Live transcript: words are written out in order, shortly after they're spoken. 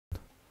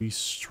We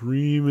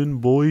streaming,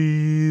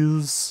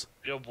 boys.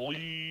 Yo, boy.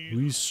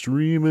 We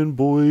streaming,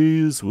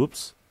 boys.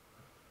 Whoops.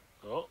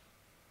 Oh,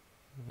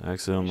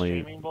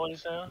 Accidentally. streaming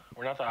boys now?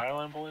 We're not the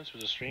island boys,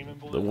 we're the streaming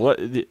boys? What,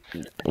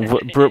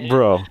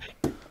 bro?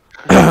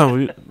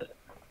 I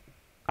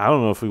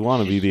don't know if we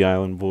want to be the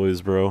island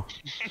boys, bro.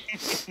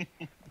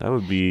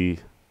 That'd be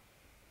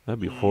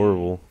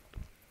horrible.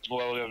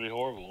 Well, that'd be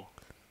horrible.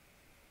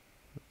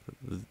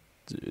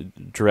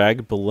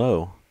 Drag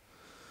below.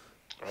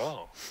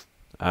 Oh.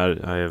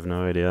 I have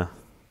no idea.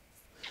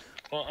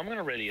 Well, I'm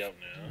gonna ready up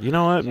now. You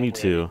know what? Me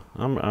too.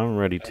 I'm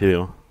ready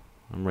too.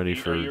 I'm ready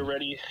for. You're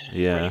ready?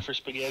 Yeah. Ready for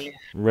spaghetti?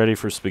 Ready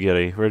for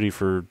spaghetti. Ready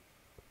for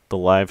the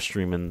live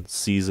streaming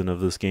season of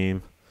this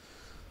game.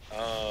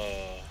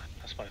 Oh,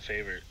 that's my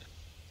favorite.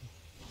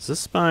 Is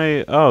this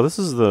my? Oh, this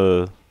is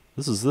the.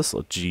 This.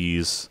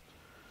 Jeez.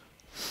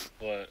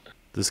 What?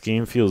 This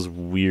game feels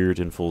weird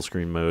in full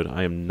screen mode.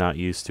 I am not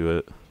used to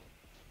it.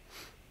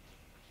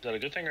 Is that a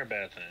good thing or a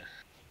bad thing?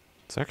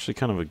 It's actually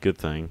kind of a good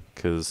thing,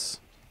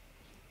 because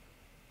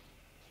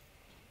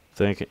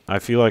I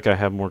feel like I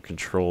have more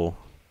control.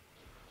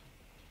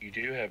 You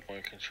do have more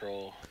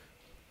control.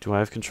 Do I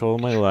have control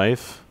of my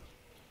life?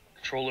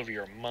 Control of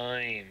your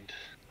mind.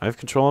 I have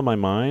control of my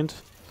mind?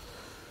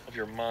 Of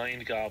your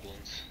mind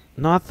goblins.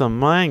 Not the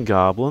mind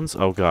goblins.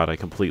 Oh god, I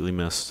completely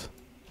missed.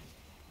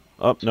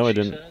 Oh, no I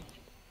didn't. Said?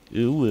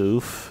 Ooh,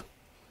 oof.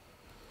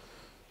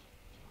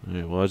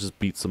 Alright, well I just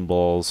beat some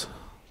balls.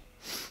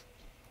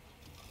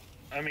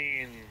 I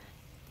mean...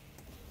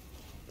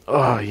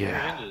 Oh, we're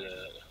yeah. into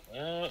that.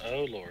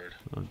 Oh, lord.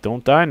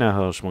 Don't die now,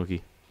 Hellish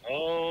Monkey.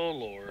 Oh,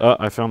 lord. Oh,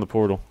 I found the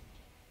portal.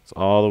 It's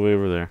all the way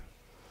over there.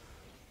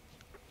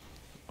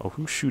 Oh,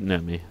 who's shooting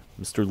at me?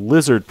 Mr.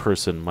 Lizard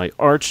Person, my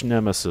arch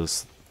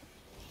nemesis.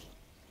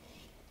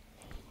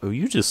 Oh,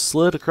 you just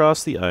slid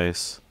across the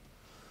ice.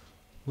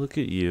 Look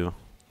at you.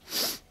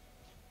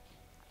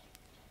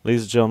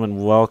 Ladies and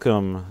gentlemen,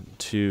 welcome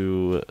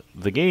to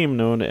the game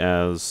known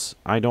as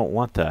I Don't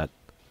Want That.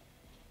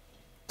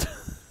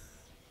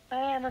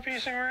 Armor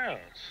piecing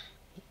rounds.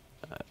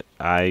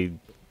 I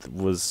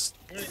was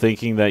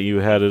thinking that you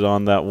had it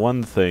on that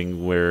one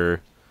thing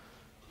where,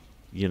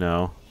 you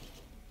know,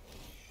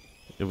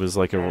 it was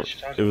like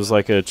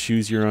a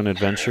choose your own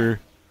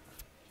adventure.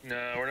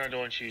 No, we're not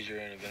doing choose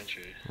your own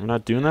adventure. We're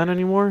not doing that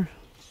anymore?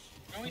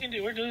 No,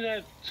 we're doing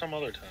that some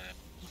other time.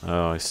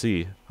 Oh, I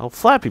see. Oh,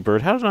 Flappy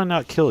Bird, how did I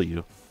not kill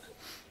you?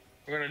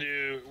 We're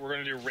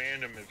gonna do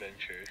random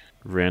adventure.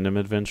 Random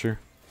adventure?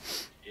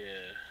 Yeah.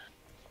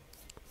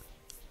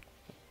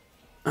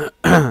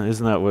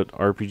 Isn't that what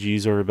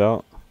RPGs are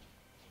about?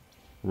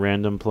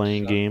 Random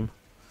playing game?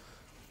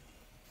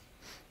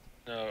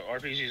 No,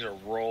 RPGs are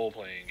role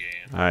playing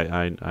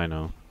games. I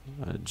know.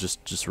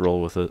 Just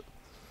roll with it.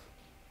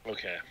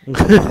 Okay.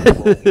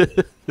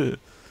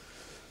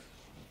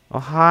 Oh,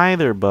 hi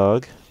there,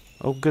 Bug.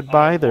 Oh,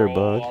 goodbye there,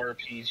 Bug.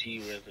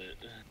 RPG with it.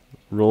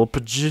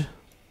 Roll-page.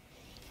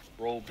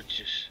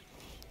 Roll-pages.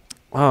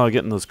 Oh,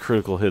 getting those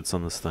critical hits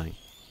on this thing.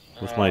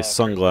 With my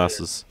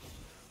sunglasses.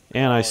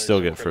 And I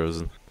still get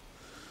frozen.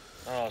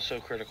 Oh, so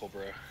critical,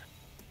 bro.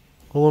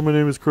 Hello, my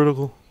name is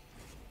Critical.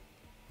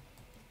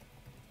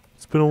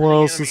 It's been a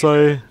while since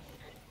I... What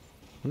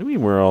do you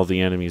mean where are all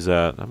the enemies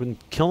at? I've been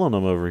killing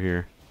them over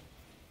here.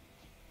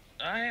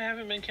 I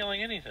haven't been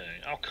killing anything.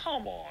 Oh,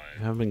 come on.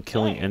 You haven't been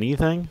killing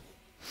anything?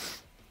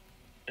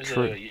 There's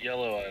a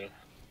yellow item.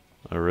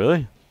 Oh,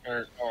 really?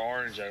 Or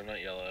orange item,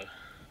 not yellow.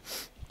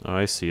 Oh,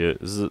 I see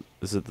it. Is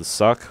it the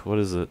suck? What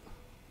is it?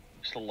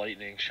 It's the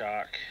lightning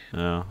shock.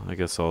 Oh, I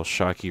guess I'll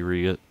shocky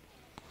re it.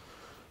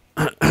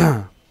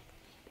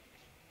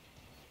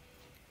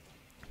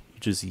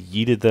 Just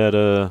yeeted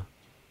that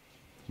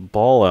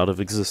ball out of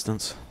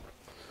existence.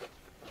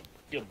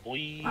 Yeah,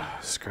 boy.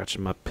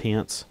 Scratching my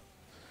pants.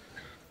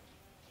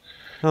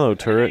 Hello,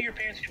 turret. Your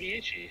pants can be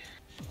itchy.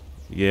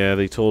 Yeah,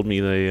 they told me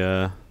they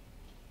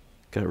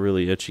got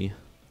really itchy.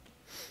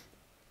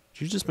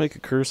 Did you just make a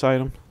curse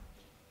item?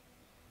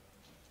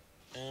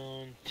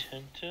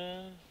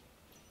 Tenta?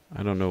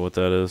 I don't know what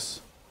that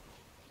is.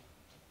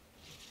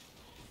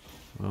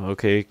 Well,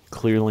 okay,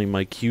 clearly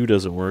my Q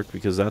doesn't work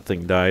because that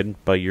thing died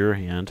by your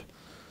hand.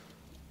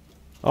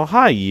 Oh,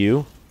 hi,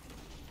 you.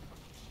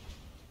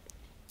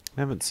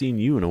 I haven't seen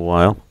you in a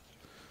while.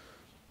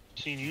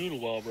 Seen you in a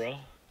while, bro.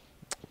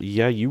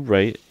 Yeah, you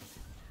right.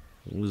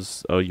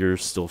 Oh, you're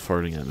still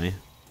farting at me.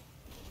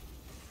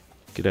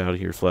 Get out of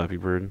here, Flappy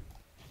Bird.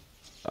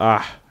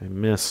 Ah, I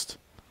missed.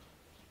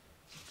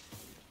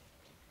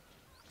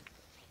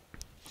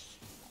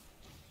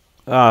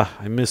 Ah,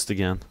 I missed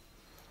again.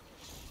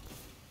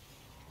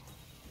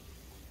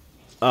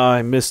 Ah,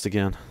 I missed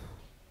again.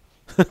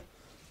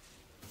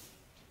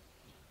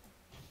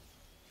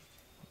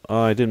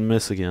 Oh, I didn't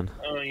miss again.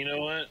 Oh, you know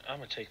what? I'm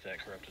gonna take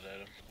that corrupted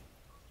item.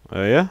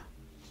 Oh, yeah?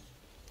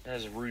 That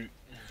has a root.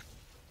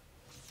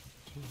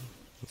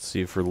 Let's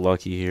see if we're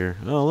lucky here.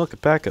 Oh, look, a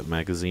backup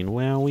magazine.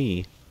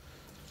 Wowee.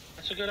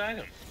 That's a good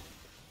item.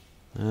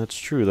 That's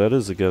true. That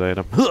is a good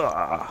item.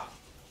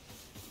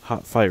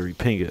 Hot fiery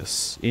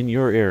pingus in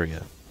your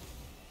area.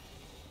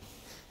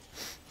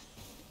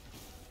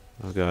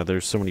 Oh god,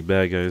 there's so many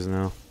bad guys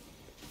now.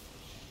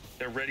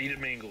 They're ready to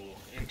mingle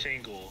and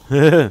tingle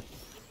Well,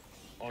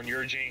 on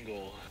your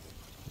jingle.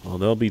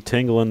 they'll be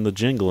tingling the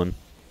jingling.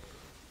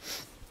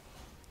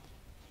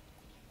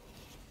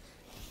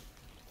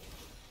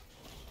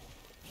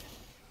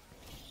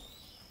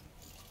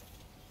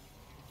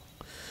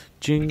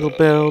 Jingle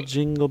bell,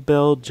 jingle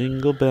bell,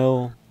 jingle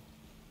bell.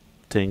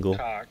 Tingle.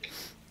 Cock.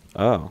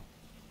 Oh.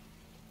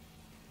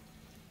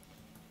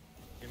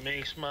 It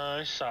makes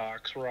my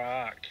socks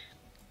rock.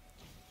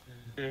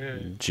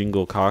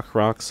 Jingle cock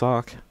rock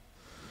sock.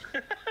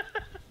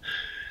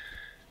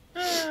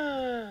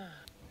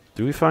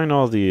 Do we find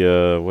all the,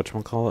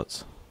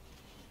 whatchamacallits?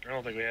 I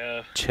don't think we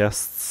have.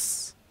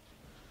 Chests?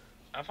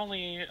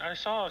 I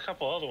saw a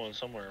couple other ones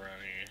somewhere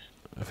around here.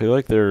 I feel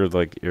like they're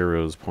like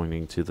arrows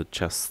pointing to the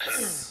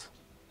chests.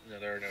 No,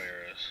 there are no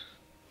arrows.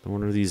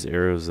 What are these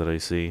arrows that I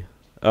see?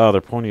 Oh,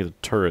 they're pointing to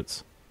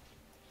turrets.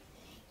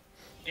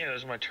 Yeah,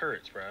 those are my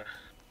turrets, bro.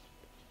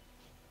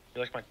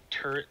 You like my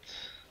turrets?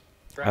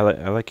 Bro?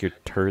 I like your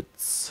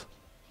turrets.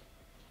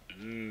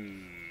 Ooh,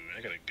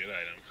 I got a good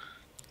item.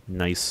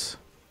 Nice.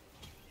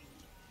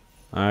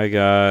 I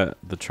got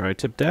the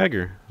tri-tip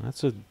dagger.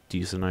 That's a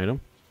decent item.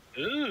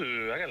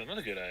 Ooh, I got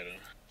another good item.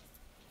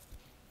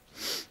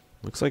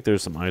 Looks like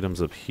there's some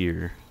items up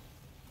here.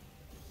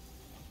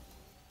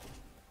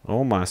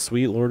 Oh my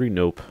sweet lordy,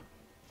 nope.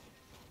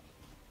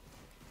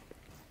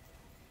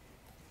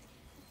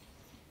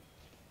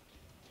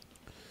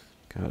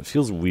 God, it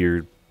feels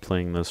weird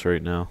playing this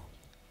right now.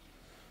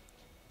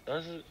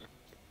 Does it?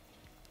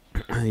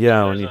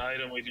 Yeah, when There's you... an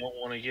item we don't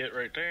want to get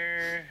right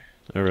there.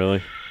 Oh,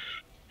 really?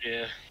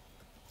 Yeah.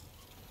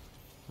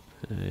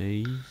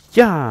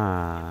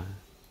 Yeah!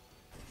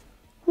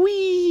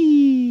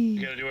 Whee!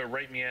 You gotta do it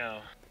right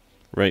meow.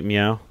 Right,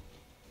 meow?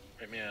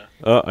 Right meow.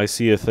 Oh, I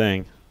see a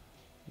thing.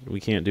 We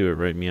can't do it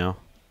right, meow.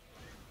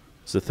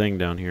 There's a thing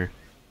down here.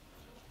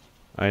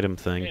 Item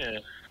thing. Yeah.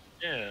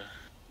 Yeah.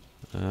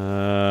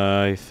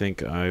 I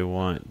think I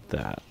want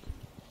that.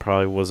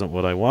 Probably wasn't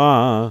what I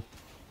want.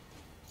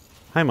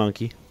 Hi,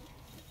 monkey.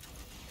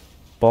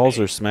 Balls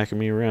Hey. are smacking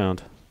me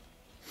around.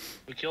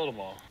 We killed them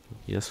all.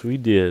 Yes, we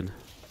did.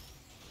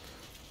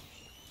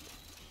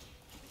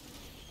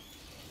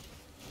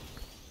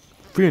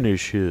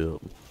 Finish him.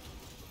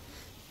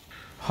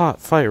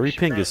 Hot, fiery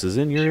Pingus is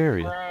in your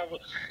area.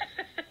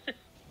 You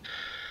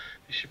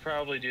should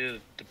probably do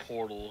the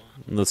portal.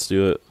 Let's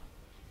do it.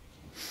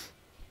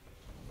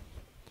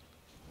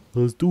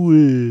 Let's do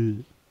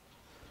it.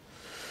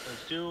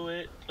 Let's do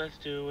it. Let's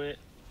do it.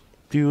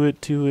 Do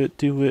it, to it,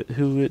 do it,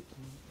 who it,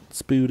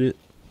 spoot it.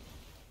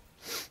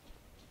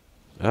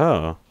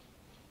 Oh.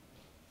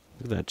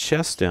 Look at that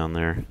chest down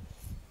there.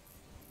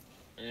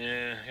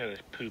 Yeah, I got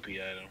a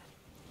poopy item.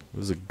 It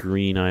was a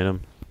green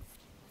item.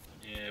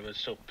 Yeah, but it's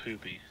still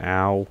poopy.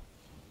 Ow.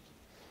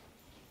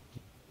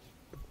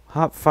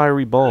 Hot,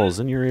 fiery balls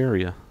in your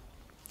area.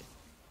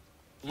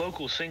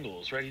 Local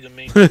singles ready to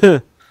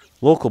mingle.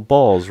 Local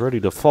balls ready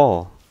to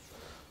fall.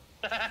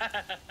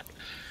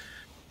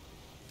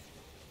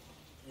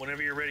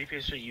 Whenever you're ready,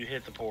 Pistol, you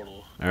hit the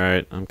portal.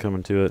 Alright, I'm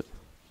coming to it.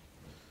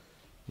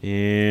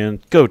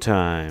 And go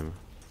time.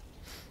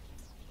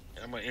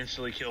 I'm gonna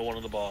instantly kill one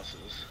of the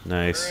bosses.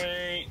 Nice.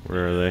 Right.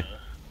 Where are they?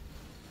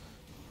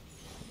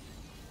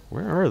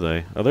 Where are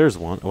they? Oh, there's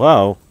one.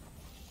 Wow.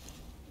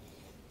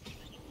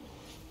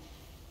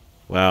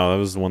 Wow, that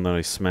was the one that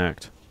I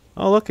smacked.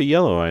 Oh, look, a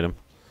yellow item.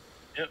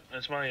 Yep,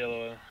 that's my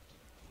yellow.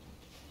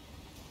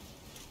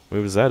 Wait,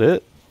 was that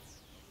it?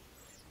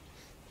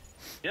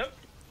 Yep.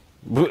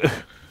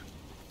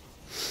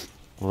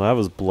 Well, that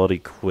was bloody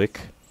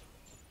quick.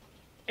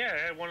 Yeah,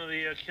 I had one of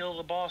the kill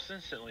the boss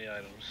instantly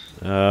items.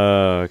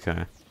 Oh,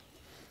 okay.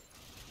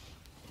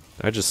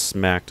 I just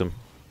smacked him.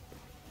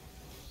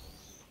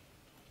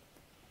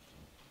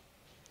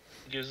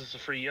 Gives us a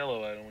free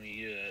yellow item when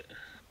you get it.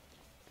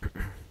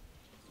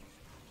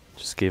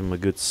 Just gave him a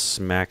good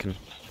smacking.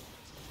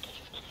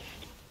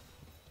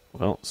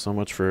 Well, so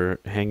much for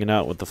hanging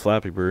out with the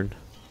Flappy Bird.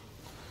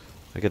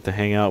 I get to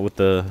hang out with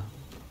the...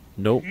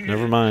 Nope,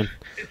 never mind.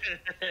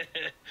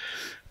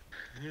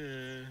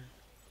 I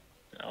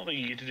don't think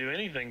you get to do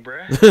anything,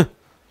 bruh.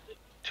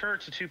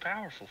 Turrets are too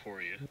powerful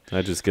for you.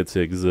 I just get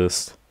to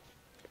exist.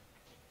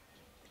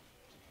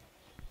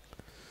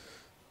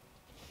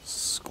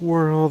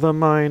 Squirrel the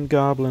mine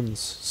goblins.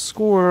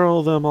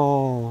 Squirrel them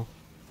all.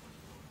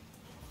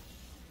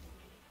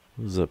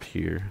 What's up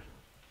here?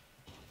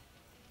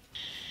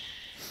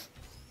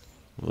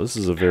 Well, this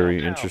is a very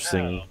Pow, pow,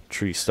 interesting pow.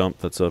 tree stump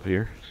that's up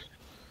here.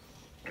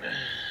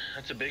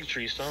 That's a big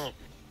tree stump.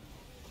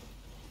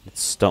 It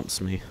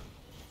stumps me.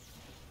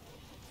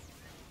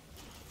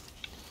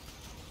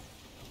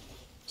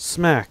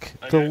 Smack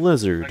I the know-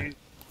 lizard.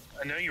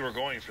 I know you were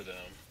going for them,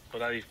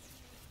 but I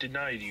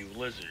denied you,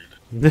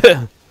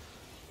 lizard.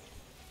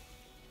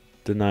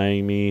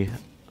 Denying me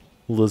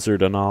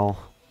lizard and all.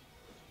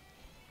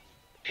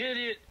 Hit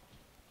it.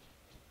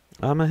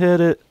 I'ma hit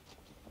it.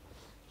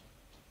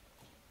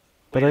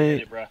 But Way I to hit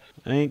ain't, it, bruh.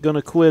 I ain't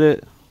gonna quit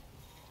it.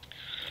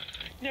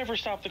 Never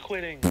stop the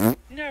quitting.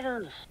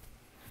 Never.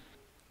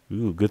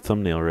 Ooh, good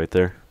thumbnail right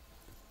there.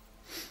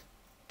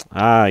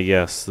 Ah,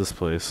 yes, this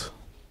place.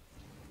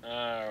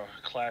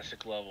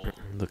 Classic level.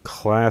 The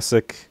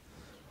classic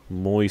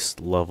moist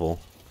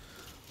level.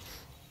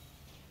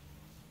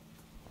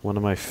 One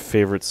of my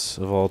favorites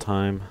of all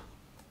time.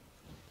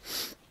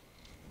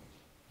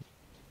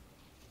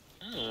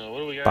 What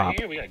do we got Bop.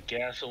 here? We got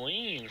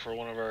gasoline for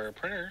one of our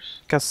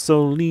printers.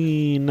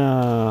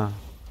 Gasolina.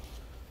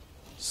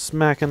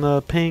 Smacking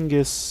the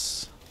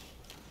Pingus.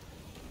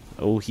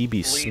 Oh, he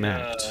be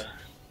smacked.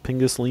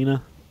 Pingus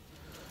Lena?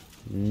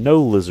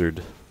 No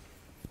lizard.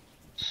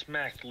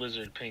 Smacked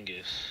lizard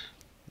Pingus.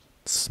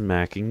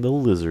 Smacking the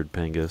lizard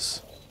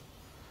Pingus.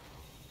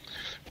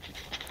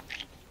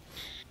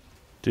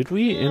 Did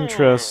we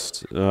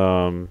interest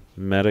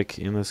medic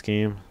in this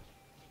game?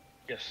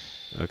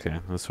 Yes. Okay,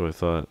 that's what I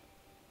thought.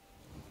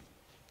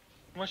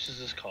 How much does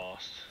this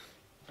cost?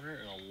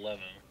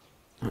 111.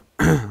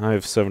 I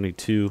have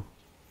 72.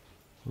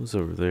 Who's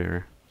over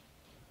there?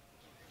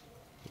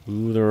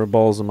 Ooh, there are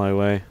balls in my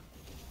way.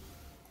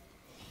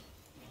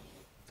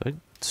 Did I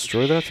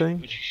destroy that thing?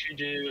 What you should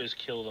do is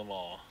kill them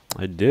all.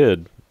 I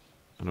did.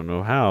 I don't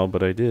know how,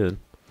 but I did.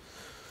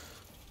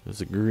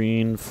 There's a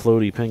green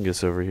floaty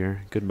Pingus over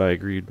here. Goodbye,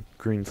 green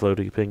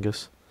floaty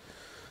Pingus.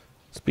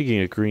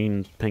 Speaking of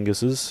green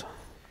Pinguses.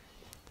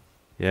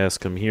 Yes,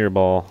 come here,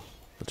 ball.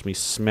 Let me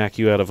smack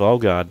you out of... Oh,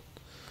 God.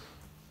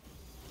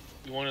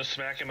 You want to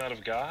smack him out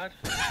of God?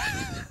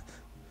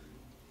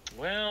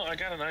 Well, I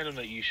got an item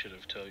that you should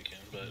have taken,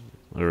 but...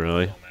 Oh,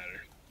 really? It don't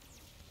matter.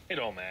 It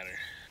don't matter.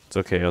 It's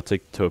okay, I'll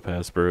take the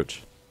Topaz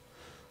Brooch.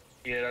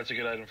 Yeah, that's a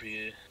good item for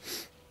you.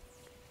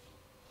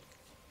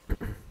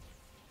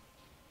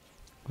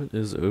 What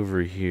is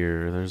over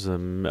here? There's a...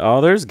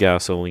 Oh, there's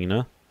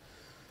Gasolina.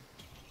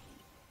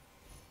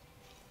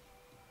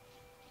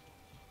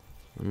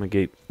 I'm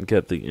gonna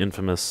get the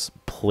infamous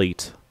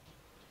plate.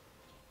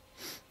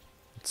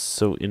 It's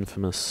so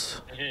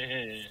infamous.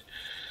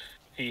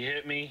 He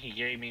hit me, he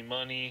gave me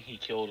money, he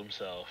killed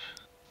himself.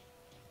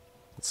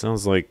 It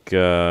sounds like,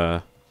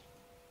 not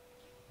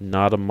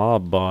a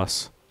mob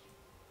boss.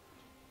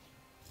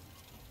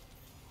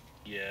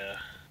 Yeah.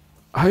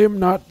 I am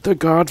not the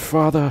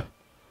Godfather.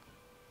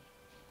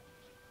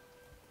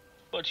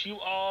 But you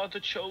are the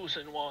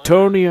chosen one.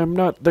 Tony, I'm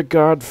not the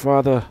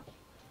Godfather.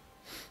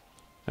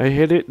 I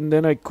hit it and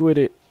then I quit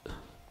it.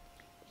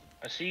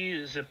 I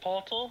see the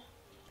portal.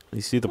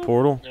 You see the Boop.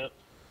 portal? Nope,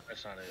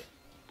 that's not it.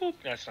 Boop,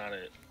 that's not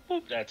it.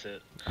 Boop, that's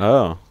it.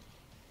 Oh.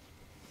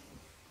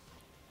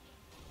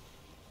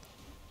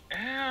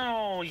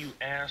 Ow, you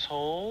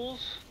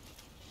assholes.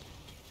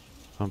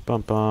 Bum,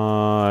 bum, bum.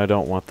 I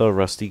don't want the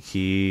rusty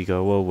key.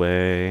 Go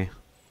away.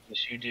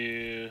 Yes, you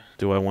do.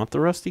 Do I want the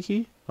rusty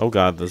key? Oh,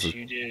 God, there's Yes, a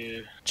you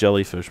do.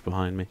 jellyfish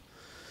behind me.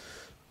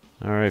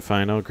 Alright,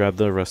 fine. I'll grab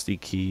the rusty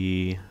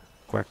key.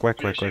 Quack, quack,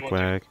 quack, quack,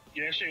 quack.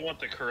 You actually want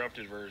the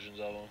corrupted versions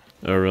of them.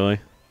 Oh, really?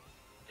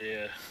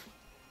 Yeah.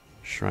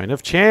 Shrine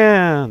of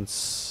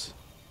Chance.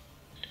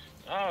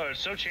 Oh, it's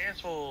so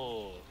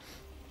chanceful.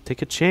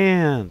 Take a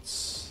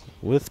chance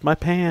with my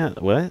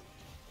pant. What?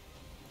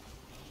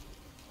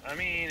 I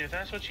mean, if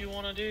that's what you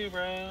want to do,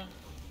 bro.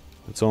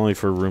 It's only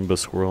for Roomba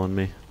Squirrel and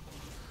me.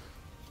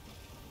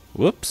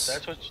 Whoops.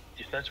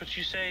 If that's what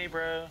you say,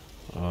 bro.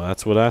 Oh,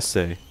 that's what I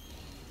say.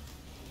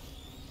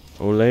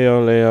 Ole,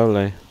 ole,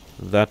 ole.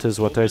 That is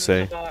what I Open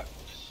say. the box.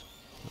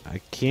 I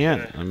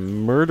can't. Okay.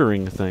 I'm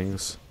murdering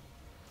things.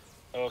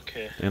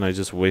 Okay. And I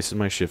just wasted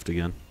my shift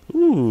again.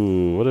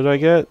 Ooh, what did I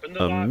get? Open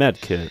the A box.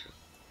 med kit.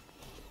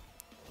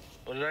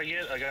 What did I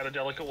get? I got a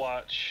delicate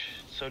watch.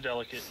 So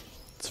delicate.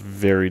 It's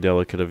very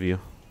delicate of you.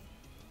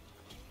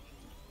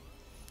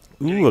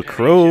 Getting Ooh, a paid,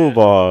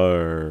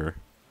 crowbar.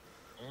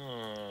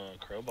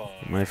 Crowbar.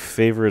 My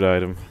favorite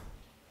item.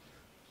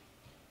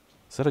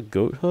 Is that a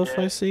goat hoof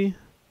Yeah. I see?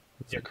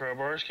 Yeah,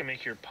 crowbars can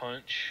make your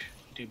punch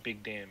do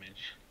big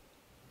damage.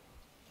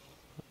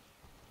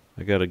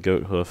 I got a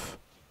goat hoof.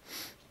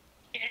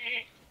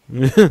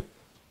 And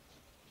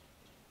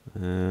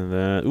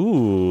that,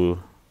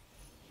 ooh,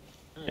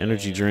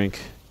 energy drink.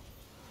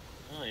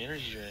 Oh,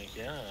 energy drink,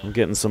 yeah. I'm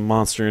getting some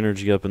monster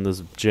energy up in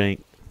this jank.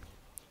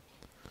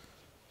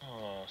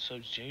 Oh, so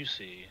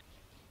juicy.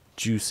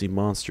 Juicy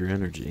monster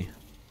energy.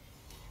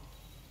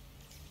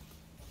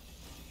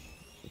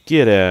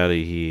 Get out of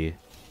here.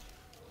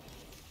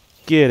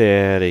 Get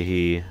out of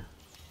here.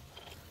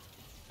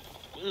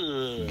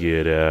 Ugh.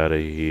 Get out of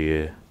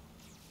here.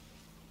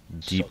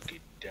 Deep. Suck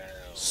it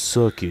down.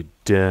 Suck it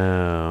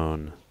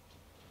down.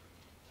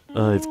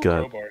 I've Ooh,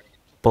 got crowbar.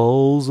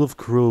 balls of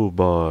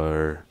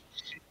crowbar.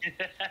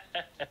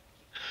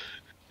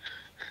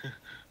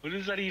 What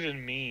does that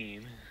even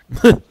mean?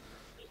 It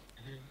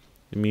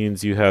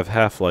means you have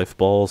Half-Life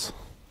balls.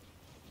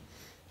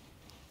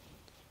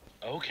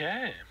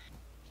 Okay.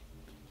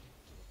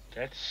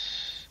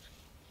 That's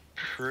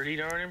pretty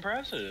darn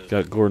impressive.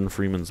 Got Gordon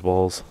Freeman's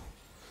balls.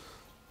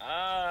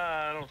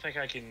 I don't think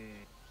I can...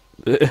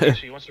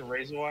 Actually, you want some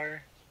razor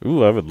wire?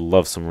 Ooh, I would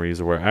love some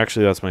razor wire.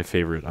 Actually, that's my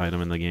favorite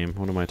item in the game.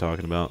 What am I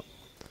talking about?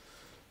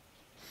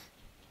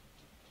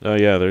 Oh,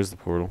 yeah, there's the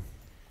portal.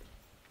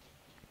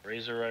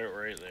 Razorite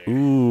right there.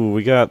 Ooh,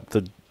 we got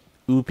the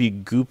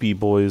Oopy Goopy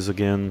boys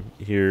again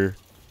here.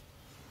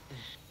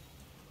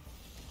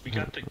 We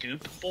got the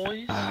Goop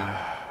boys.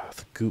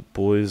 The Goop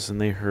boys, and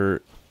they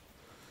hurt.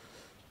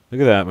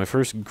 Look at that, my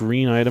first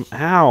green item.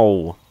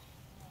 Ow!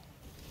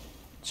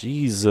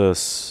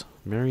 Jesus.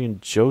 Marion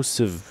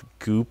Joseph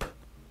Goop.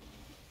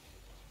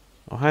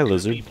 Oh, hi,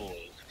 Lizard. Goopy boys.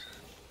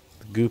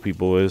 The Goopy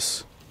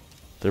boys.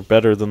 They're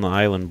better than the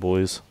Island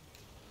boys.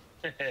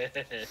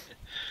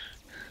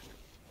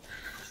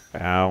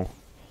 Ow.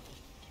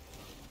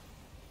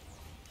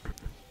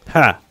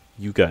 Ha!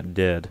 You got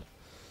dead.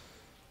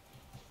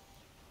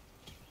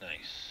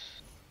 Nice.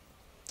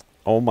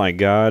 Oh my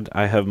god,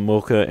 I have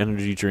Mocha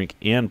Energy Drink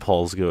and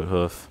Paul's Goat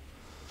Hoof.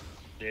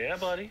 Yeah,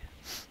 buddy.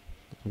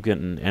 I'm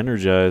getting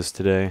energized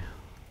today.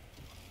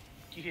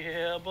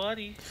 Yeah,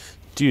 buddy.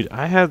 Dude,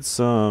 I had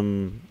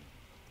some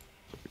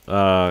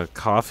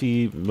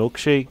coffee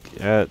milkshake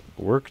at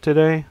work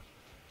today.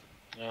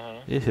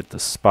 Uh-huh. It hit the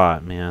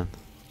spot, man.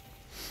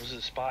 Was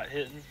it spot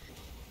hitting?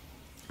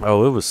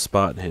 Oh, it was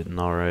spot hitting,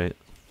 alright.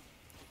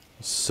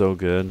 So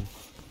good.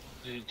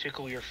 Did it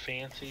tickle your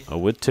fancy?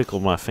 Oh, it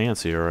tickled my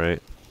fancy,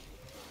 alright.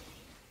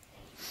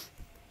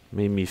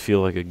 Made me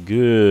feel like a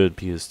good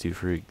PS2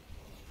 freak.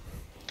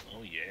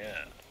 Oh,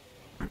 yeah.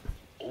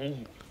 Oh,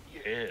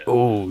 yeah.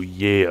 Oh,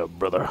 yeah,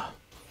 brother.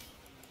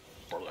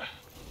 Brother.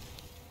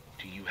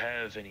 Do you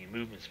have any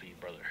movement speed,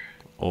 brother?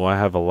 Oh, I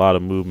have a lot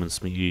of movement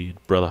speed,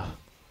 brother.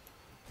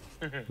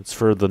 It's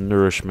for the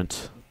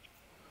nourishment.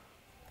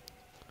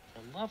 I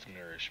love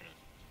nourishment.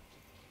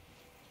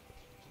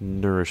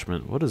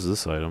 Nourishment. What is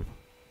this item?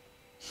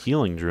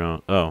 Healing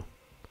drone. Oh.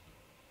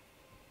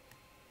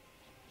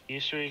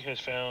 Easter egg has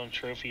found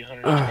Trophy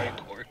Hunter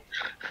Tricord.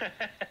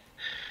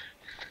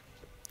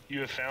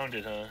 You have found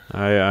it, huh?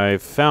 I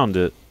found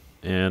it,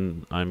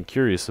 and I'm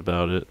curious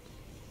about it.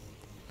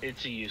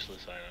 It's a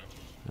useless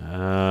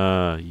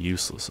item.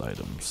 Useless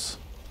items.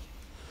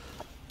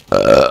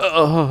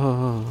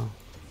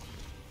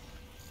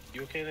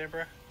 You okay there,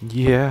 bruh?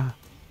 Yeah.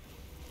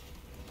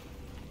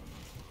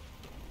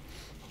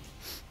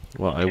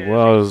 Well, Okay, I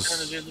was...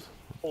 Trying to do the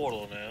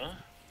portal now.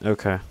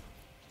 Okay.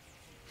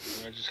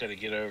 I just gotta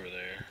get over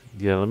there.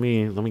 Yeah, let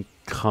me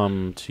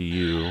come to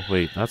you.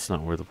 Wait, that's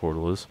not where the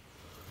portal is.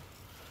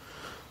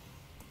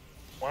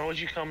 Why would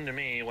you come to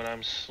me when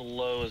I'm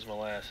slow as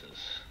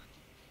molasses?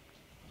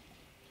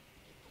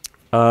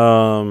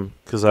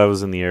 'Cause I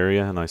was in the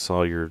area and I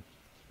saw your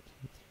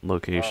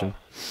location.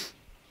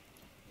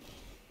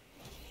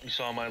 You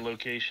saw my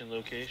location?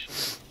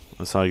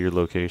 I saw your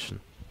location.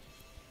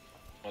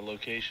 My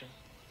location?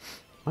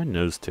 My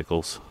nose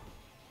tickles.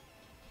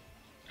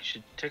 You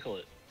should tickle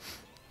it.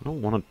 I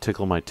don't want to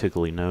tickle my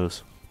tickly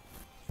nose.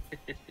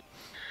 You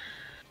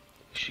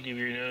should give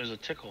your nose a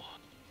tickle.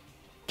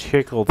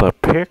 Tickle the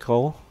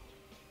pickle?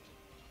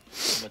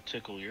 I'm gonna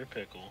tickle your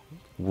pickle.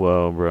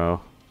 Whoa,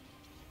 bro.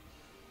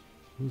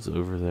 Who's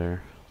over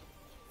there?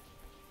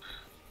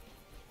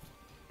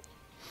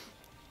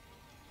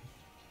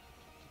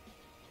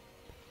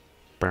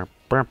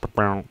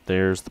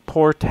 There's the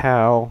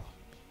portal.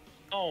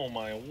 Oh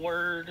my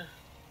word.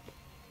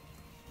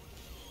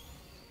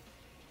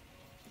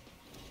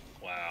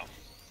 Wow.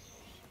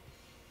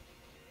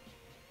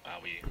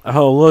 Wowie.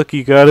 Oh, look,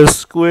 you got a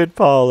squid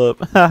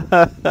polyp. Wow.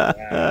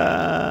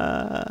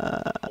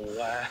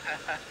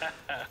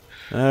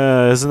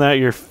 Isn't that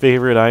your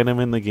favorite item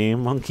in the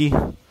game, Monkey?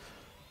 No,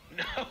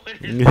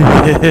 it is.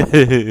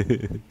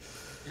 It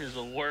is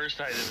the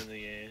worst item in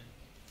the game.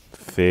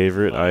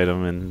 Favorite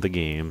item in the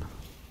game.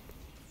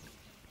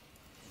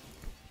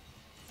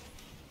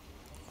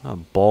 Oh,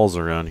 balls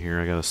around here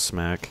I gotta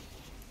smack.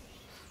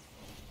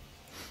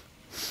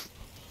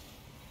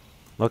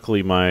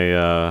 Luckily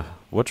my,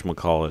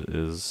 whatchamacallit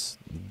is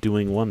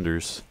doing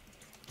wonders.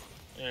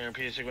 Yeah,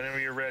 Peter, whenever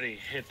you're ready,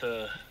 hit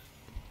the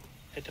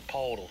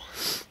portal.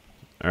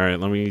 Alright,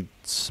 let me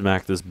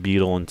smack this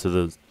beetle into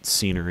the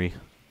scenery.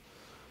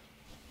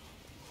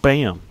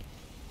 Bam!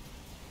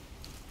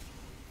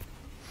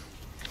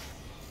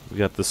 We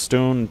got the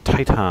stone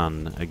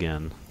titan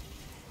again.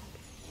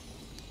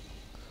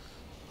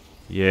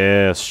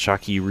 Yes,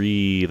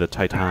 Shakiri, the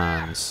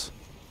titans.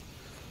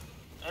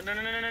 Oh, no,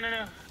 no, no, no, no,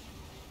 no.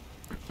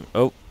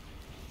 Oh.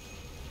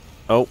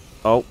 Oh,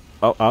 oh,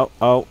 oh, oh,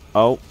 oh,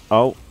 oh,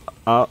 oh,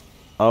 oh,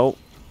 oh.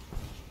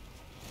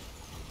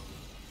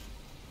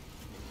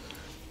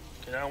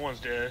 Okay, that one's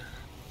dead.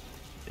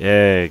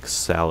 Egg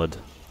salad.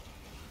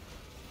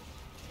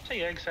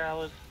 Say egg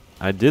salad.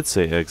 I did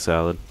say egg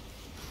salad.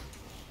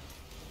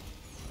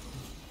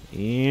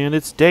 And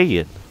it's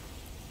dead.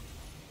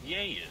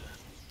 Yeah.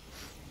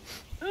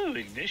 Ooh,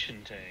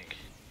 ignition tank.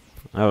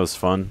 That was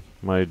fun.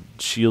 My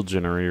shield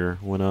generator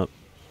went up.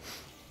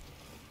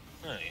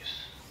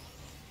 Nice.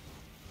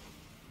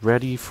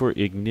 Ready for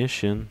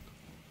ignition.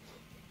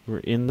 We're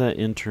in the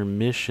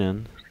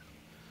intermission.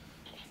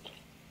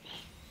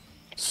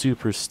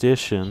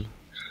 Superstition.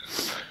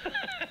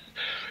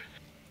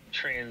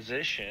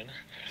 Transition.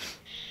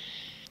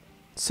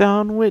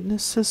 Sound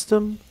witness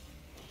system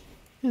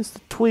is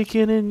the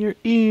tweaking in your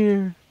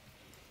ear.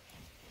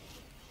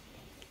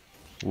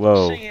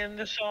 Whoa. Singing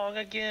the song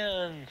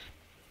again.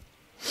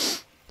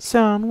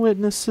 Sound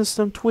witness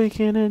system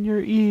tweaking in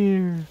your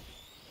ear.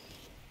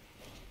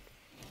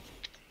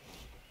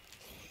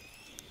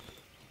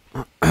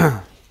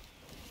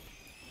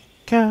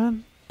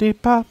 Candy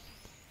pop.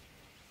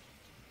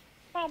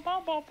 Bum,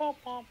 bum, bum, bum,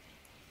 bum.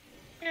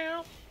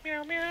 Meow,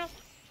 meow, meow.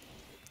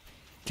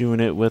 Doing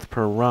it with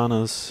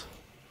piranhas.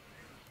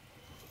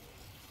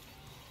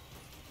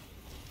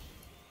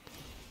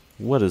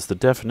 What is the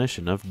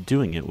definition of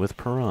doing it with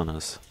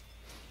piranhas?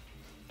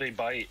 They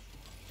bite.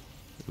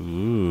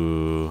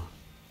 Ooh.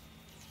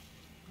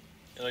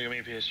 Look at me,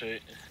 PS8.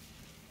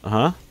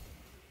 Uh-huh.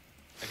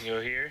 I can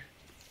go here,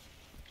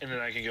 and then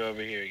I can go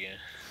over here again.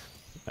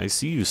 I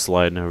see you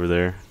sliding over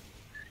there.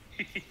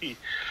 You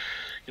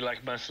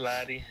like my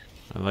slidey?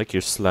 I like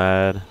your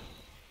slide. I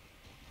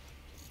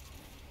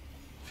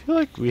feel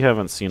like we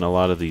haven't seen a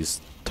lot of these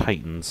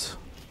titans.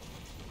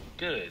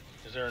 Good,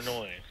 because they're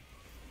annoying.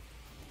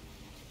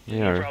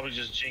 Yeah. You probably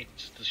just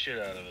jinxed the shit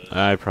out of us.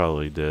 I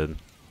probably did.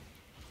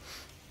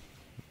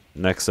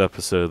 Next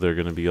episode, they're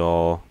gonna be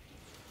all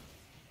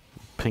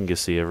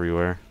Pingusy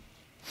everywhere.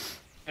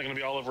 They're gonna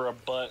be all over our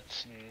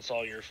butts, and it's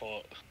all your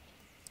fault.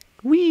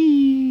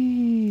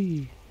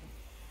 Whee!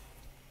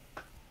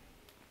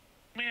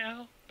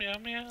 Meow, meow,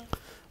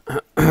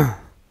 meow.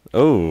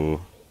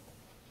 Oh.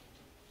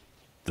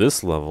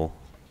 This level.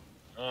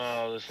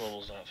 Oh, this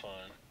level's not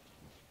fun.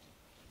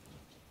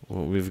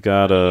 Well, we've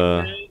got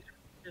a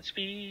Good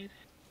speed.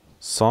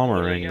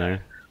 Salmarang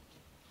there.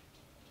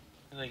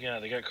 What do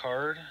they got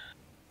card?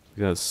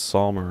 We got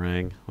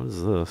Salmarang. What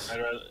is this? I'd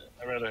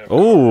rather have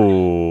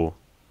Oh!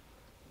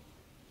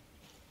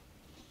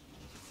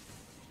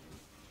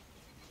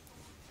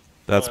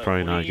 That's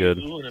probably not good.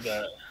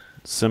 About?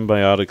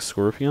 Symbiotic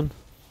Scorpion?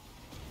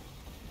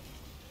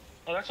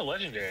 Oh, that's a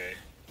legendary.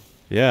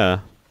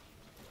 Yeah.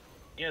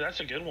 Yeah, that's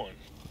a good one.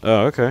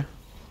 Oh, okay.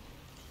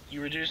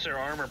 You reduce their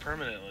armor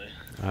permanently.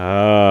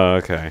 Oh,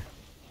 okay.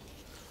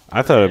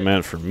 I thought it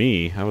meant for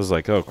me. I was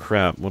like, oh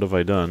crap, what have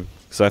I done?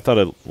 Because I thought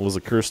it was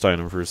a cursed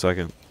item for a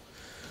second.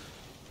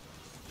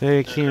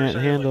 They can't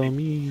handle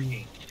me.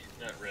 Pink,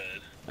 not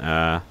red.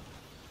 Ah.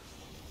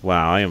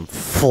 Wow, I am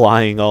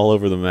flying all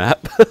over the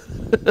map.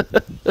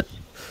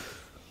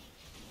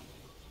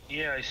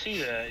 Yeah, I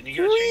see that. And you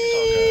got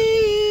chainsaw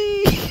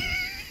guys.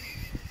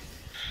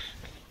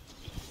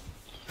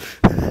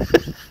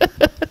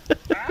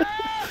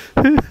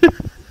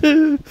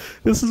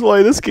 This is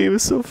why this game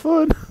is so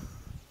fun.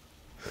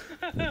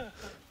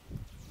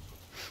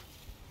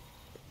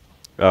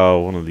 Oh,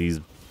 one of these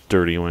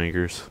dirty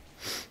wankers.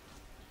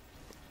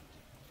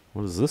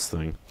 What is this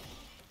thing?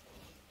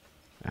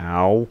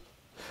 Ow.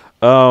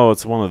 Oh,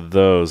 it's one of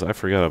those. I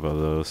forgot about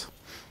those.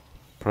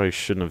 Probably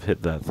shouldn't have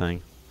hit that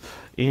thing.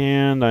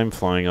 And I'm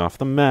flying off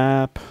the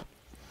map.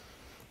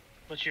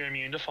 But you're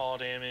immune to fall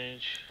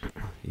damage.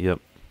 Yep.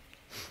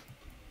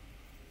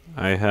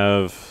 I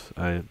have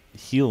a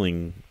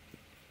healing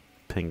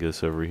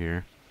Pingus over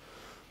here.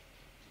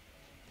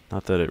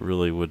 Not that it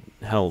really would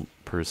help,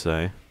 per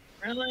se.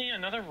 Really?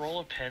 Another roll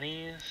of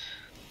pennies?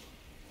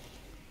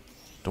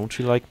 Don't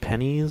you like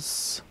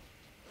pennies?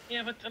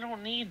 Yeah, but I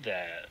don't need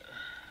that.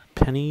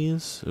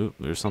 Pennies? Ooh,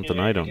 there's something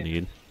I don't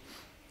need.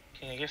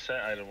 Okay, I guess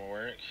that item will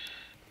work.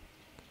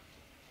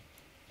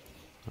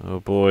 Oh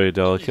boy,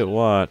 delicate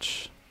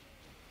watch.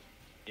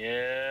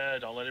 Yeah,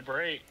 don't let it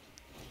break.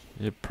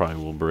 It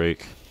probably will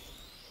break.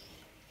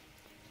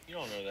 You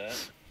don't know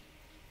that.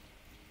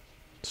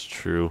 It's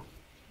true.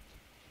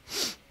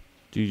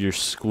 Dude, your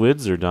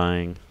squids are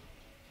dying.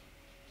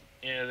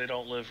 Yeah, they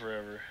don't live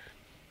forever.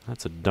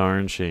 That's a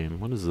darn shame.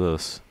 What is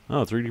this?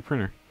 Oh, 3D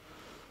printer.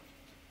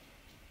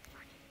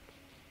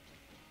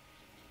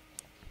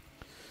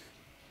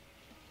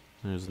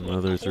 There's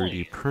another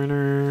 3D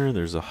printer.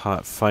 There's a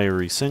hot,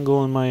 fiery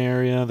single in my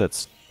area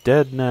that's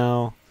dead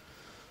now.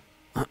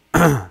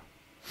 I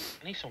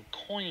need some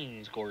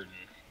coins, Gordon.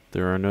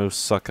 There are no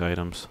suck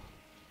items.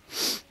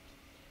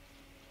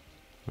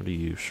 What are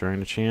you,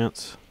 Shrine of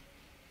Chance?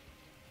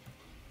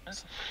 What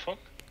the fuck?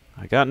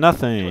 I got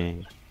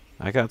nothing.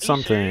 I got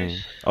something.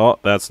 Serious? Oh,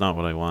 that's not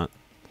what I want.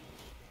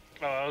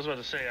 Oh, I was about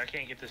to say, I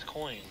can't get this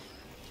coin.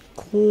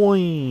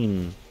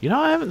 Coin. You know,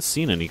 I haven't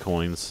seen any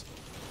coins.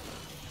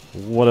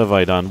 What have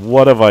I done?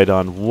 What have I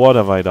done? What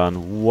have I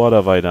done? What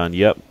have I done?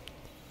 Yep.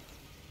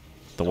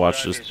 The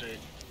watch just...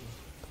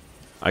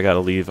 I gotta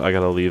leave. I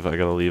gotta leave. I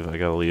gotta leave. I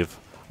gotta leave.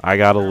 I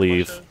gotta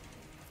leave.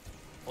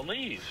 Well,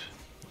 leave.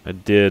 I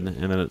did,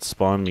 and then it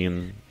spawned me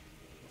in...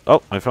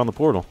 Oh, I found the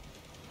portal.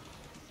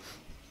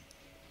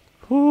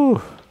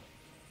 Whew.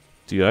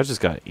 Dude, I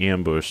just got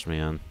ambushed,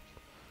 man.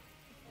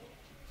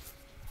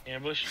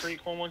 Ambush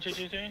Freak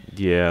 11223?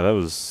 Yeah, that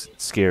was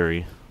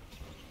scary.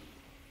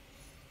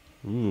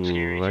 Ooh,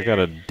 Scary, I got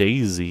a scary.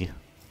 daisy.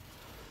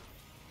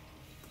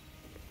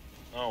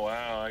 Oh,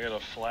 wow, I got a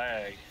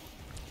flag.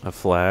 A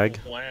flag?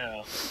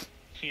 Wow.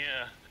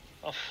 Yeah,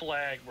 a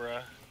flag,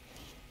 bruh.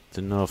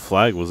 Didn't know a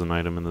flag was an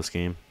item in this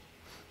game.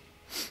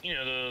 You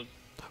know, the...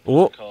 Oh,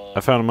 what's it called? I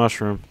found a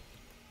mushroom.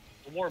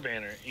 The war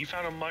banner. You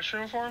found a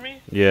mushroom for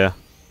me? Yeah.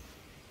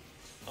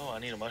 Oh, I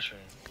need a mushroom.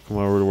 Come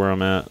over to where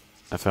I'm at.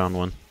 I found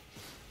one.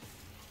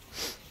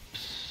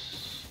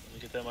 Let me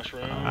get that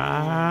mushroom.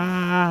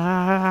 Ah,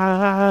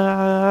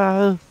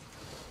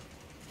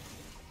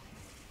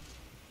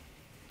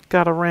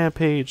 gotta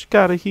rampage.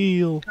 Gotta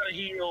heal. Gotta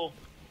heal.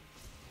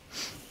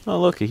 Oh,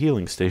 look, a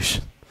healing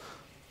station.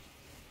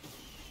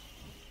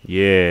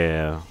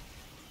 Yeah.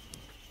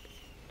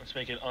 Let's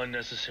make it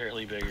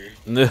unnecessarily bigger.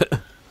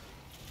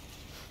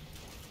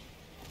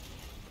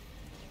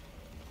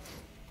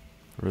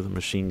 Or the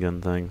machine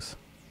gun things.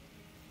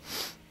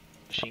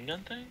 Machine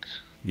gun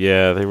things?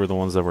 Yeah, they were the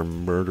ones that were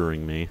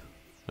murdering me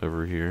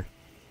over here.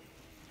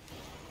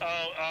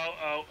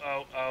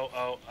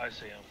 Oh, I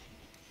see him.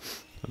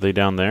 Are they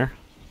down there?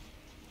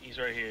 He's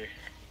right here.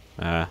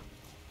 Ah.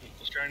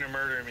 He's trying to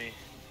murder me.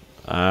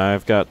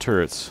 I've got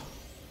turrets.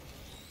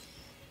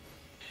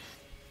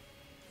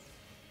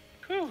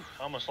 Whew,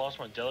 I almost lost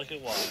my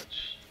delicate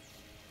watch.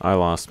 I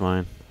lost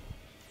mine.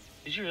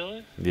 Did you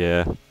really?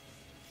 Yeah.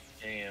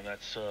 Damn,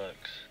 that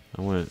sucks.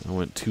 I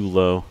went too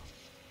low.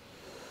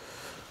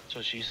 That's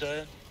what she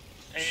said?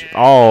 And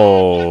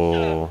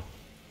Oh.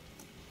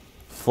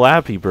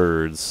 Flappy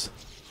Birds.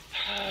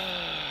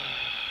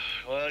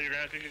 well, you're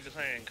gonna have to get the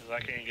thing, because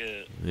I can't get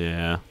it.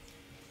 Yeah.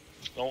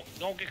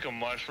 Don't get a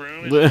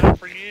mushroom. It's not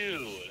for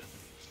you.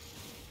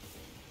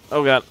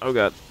 Oh god, oh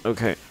god.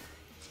 Okay.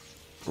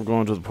 We're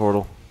going to the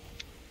portal.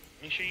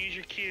 Make sure you use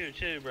your Q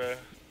too, bro.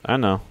 I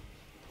know.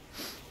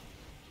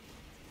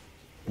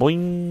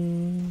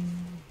 Boing.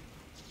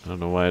 I don't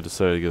know why I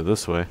decided to go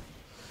this way.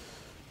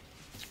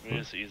 Maybe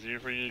it's easier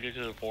for you to get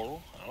to the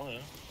portal. I don't know.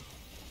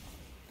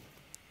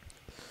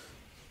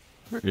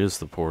 Where is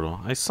the portal?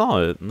 I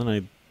saw it and then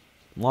I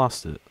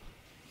lost it.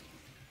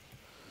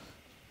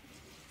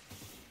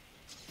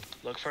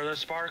 Look for the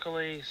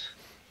sparklies.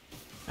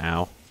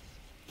 Ow.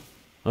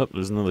 Oh,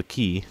 there's another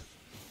key.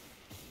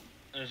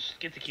 Just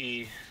get the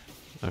key.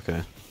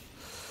 Okay.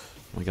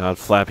 Oh my god,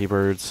 Flappy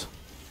Birds.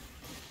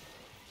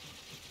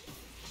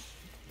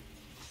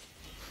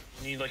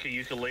 You need like a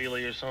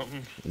ukulele or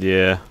something.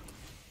 Yeah.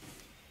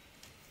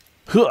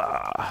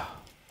 Hooah!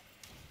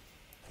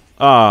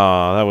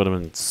 Ah, that would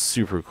have been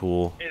super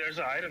cool. Hey, there's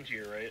an item to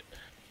your right.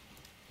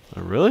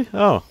 Oh, really?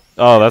 Oh.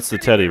 Oh, that's the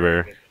teddy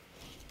bear.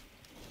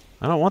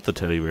 I don't want the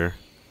teddy bear.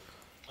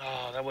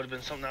 Oh, that would have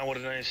been something I would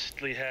have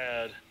nicely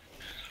had.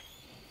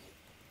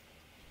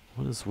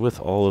 What is with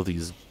all of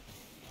these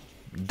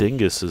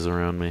dinguses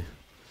around me?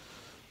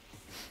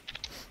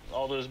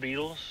 All those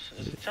beetles.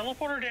 Is the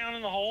teleporter down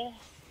in the hole?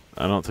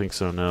 I don't think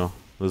so, no.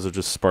 Those are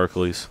just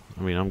sparklies.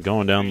 I mean, I'm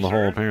going down the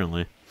hole,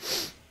 apparently.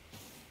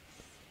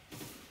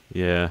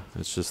 Yeah,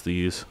 it's just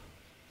these.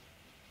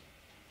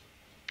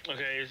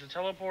 Okay, is the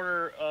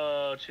teleporter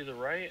to the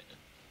right?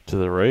 To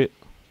the right?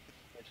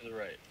 Or to the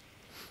right?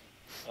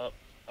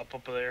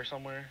 Up there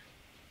somewhere?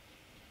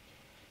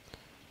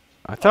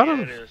 I thought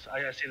it is. I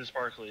gotta see the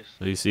sparklies.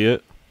 Do you see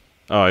it?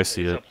 Oh, I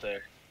see It's it. up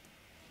there.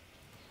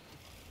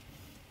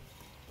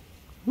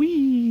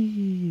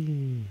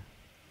 Whee!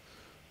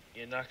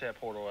 Yeah, knock that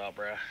portal out,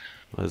 bruh.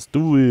 Let's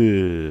do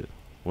it.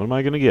 What am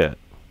I gonna get?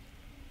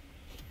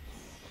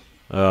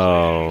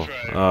 Oh,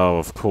 oh,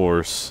 of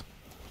course.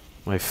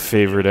 My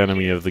favorite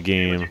enemy of the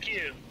game.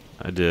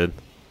 I did.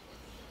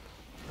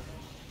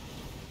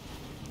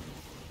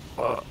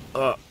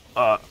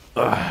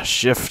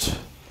 Shift.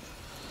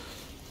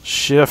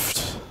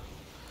 Shift.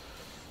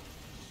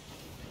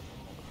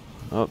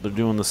 Oh, they're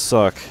doing the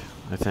suck,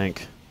 I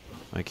think.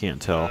 I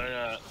can't tell.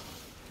 I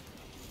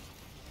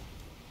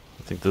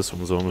think this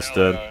one's almost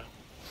dead.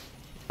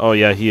 Oh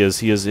yeah, he is.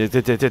 He is.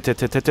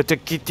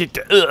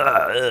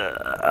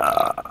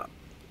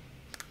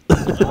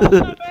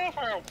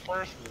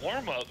 First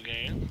warm-up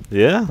game.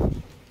 Yeah.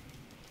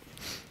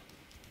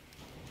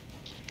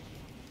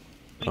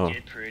 We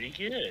did pretty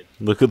good.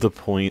 Look at the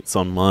points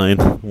on mine.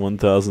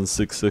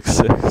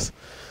 1,666.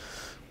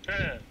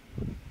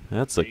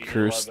 That's a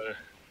curse.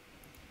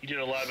 You did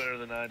a lot better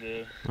than I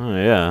did. Oh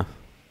yeah.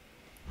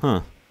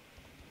 Huh.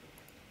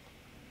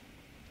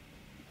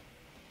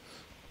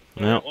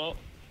 Well,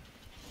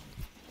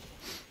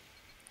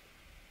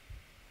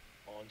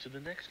 on to the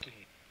next game.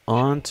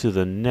 On to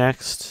the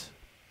next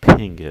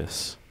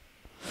Pingus.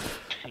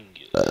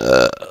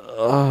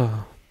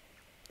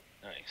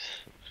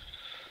 Nice.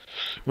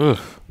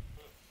 Oof.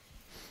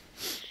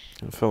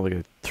 I felt like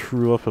I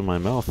threw up in my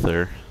mouth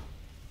there.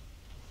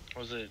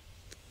 Was it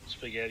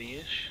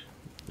spaghetti-ish?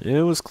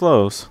 It was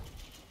close.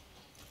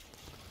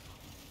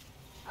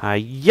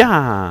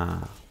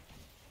 Hi-ya!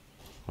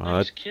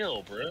 Nice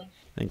kill, bro.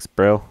 Thanks,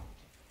 bro.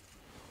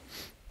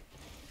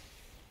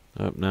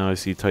 Oh, now I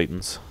see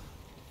Titans.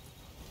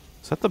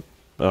 Is that the...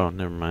 Oh,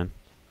 never mind.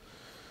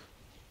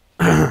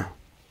 Oh,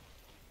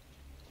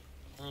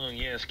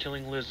 yes,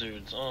 killing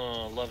lizards.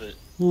 Oh, love it.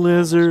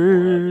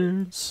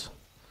 Lizards.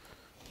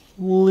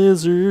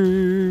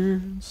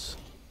 Lizards.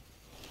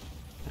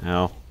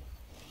 Ow.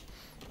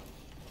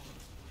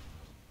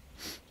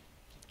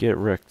 Get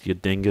wrecked, you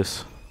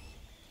dingus.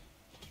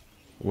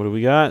 What do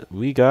we got?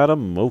 We got a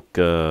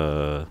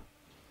mocha.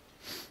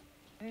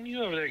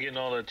 You over there getting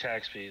all the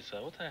attack speed,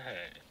 so what the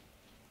heck?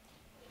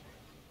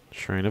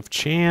 Shrine of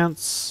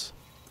Chance.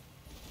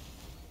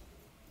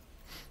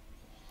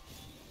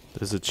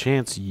 There's a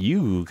chance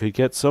you could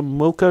get some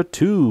mocha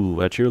too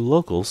at your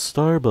local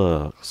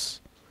Starbucks.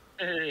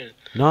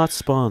 Not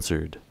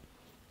sponsored.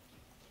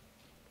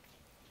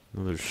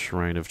 Another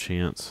Shrine of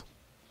Chance.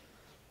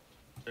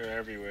 They're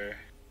everywhere.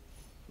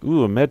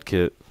 Ooh, a med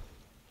kit.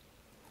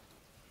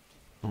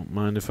 Don't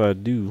mind if I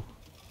do.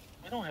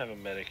 I don't have a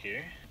medic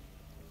here.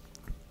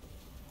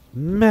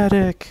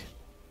 Medic!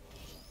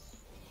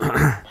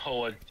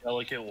 Oh, a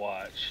delicate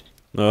watch.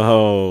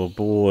 Oh,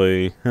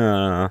 boy.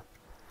 Huh.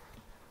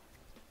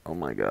 Oh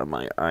my god,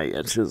 my eye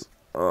itches.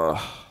 Ugh.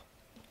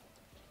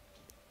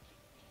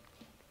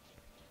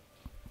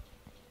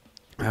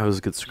 That was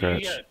a good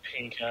scratch. You got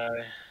pink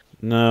eye.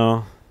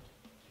 No.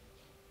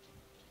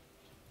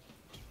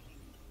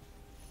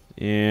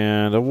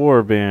 And a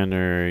war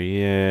banner.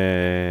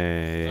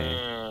 Yay.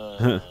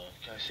 I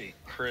see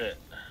crit.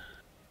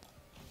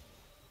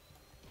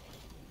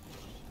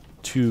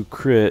 2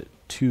 crit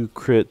to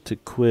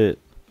quit.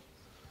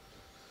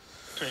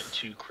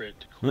 2 crit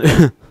to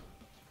quit.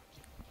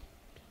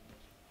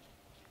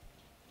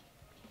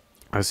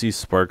 I see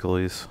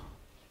sparklies.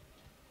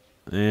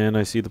 And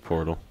I see the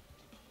portal.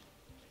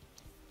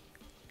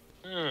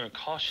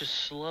 Cautious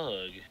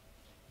slug.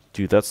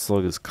 Dude, that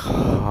slug is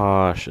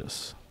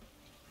cautious.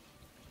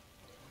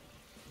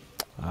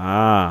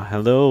 Ah,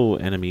 hello,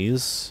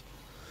 enemies.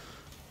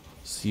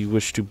 So you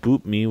wish to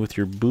boop me with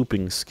your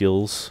booping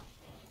skills.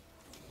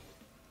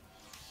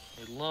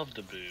 They love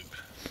the boob.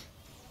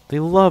 They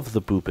love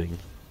the booping.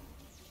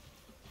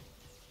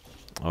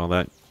 Oh,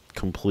 that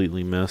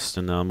completely missed,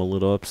 and now I'm a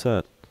little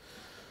upset.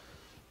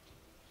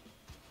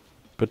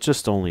 But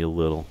just only a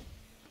little.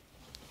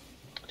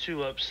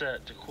 Too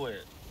upset to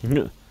quit.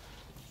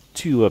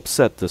 Too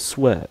upset to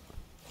sweat.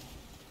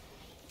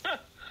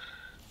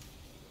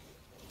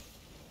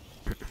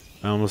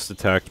 I almost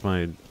attacked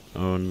my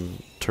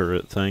own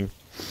turret thing.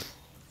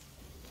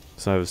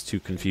 So I was too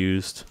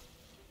confused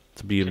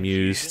to be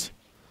amused.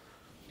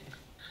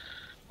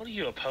 What are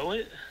you, a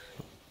poet?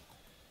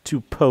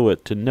 Too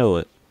poet to know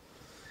it.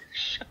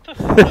 Shut the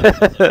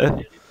fuck up.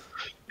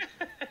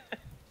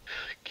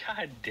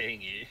 God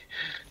dang it.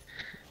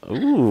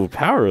 Ooh,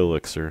 power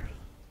elixir.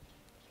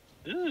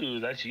 Ooh,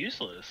 that's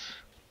useless.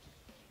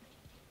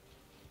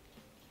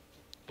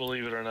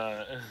 Believe it or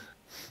not.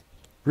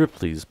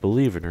 Ripley's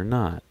Believe It or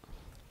Not.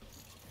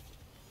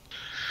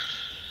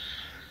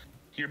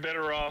 You're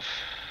better off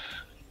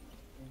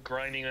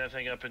grinding that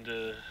thing up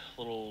into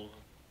little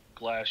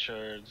glass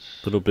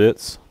shards. Little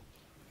bits.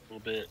 Little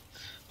bits.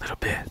 Little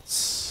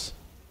bits.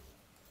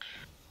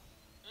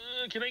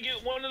 Can I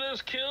get one of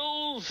those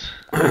kills?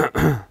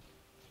 For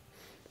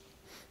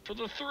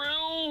the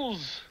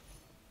thrills!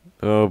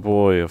 Oh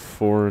boy, a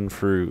foreign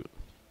fruit.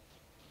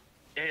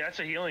 Hey, that's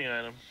a healing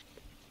item.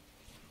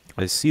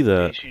 I see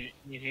that. In case you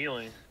need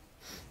healing.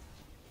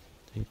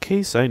 In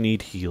case I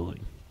need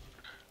healing.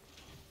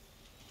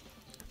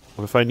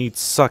 What if I need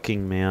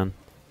sucking, man?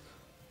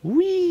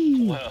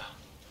 Whee!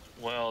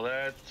 Well,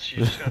 that's...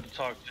 You just got to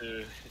talk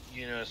to,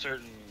 you know, a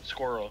certain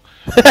squirrel.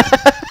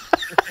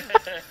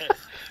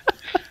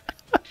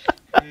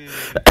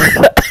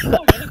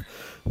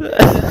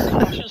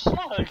 Cautious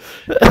slug.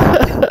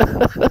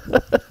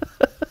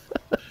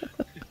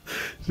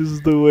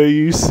 Just the way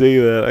you say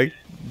that,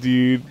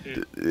 dude.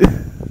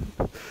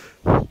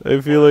 I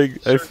feel like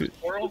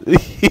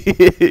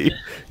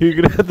you're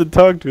gonna have to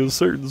talk to a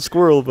certain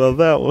squirrel about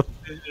that one.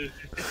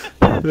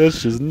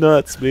 That's just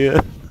nuts,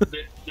 man.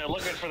 They're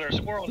looking for their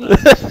squirrel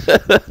nuts.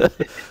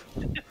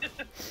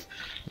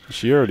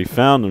 She already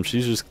found them.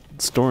 She's just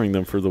storing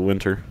them for the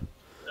winter.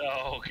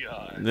 Oh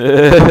god.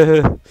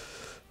 I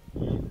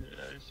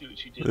see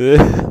what you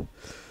did.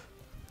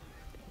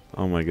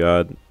 Oh my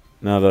god.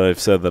 Now that I've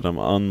said that, I'm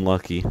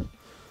unlucky.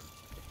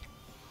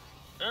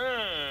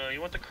 You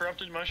want the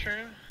corrupted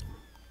mushroom?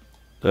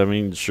 I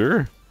mean,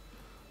 sure.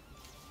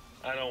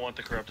 I don't want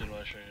the corrupted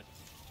mushroom.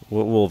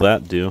 What will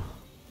that do?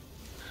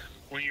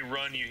 When you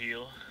run, you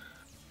heal.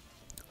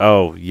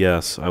 Oh,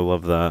 yes. I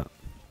love that.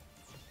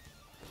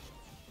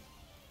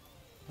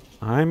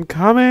 I'm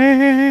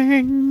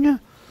coming!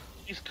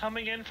 He's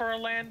coming in for a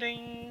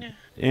landing.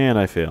 And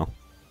I fail.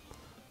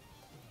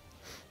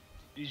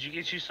 Did you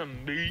get you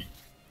some meat?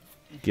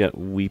 Get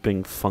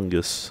weeping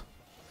fungus.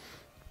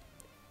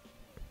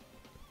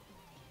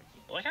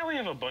 I like how we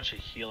have a bunch of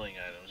healing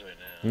items right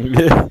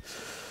now.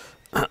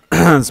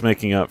 It's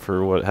making up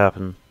for what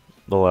happened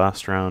the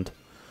last round.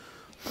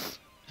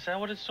 Is that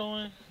what it's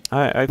doing?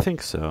 I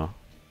think so.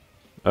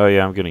 Oh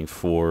yeah, I'm getting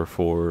 4,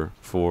 4,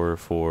 4,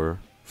 4,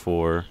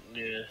 4,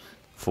 Yeah.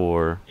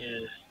 4.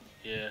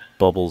 Yeah.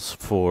 Bubbles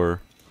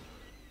 4.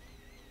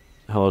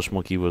 Hellish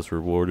Monkey was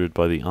rewarded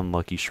by the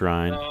unlucky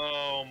shrine.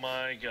 Oh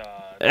my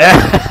god.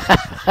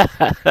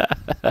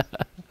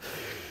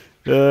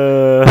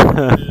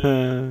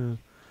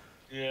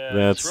 Yeah,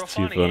 That's it's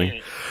too real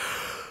funny.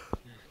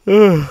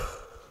 Ain't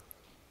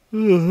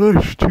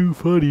That's too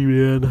funny,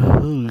 man.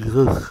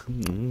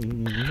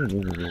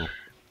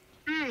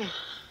 it?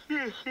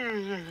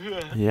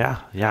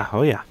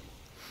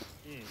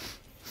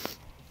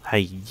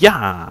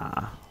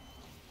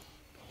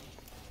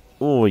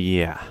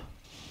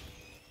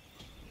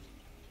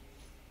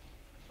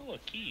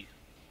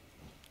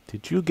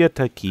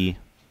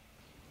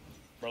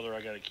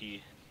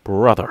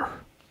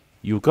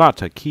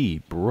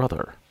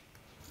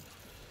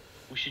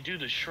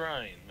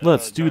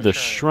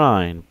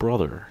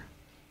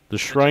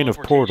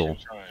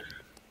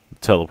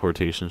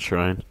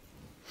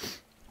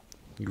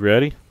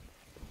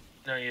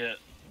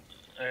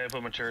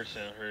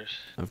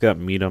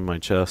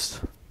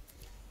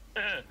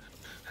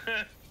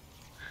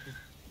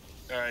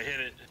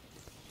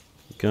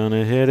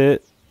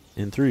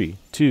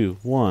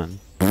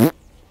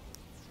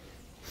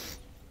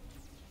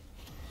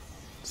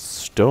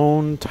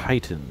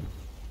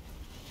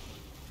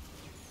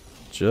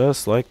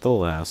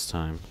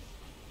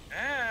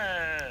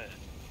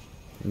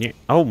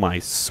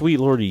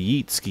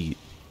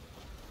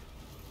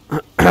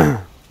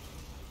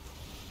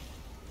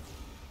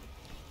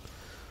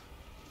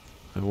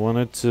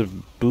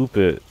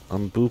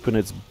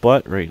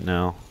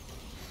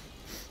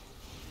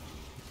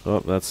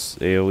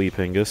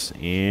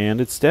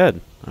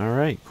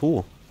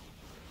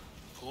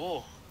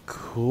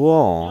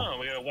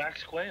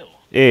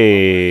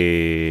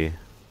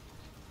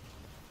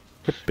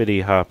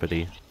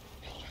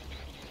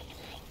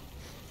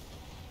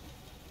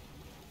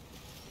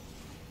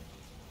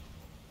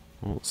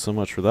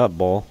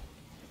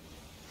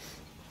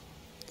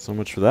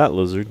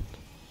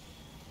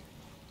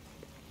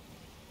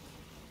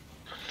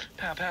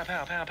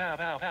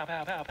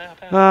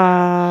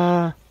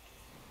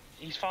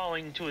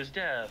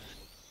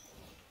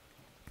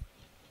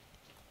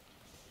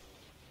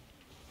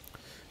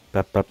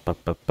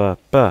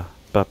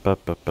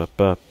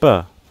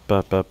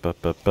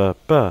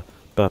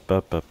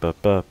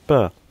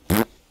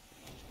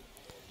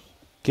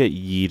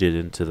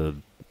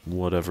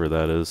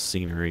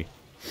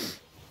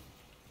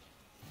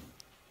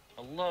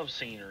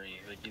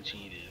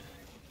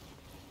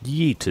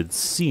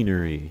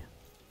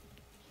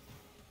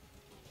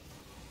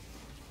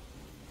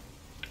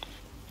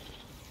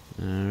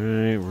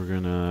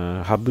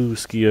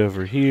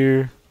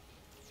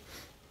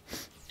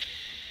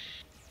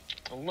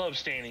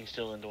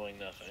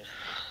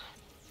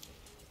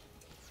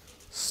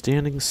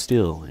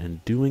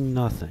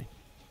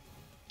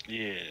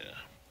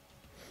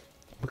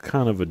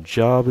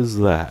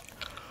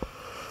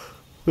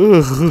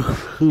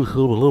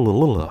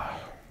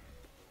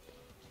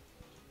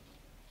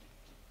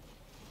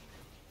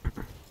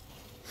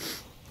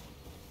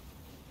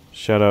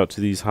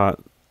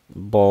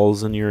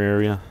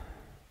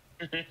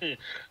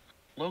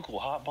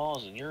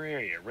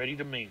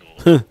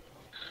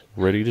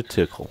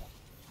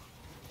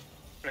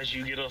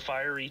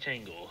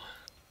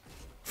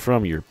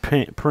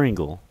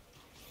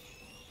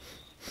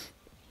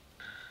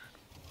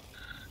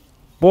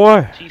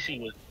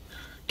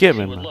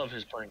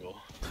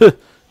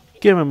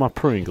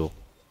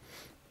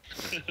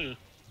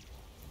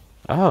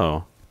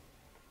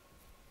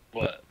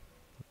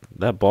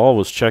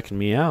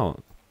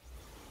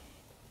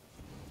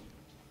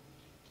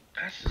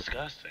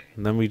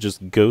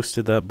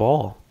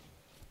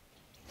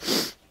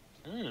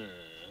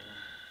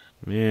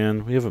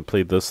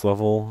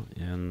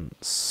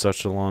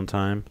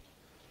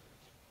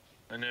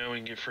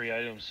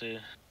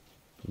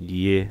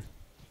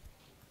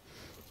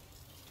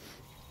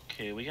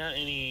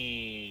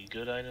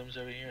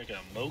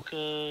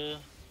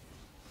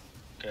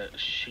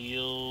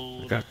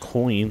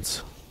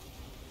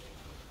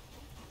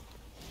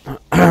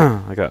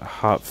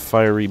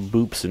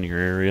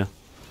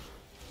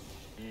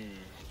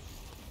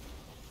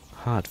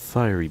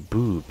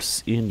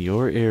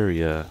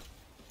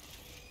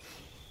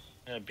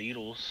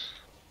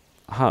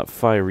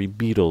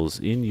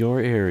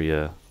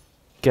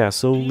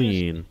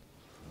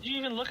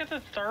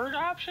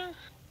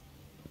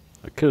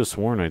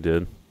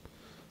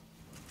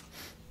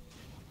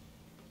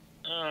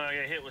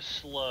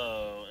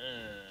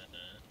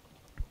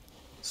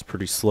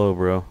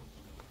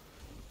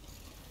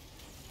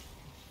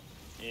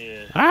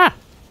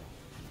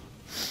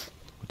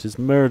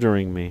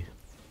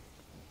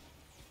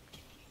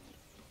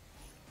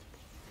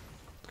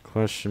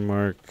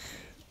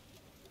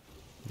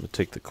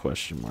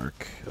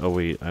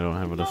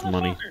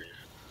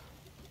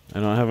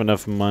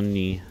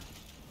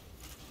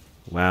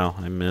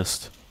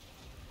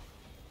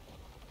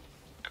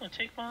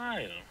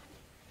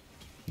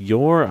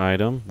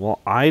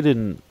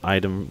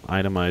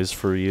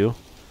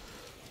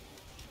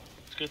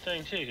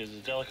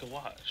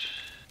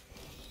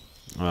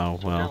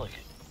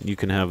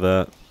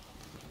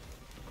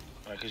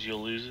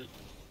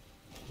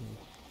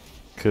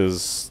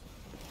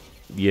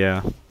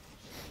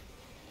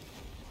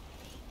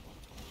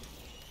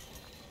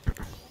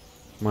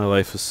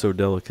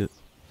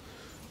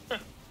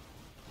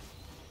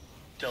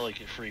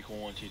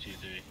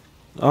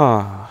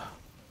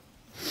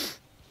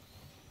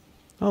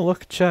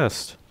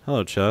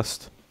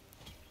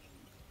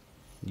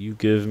 You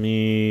give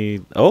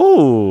me...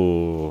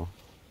 Oh!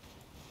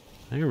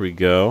 There we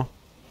go.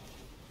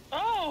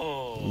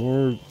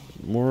 Oh!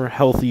 More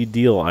healthy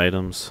deal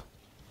items.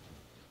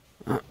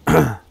 Oh,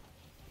 I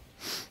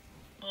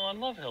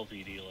love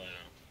healthy deal items.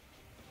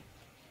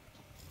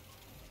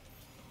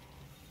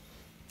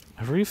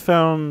 Have we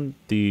found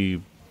the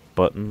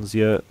buttons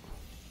yet?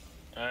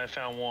 I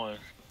found one.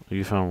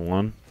 You found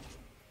one?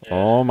 Yeah.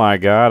 Oh my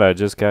god, I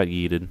just got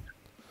yeeted.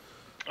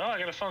 Oh, I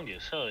got a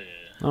fungus. Hell yeah.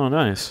 Oh,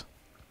 nice.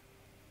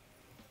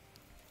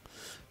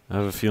 I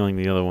have a feeling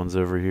the other one's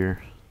over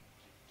here.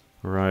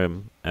 Where I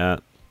am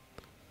at.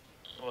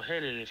 Well,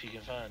 hit it if you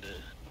can find it.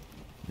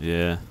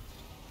 Yeah.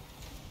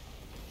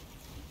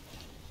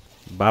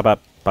 Bop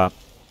bop bop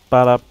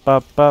bop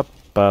bop bop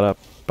bop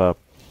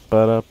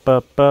bop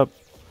bop bop.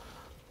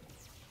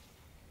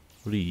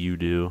 What do you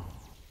do?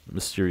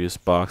 Mysterious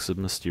box of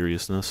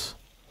mysteriousness.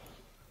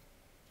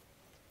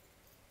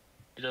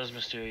 It does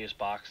mysterious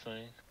box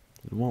thing.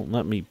 It won't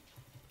let me.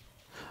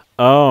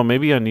 Oh,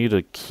 maybe I need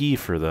a key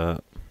for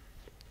that.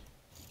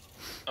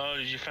 Oh,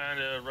 did you find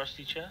a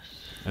rusty chest?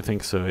 I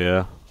think so,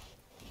 yeah.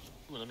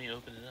 Ooh, let me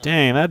open it up.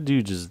 Dang, that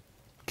dude just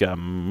got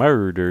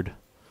murdered.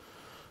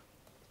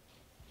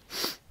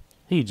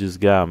 He just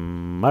got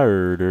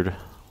murdered.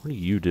 What are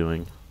you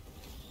doing?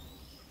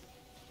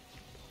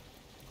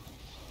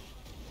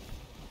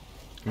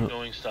 I'm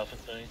going stuff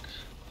and things.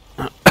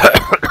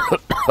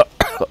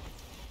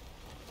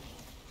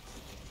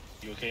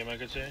 You okay, my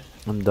good sir?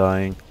 I'm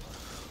dying.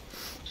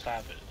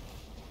 Stop it.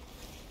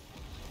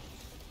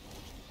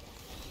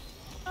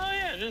 Oh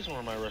yeah, it is one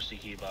of my rusty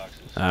key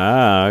boxes.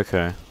 Ah,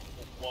 okay.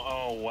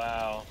 Oh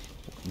wow.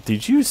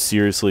 Did you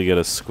seriously get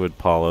a squid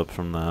polyp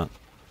from that?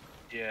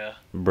 Yeah.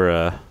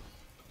 Bruh.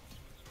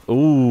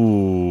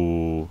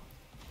 Ooh.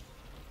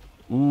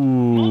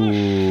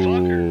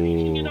 Motherfucker, you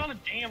can Ooh. get on a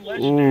damn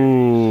legendary.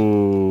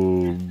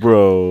 Ooh,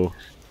 bro.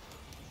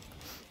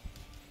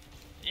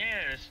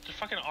 Yeah, it's the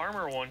fucking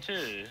armor one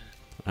too.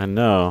 I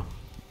know.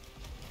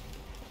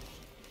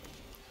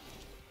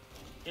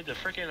 You get the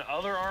freaking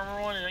other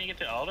armor one, and then you get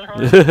the other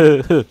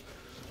armor.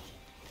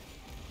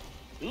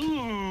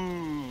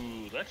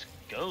 Ooh, let's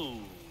go.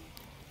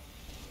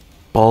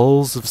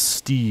 Balls of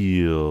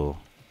steel.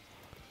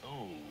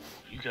 Oh,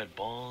 you got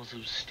balls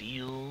of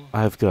steel.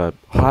 I've got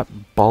hot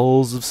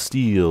balls of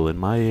steel in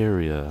my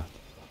area.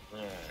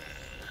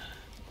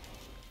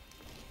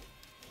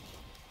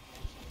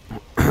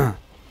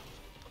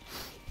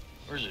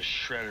 Where's a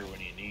shredder when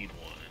you need one?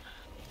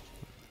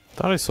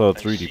 Thought I saw a I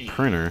 3D see.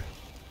 printer.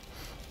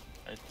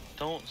 I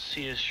don't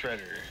see a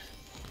shredder.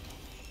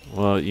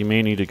 Well, you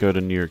may need to go to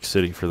New York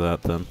City for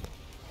that then.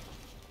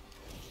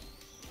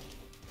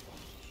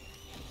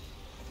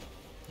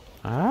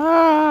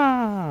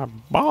 Ah,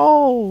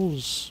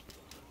 balls.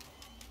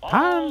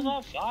 Balls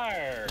of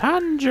fire.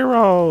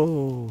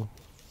 Tanjiro.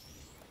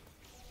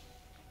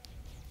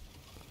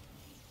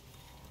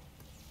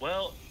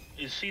 Well,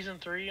 is season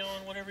 3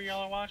 on whatever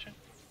y'all are watching?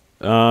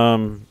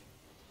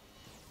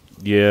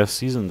 Yeah,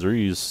 season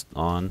 3's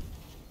on.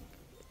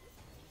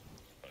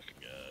 Fucking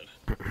god.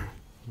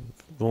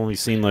 I've only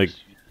seen like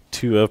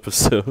 2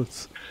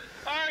 episodes.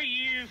 Are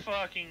you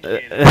fucking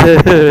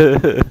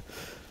kidding?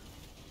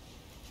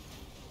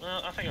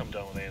 Well, I think I'm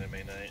done with anime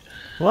night.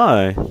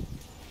 Why?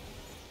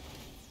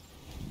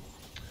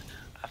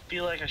 I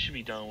feel like I should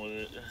be done with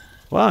it.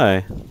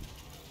 Why?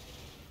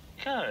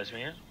 Cause,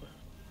 man,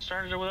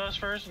 started it with us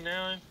first, and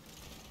now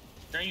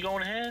you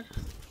going ahead?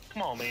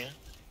 Come on, man.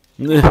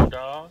 Come on,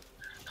 dog.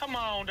 Come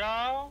on,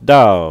 dog.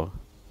 Dog.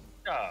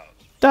 Dog.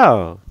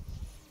 Dog.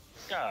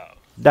 Dog.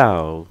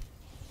 Dog.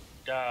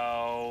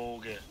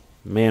 Dog.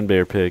 Man,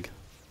 bear, pig.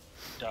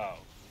 Dog.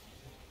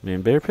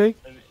 Man, bear, pig?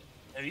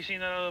 Have you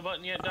seen that other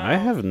button yet, dog? I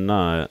have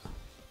not.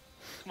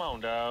 Come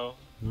on, dog.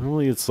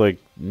 Normally it's like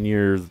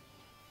near...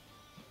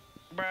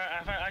 Bruh,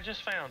 I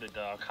just found it,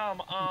 dog.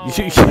 Come on,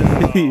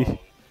 dog.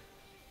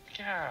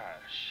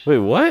 Gosh. Wait,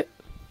 what?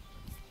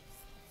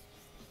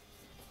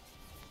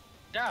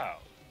 Dog.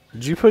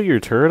 Did you put your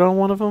turret on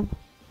one of them?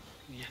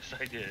 Yes,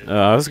 I did.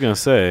 I was gonna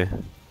say.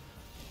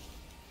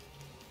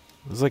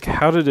 I was like,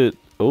 how did it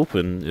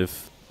open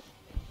if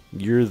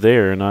you're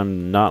there and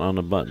I'm not on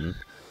a button?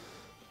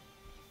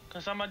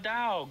 Cause I'm a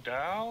dog,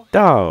 dog.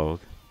 Dog.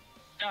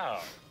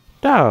 Dog.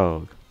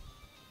 Dog.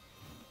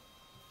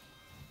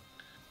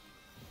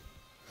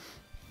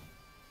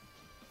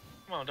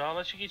 Come on, dog.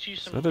 Let's get you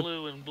some that a-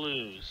 blue and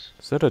blues.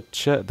 Is that a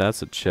chest?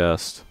 That's a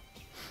chest.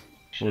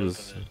 Should What open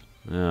is... it.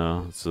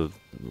 Yeah, it's a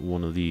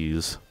one of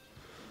these.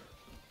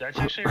 That's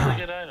actually a really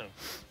good item.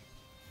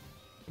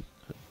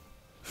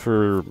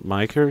 For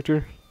my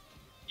character?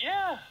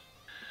 Yeah.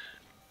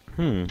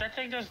 Hmm. That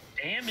thing does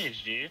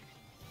damage, dude.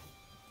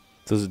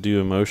 Does it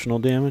do emotional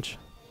damage?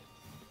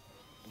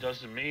 It does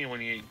to me when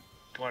you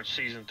watch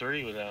season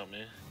 3 without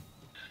me.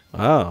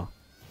 Oh.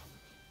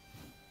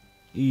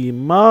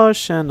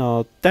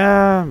 Emotional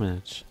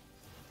damage.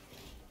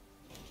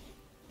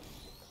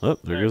 Oh,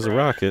 there goes a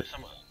rocket.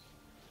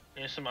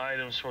 Here's some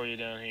items for you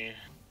down here.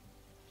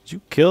 Did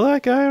you kill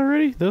that guy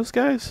already? Those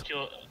guys?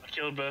 I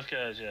killed both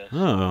guys, yeah.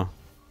 Oh.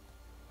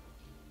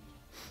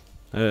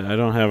 I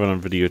don't have it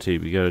on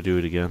videotape. You gotta do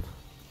it again.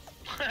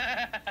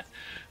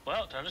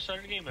 Well, time to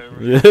start the game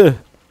over. Yeah.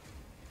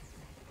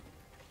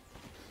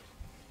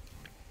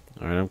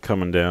 Alright, I'm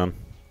coming down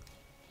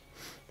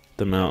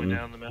the mountain,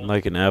 down the mountain?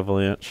 like an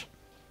avalanche.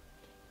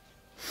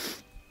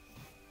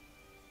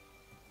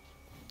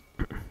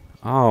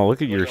 Oh,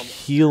 look at your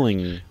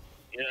healing.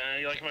 Yeah,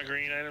 you like my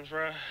green items,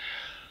 bro?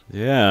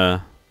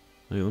 Yeah.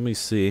 Wait, let me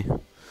see. Oh,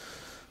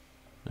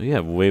 you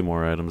have way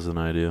more items than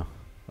I do.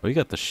 Oh, you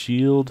got the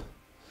shield.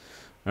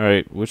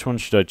 Alright, which one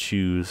should I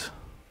choose?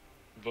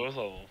 Both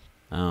of them.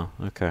 Oh,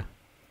 okay.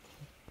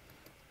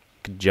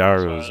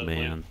 Kajaros,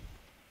 man.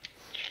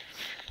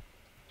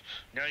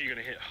 Now you're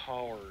gonna hit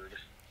hard.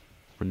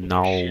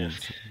 Renault.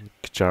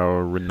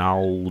 Kajaro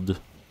Renault.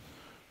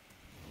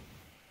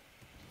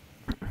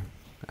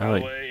 By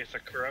the way, if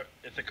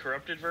the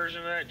corrupted version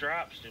of that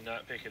drops, do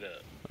not pick it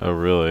up. Oh,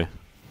 really?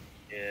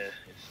 Yeah,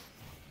 it's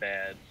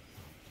bad.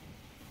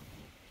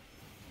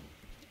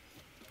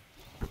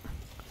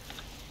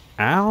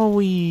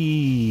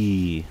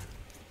 Owie!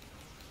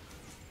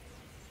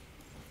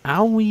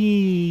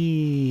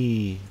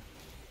 Owie!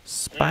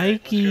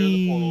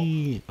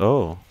 Spiky!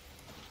 Oh.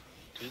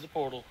 To the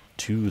portal.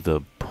 To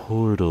the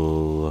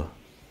portal.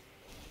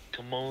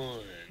 Come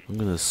on. I'm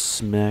gonna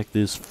smack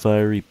this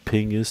fiery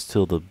pingus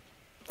till the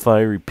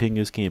fiery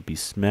pingus can't be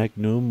smacked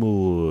no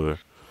more.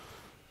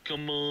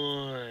 Come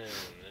on.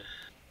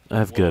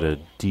 I've got a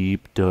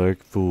deep,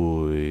 dark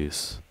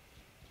voice.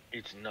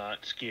 It's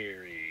not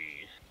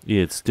scary.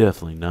 It's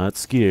definitely not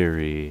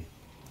scary.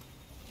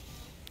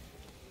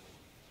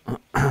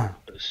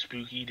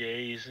 Spooky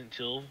days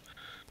until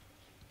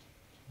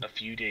a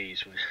few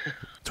days from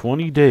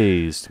 20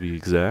 days to be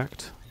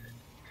exact.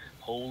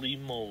 Holy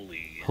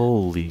moly.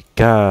 Holy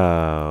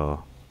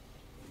cow.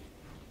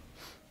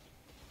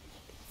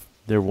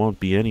 There won't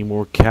be any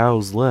more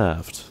cows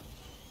left.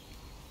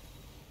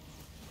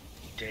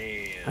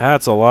 Damn.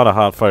 That's a lot of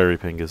hot fiery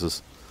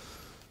pinguses.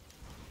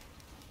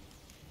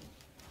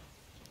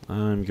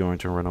 I'm going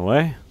to run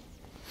away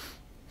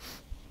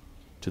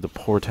to the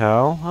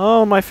portal.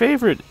 Oh, my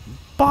favorite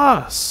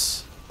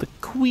boss, the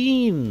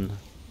queen.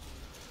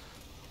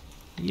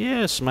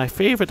 Yes, my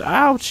favorite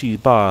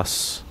ouchie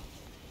boss.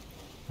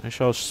 I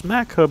shall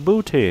smack her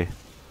booty.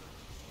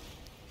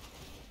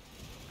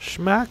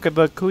 Smack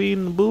the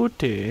queen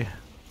booty.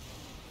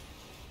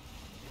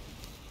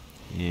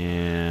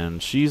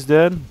 And she's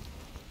dead.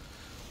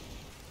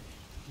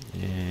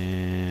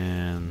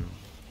 And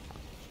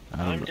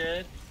I'm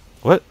dead.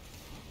 What?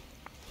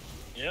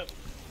 Yep.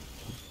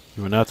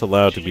 You are not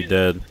allowed to be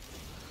dead.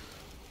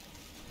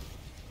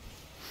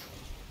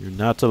 You're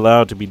not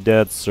allowed to be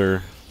dead,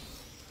 sir.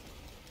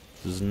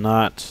 This is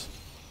not.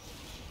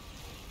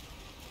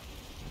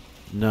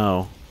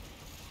 No.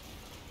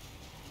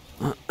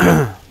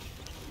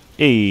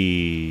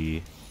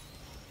 Hey.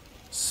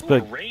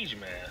 Rage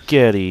mask.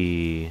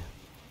 Spaghetti.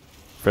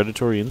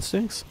 Predatory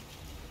instincts?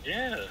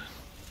 Yeah.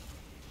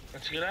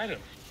 That's a good item.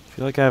 I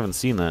feel like I haven't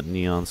seen that in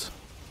Neons.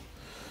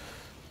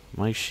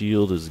 My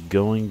shield is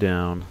going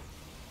down.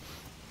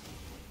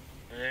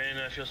 And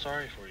I feel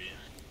sorry for you.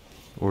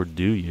 Or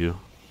do you?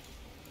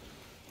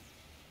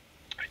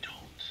 I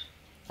don't.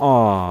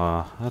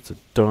 Aw, that's a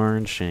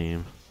darn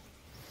shame.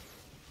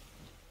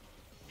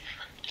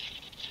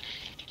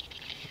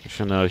 I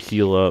should now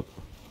heal up.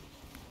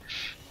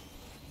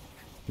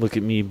 Look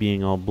at me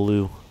being all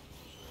blue.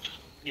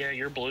 Yeah,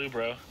 you're blue,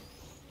 bro.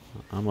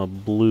 I'm a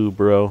blue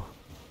bro.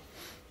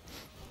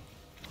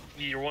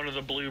 You're one of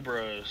the blue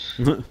bros.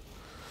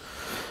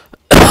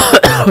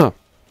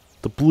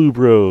 The blue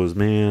bros,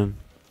 man.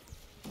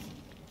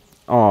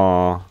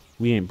 Aw,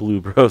 we ain't blue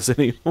bros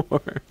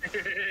anymore.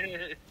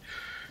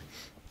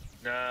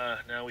 Nah,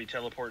 now we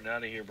teleporting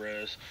out of here,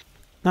 bros.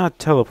 Not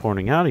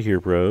teleporting out of here,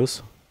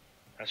 bros.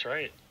 That's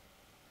right.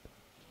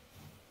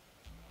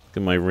 Look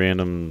at my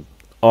random.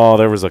 Oh,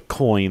 there was a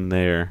coin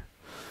there.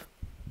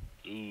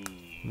 Ooh.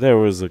 There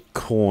was a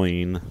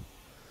coin.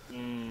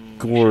 Ooh,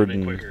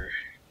 Gordon. quicker.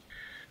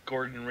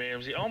 Gordon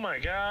Ramsay. Oh my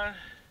god.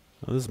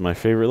 Oh, this is my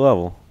favorite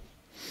level.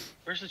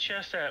 Where's the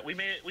chest at? We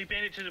made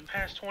it to the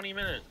past 20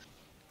 minutes.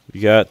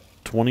 You got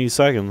 20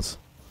 seconds.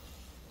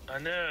 I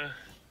know.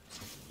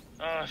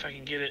 Oh, if I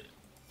can get it.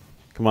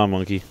 Come on,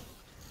 monkey.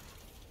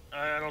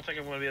 I don't think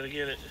I'm gonna be able to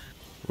get it.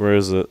 Where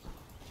is it?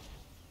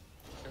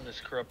 In this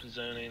corrupted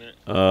zone, ain't it?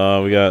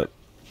 We got.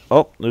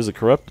 Oh, there's a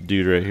corrupted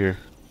dude right here.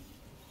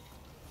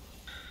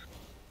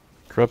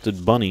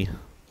 Corrupted bunny.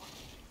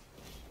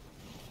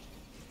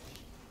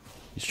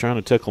 He's trying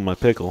to tickle my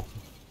pickle.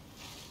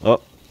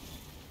 Oh.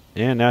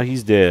 And now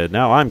he's dead.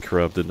 Now I'm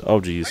corrupted. Oh,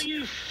 jeez. Are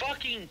you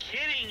fucking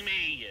kidding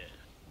me?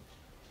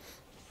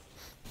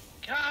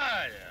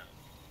 God.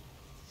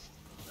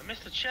 I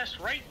missed the chest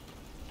right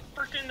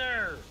freaking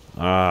there.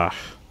 Ah.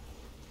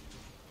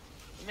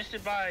 I missed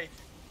it by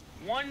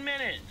 1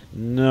 minute.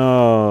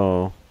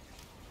 No.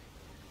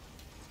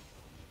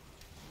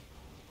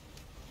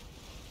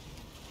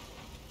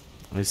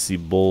 I see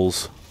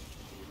bulls.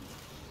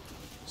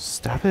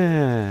 Stop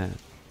it.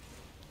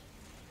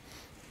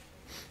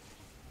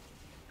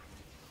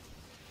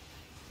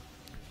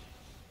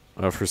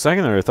 For a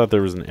second there, I thought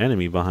there was an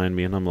enemy behind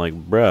me, and I'm like,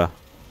 bruh.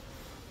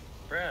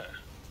 Bruh.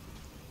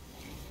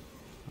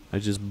 I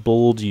just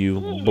bulled you,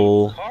 Ooh,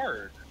 bull.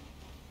 card.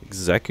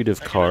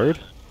 Executive card?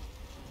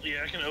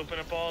 Yeah, I can open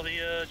up all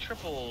the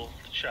triple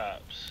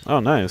shops. Oh,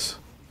 nice.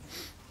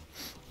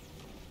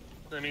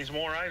 That means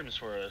more items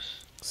for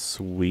us.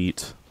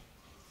 Sweet.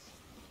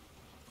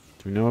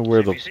 Do we know where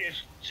If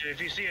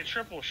you see a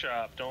triple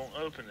shop, don't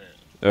open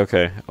it.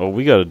 Okay. Oh,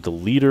 we got a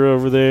deleter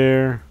over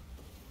there.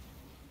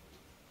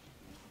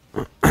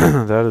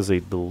 That is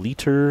a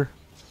deleter.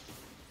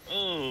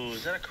 Oh,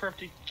 is that a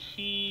corrupted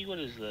key? What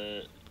is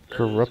that?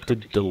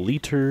 Corrupted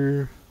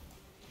deleter.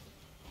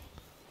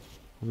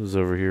 What is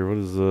over here? What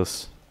is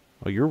this?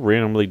 Oh, you're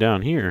randomly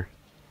down here.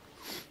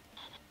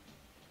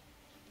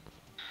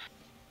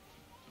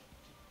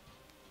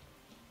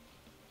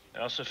 I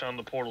also found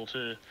the portal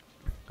too.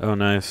 Oh,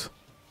 nice.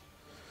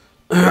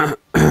 I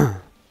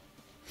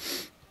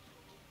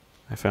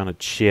found a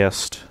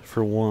chest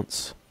for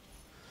once.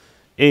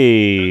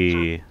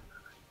 Hey,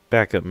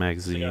 backup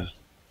magazine.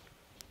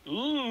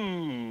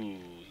 Ooh,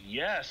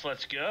 yes,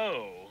 let's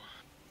go.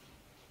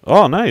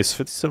 Oh, nice.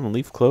 57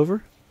 leaf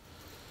clover.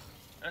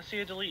 I see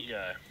a delete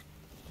guy.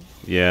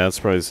 Yeah, that's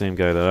probably the same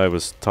guy that I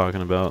was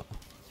talking about.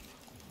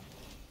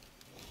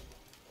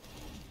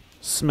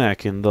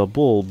 Smacking the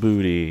bull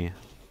booty.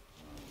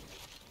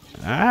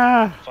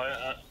 Ah!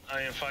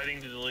 I am fighting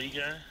the delete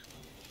guy.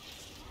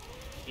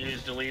 He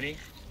is deleting.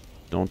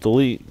 Don't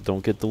delete.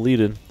 Don't get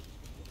deleted.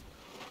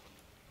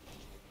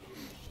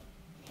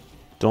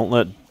 Don't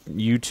let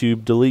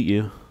YouTube delete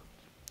you.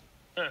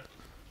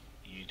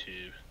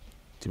 YouTube.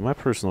 Dude, my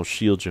personal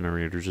shield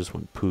generator just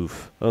went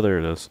poof. Oh, there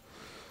it is.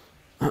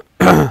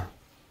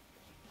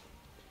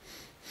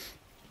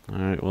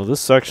 Alright, well,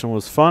 this section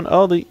was fun.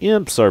 Oh, the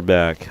imps are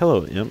back.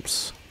 Hello,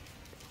 imps.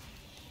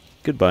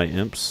 Goodbye,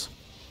 imps.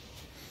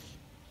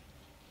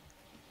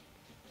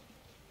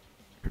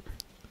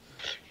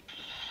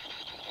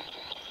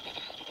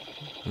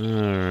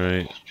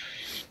 Alright.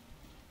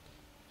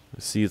 I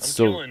see it's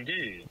still... killing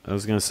dude. I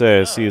was gonna say,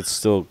 I see it's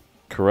still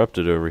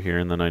corrupted over here,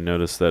 and then I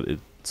noticed that it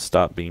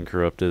stopped being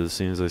corrupted as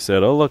soon as I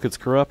said, oh, look, it's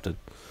corrupted.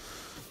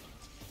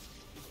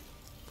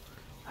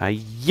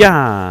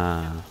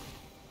 Hi-ya!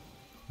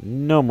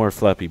 No more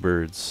Flappy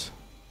Birds.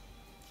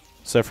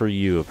 Except for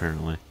you,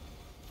 apparently.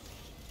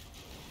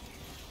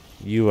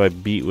 You I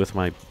beat with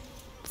my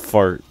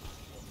fart.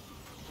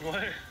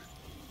 What?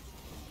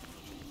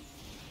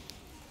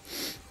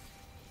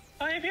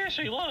 Oh, if you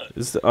actually look.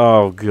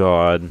 Oh,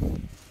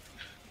 God.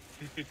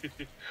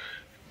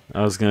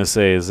 I was gonna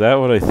say, is that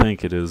what I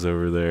think it is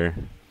over there?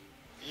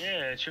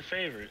 Yeah, it's your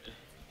favorite.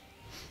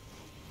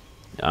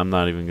 I'm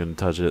not even gonna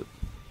touch it.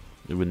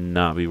 It would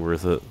not be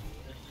worth it.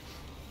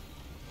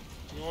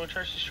 You want to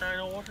touch the shrine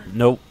of water?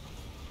 Nope.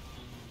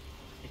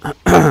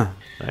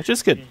 I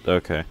just get...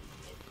 Okay.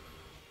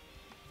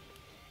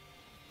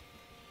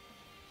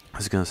 I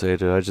was gonna say,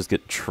 did I just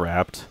get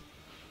trapped?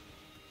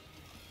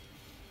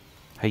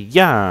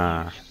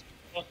 Hi-ya!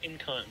 Fucking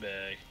cunt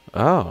bag.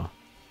 Oh.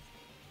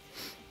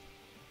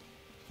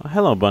 Oh,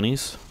 hello,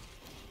 bunnies.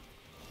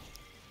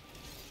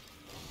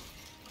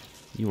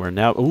 You are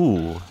now...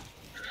 Ooh.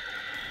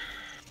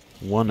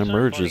 One It's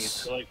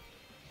emerges. They're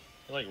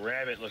like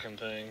rabbit-looking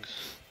things.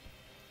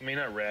 I mean,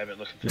 not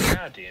rabbit-looking things.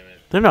 God damn it.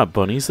 They're not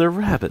bunnies, they're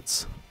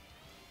rabbits.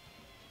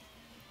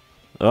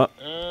 Oh.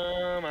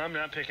 I'm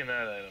not picking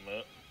that item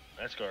up.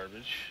 That's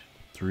garbage.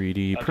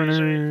 3D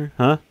printer.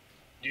 Huh?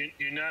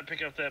 Do not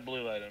pick up that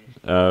blue item.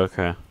 Oh,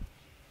 okay.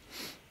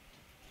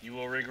 You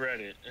will regret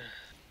it.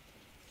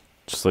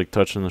 Just like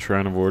touching the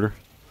Shrine of Order.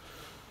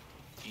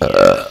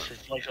 Yes,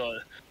 it's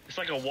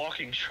like a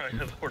walking shrine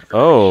of order.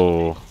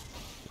 Oh.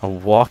 A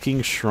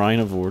walking Shrine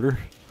of Order?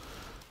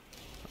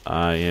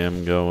 I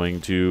am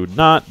going to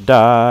not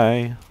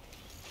die.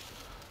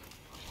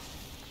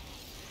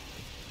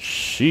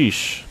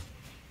 Sheesh.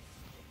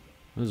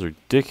 This is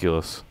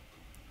ridiculous.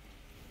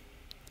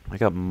 I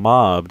got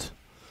mobbed.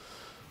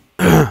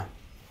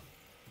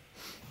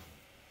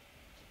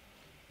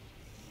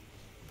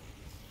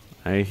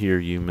 I hear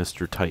you,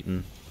 Mr.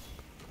 Titan.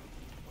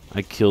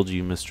 I killed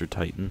you, Mr.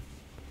 Titan.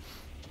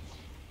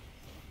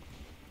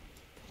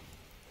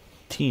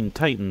 Teen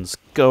Titans,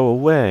 go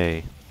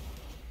away.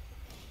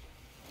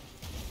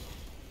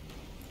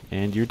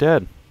 And you're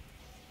dead.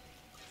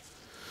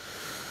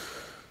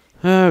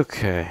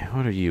 Okay,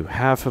 what are you?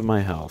 Half of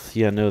my health.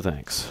 Yeah, no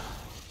thanks.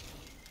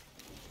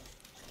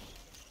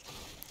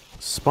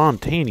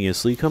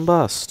 Spontaneously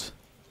combust.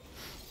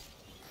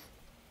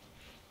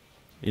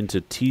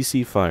 Into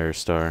TC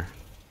Firestar.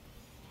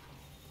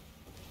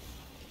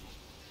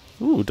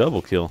 Ooh,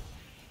 double kill.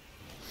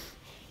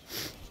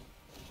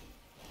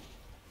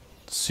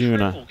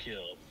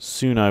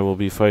 Soon I will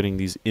be fighting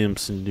these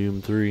imps in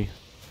Doom 3.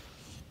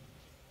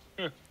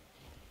 I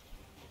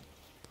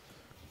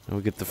will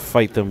get to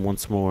fight them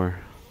once more.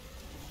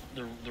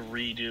 The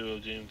redo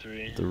of Doom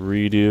 3. The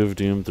redo of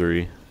Doom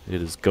 3.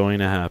 It is going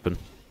to happen.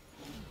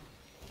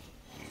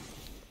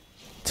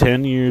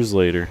 10 years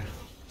later.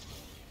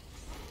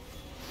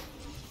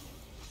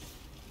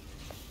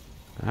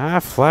 Ah,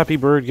 Flappy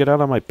Bird, get out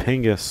of my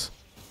Pingus.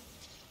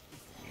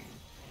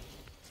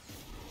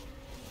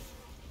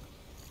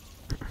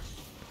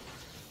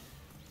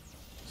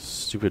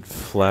 Stupid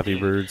Flappy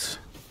Birds.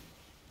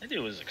 That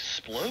dude was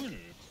exploding.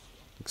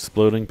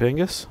 Exploding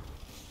Pingus?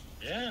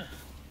 Yeah.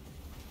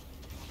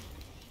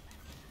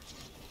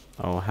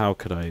 Oh, how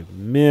could I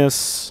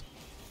miss?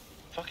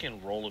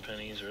 Fucking roll of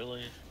pennies,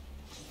 really?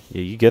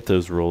 Yeah, you get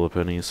those roll of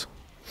pennies.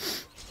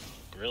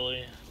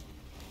 Really?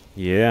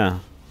 Yeah.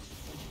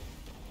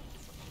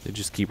 They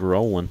just keep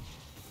rolling.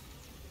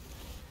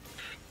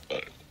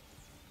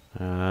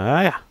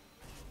 Yeah.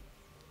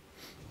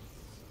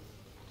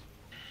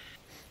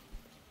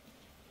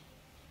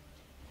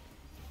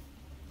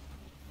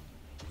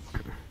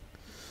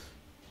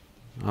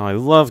 Oh, I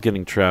love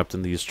getting trapped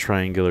in these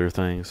triangular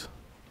things.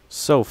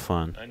 So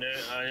fun. I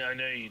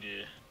know you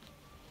do.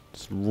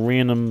 Just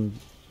random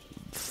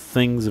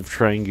things of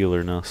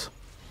triangularness.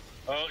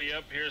 Oh,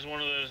 yep, here's one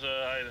of those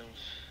items.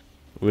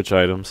 Which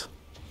items?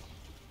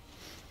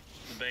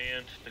 The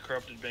band, the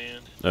corrupted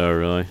band. Oh,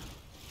 really?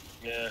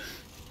 Yeah.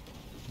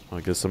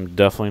 I guess I'm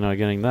definitely not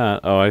getting that.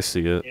 Oh, I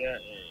see it.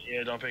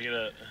 Yeah, don't pick it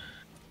up.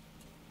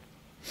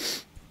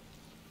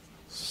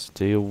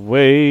 Stay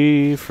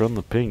away from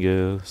the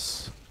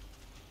Pingus.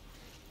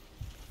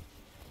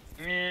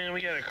 Yeah,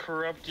 we got a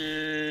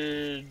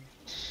corrupted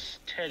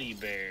teddy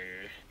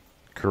bear.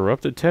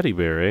 Corrupted teddy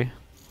bear, eh?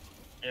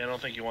 Yeah, I don't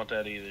think you want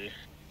that either.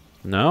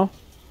 No?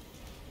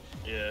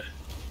 Yeah.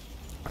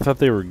 I thought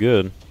they were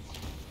good.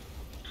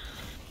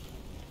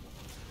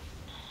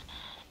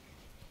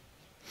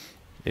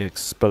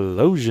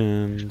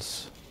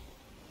 Explosions.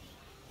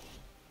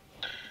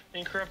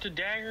 And corrupted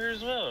dagger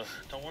as well.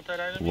 Don't want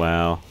that item.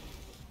 Wow.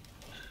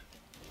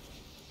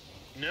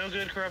 No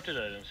good corrupted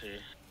items here.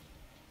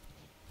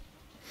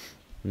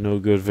 No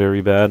good,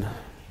 very bad.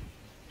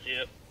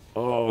 Yep.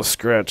 Oh,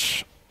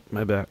 scratch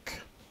my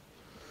back.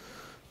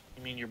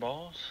 You mean your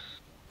balls?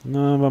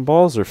 No, my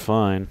balls are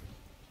fine.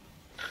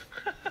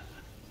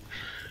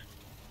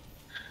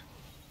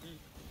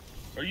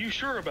 Are you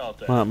sure about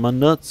that? My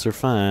nuts are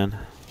fine.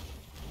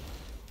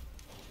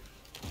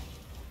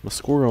 My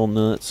squirrel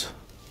nuts.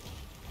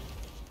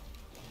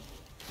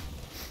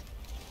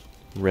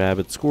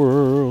 Rabbit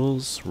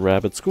squirrels,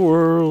 rabbit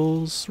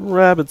squirrels,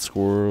 rabbit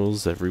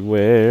squirrels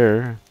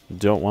everywhere.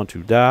 Don't want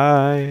to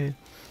die.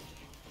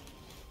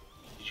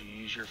 Did you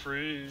use your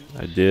fruit?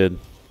 I did.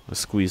 I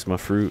squeezed my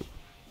fruit.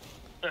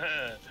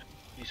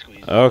 You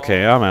squeezed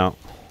Okay, I'm out.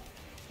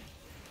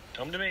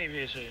 Come to me,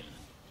 Fishy.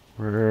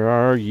 Where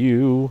are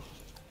you?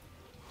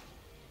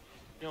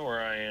 You know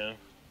where I am.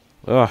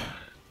 Ugh.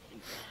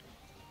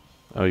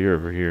 Oh, you're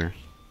over here.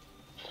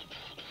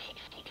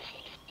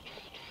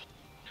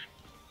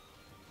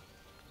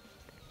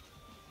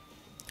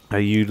 I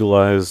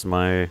utilized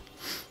my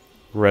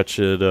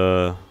wretched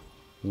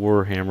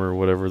Warhammer,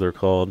 whatever they're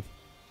called.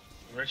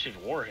 Wretched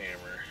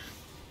Warhammer.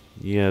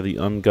 Yeah, the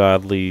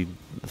ungodly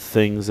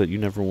things that you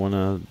never want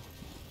to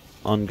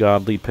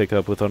ungodly pick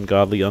up with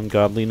ungodly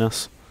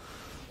ungodliness.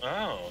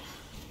 Oh.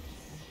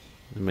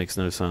 It makes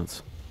no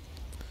sense.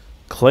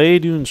 Clay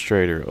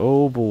Dunestrader.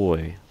 Oh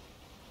boy.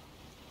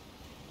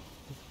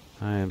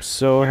 I am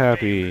so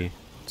happy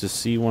to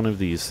see one of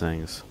these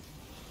things.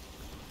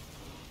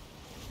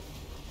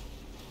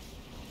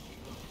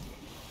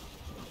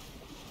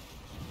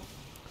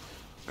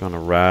 Gonna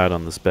ride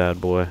on this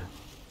bad boy.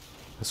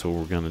 That's what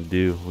we're gonna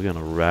do. We're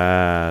gonna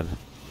ride.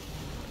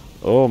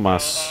 Oh my.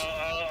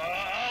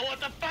 What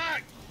the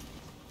fuck?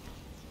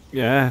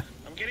 Yeah.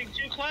 I'm getting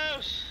too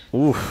close.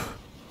 Oof.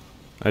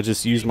 I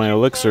just used my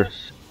elixir.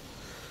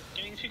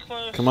 Getting too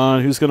close. Come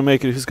on, who's gonna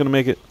make it? Who's gonna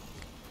make it?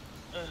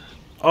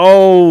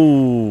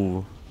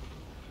 Oh!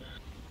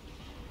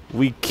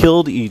 We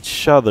killed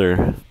each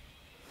other.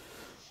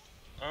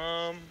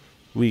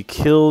 We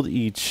killed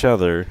each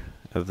other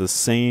at the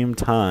same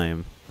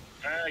time.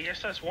 I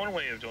guess that's one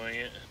way of doing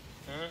it.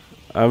 Huh?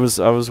 I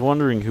was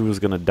wondering who was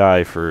gonna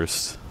die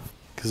first,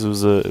 because it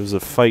was a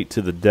fight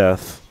to the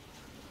death.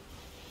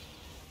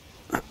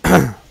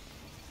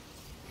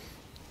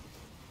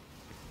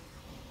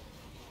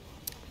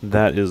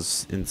 That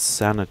is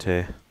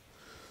insanity.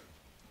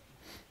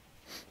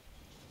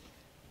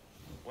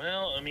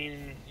 Well, I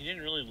mean, you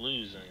didn't really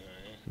lose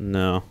anyway.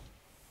 No.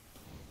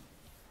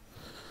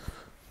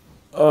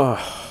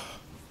 Ugh.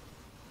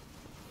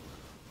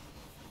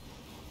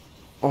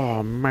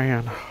 Oh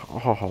man.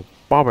 Oh,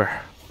 Bobby.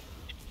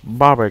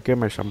 Bobby, give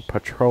me some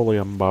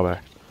petroleum, Bobby.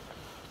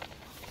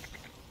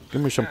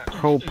 Give me some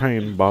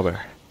propane, Bobby.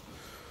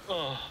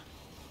 Oh,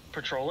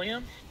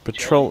 petroleum?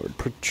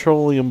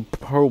 Petroleum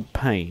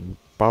propane,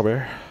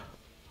 Bobby.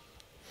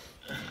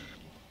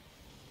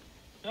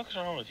 What's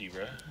wrong with you,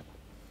 bro?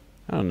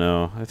 I don't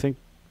know. I think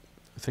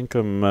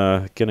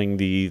I'm getting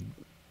the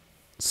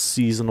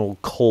seasonal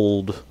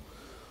cold.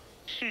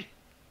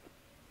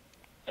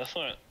 That's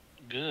not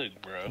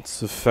good, bro.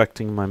 It's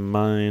affecting my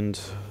mind.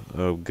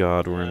 Oh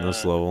god, we're in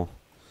this level.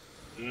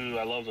 Ooh,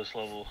 I love this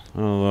level.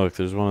 Oh look,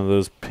 there's one of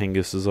those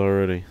pinguses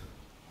already.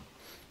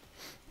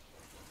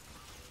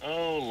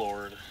 Oh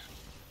lord.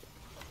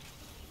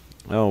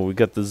 Oh, we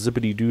got the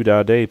zippity doo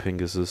dah day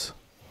pinguses.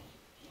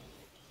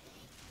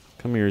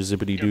 Come here,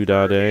 zippity doo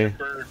dah day.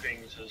 Bird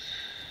pinguses.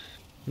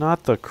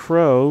 Not the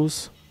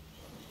crows.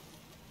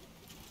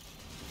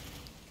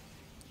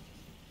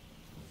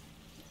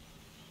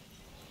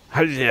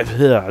 I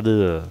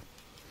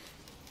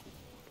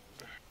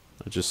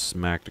just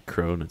smacked a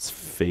crow in its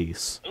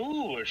face.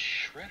 Ooh, a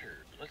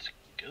shredder. Let's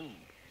go.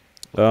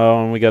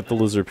 Oh, and we got the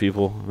lizard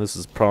people. This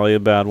is probably a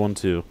bad one,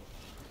 too.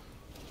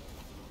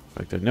 In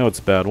fact, I know it's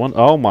a bad one.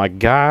 Oh, my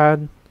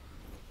God.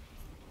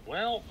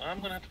 Well, I'm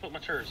going to have to put my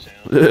turrets down.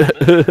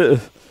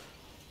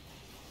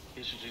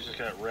 You just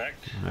got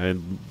wrecked. I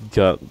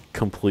got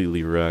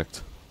completely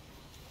wrecked.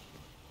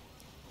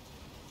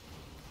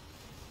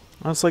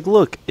 I was like,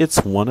 look,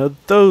 it's one of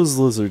those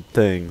lizard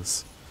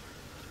things.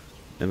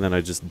 And then I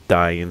just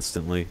die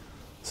instantly.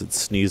 So it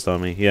sneezed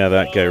on me. Yeah,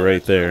 that guy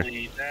right there.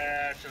 Elite.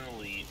 That's an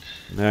elite.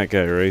 That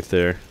guy right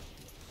there.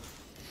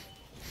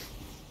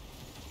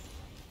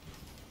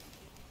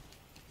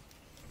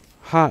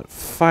 Hot,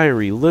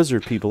 fiery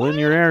lizard people in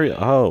your area.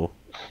 Oh.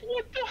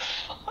 What the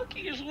fuck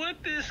is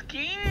with this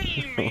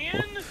game,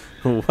 man?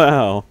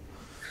 Wow.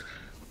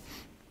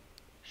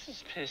 This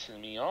is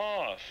pissing me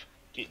off.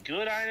 Get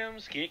good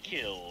items, get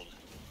killed.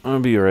 I'm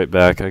gonna be right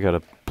back. I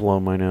gotta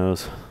blow my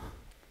nose.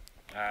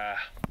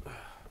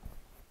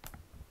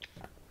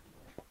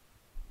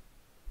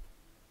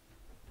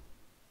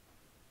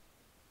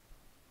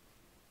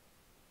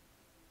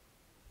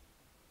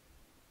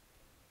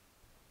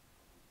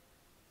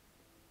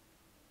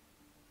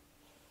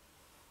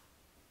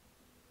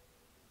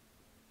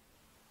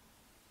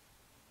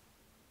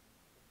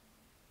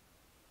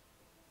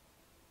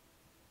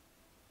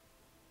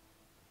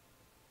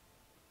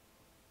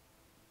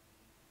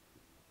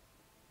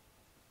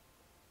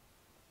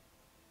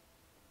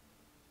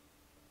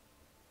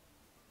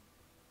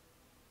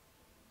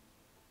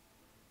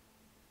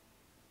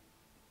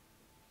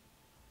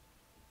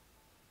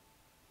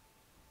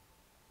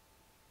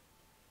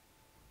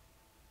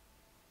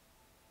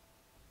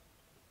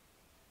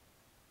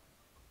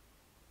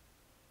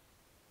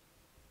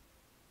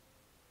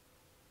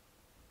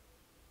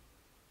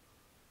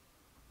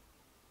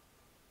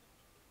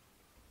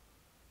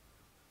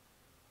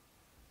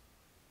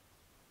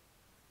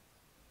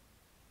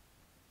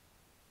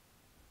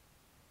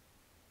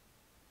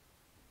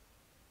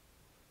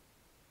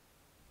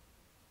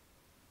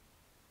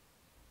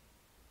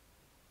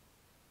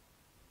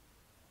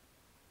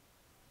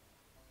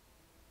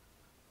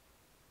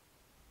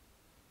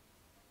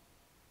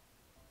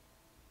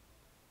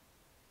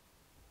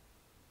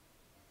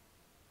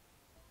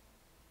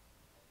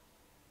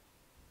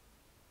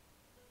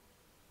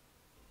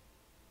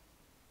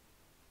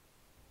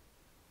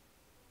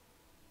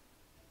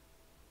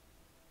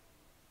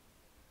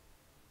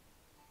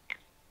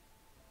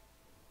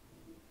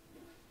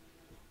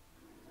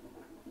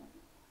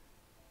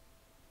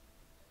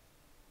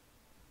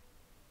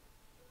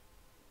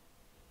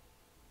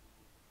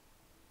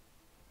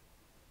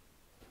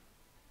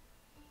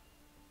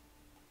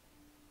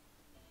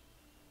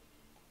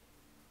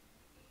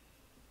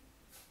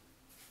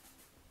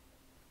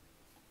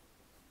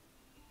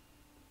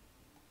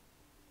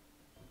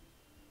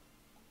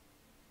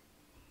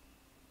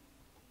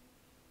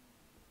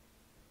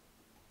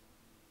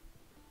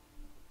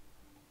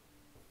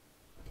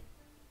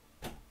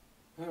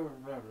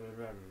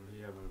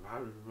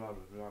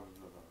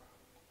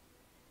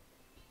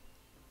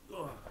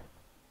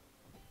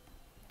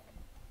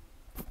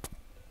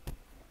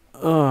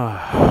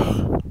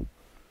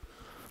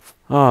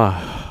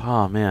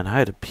 Oh man, I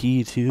had to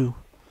pee too.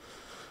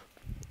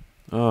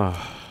 You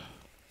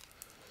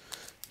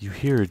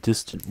hear a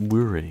distant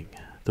whirring.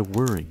 The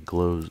whirring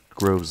grows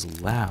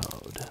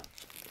loud.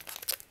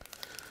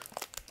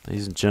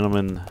 Ladies and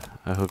gentlemen,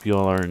 I hope you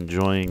all are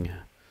enjoying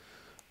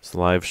this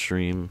live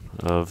stream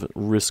of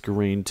Risk of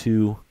Rain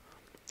 2.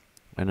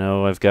 I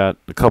know I've got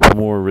a couple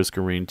more Risk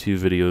of Rain 2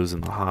 videos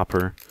in the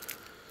hopper.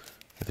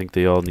 I think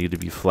they all need to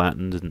be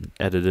flattened and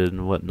edited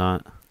and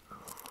whatnot.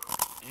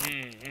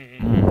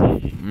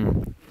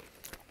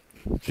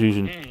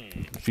 Season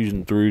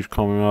 3's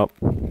coming up.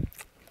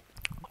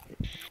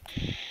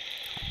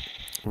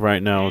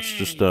 Right now it's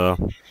just a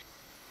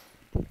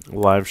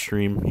live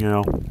stream, you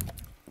know.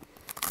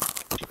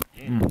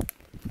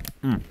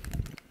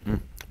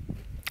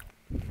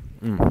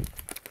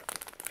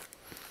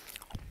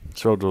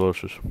 So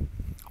delicious.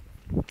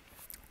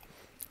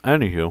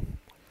 Anywho,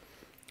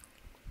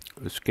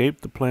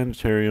 escape the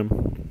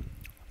planetarium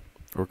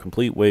or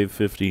complete wave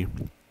 50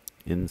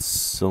 in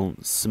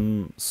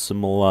simulacrum.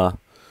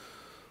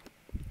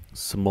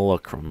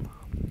 Simulacrum.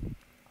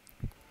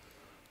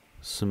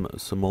 Sim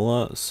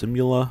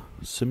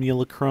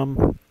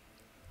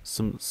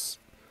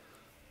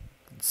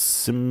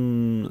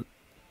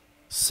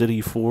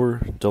City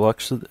 4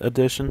 Deluxe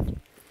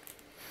Edition.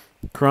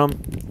 Crumb.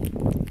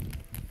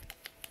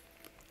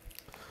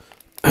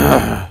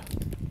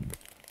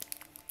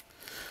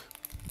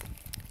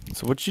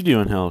 So what you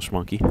doing, Hellish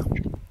Monkey?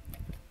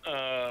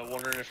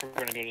 Wondering if we're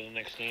gonna go to the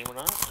next game or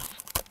not.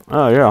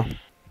 Oh yeah.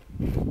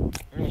 We're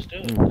gonna Let's do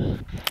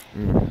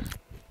it.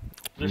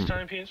 This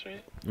time, PS3?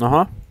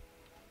 Uh-huh.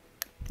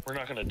 We're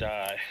not gonna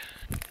die.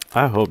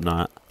 I hope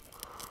not.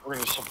 We're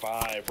gonna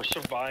survive. We're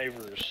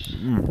survivors.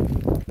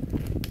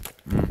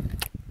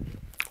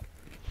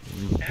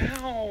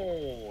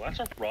 Ow! That's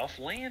a rough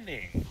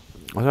landing.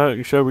 I thought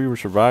you said we were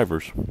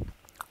survivors.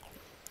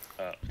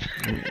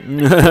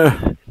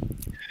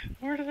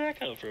 Where did that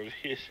come from?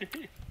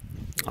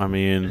 I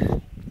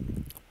mean,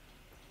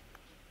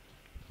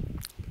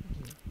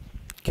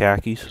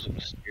 khakis. There's a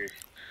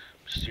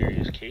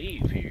mysterious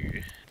cave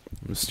here.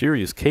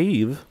 Mysterious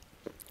cave?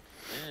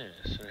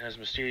 Yes, it has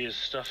mysterious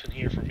stuff in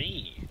here for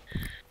me.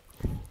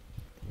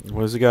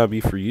 What does it gotta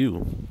be for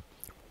you?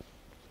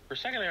 For a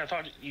second there, I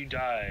thought you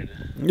died.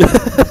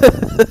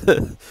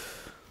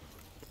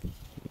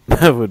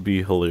 That would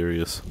be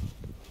hilarious.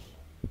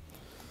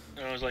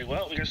 And I was like,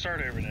 well, we can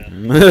start over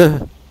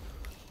now.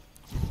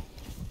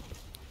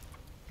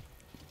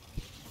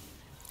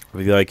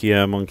 Be like,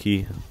 yeah,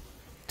 monkey.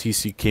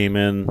 TC came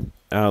in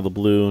out of the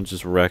blue and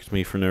just wrecked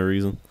me for no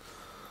reason.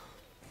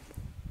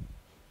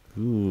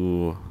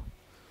 Ooh.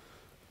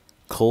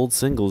 Cold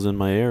singles in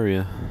my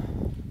area.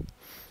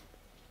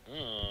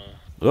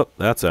 Oh,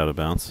 that's out of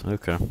bounds.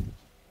 Okay.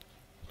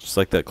 Just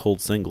like that cold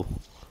single.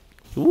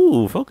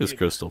 Ooh, focus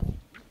crystal.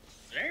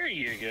 There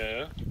you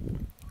go.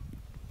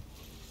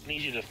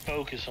 Need you to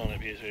focus on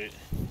it, PS8.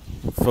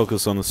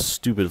 Focus on the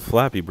stupid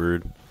Flappy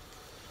Bird.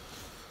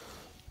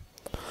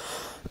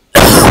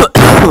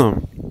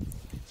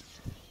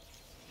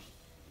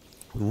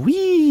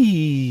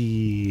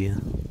 Wee.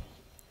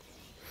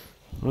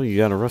 Oh, you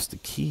got a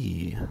rusted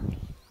key.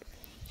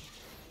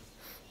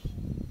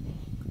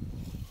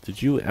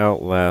 Did you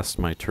outlast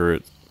my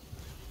turret,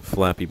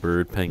 Flappy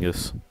Bird,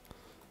 Pengus?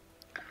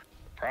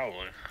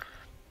 Probably.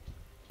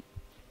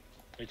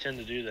 We tend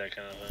to do that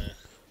kind of thing.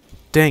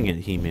 Dang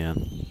it,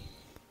 He-Man.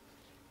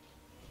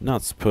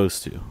 Not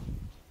supposed to.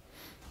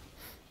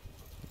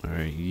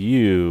 Alright,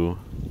 you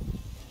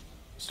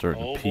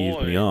starting to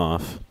peeve me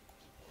off.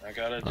 I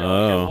got a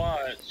delicate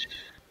watch.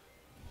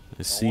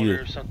 I see wonder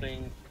it. if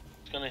something's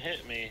gonna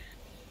hit me.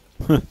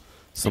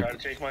 Some Try to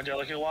take my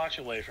delicate watch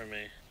away from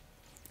me.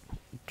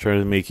 try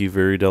to make you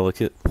very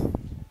delicate.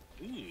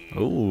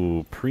 Ooh,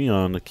 Oh,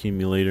 Prion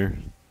accumulator.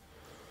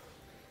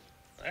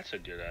 that's a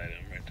good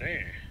item right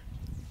there.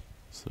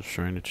 So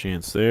Shrine of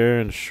Chance there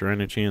and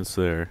Shrine of Chance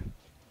there.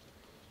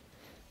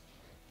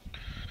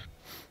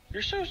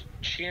 You're so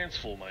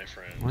chanceful, my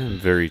friend. I am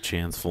very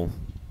chanceful.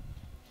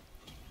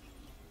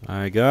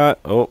 I got...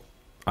 Oh,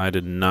 I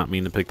did not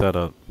mean to pick that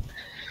up.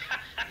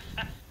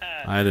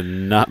 I did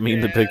not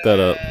mean to pick that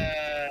up.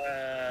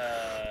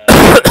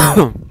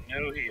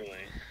 No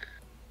healing.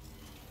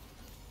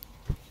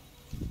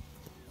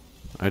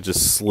 I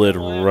just slid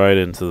right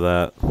into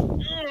that.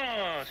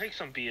 Take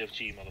some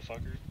BFG,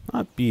 motherfucker.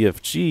 Not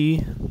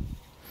BFG.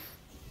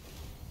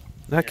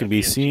 That can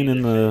be BFG seen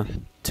in the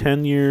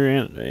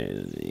 10-year...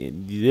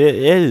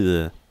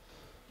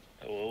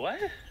 What?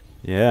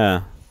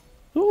 Yeah.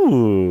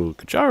 Ooh,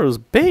 Kajaro's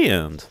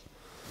banned.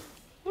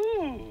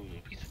 Ooh,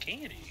 piece of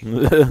candy.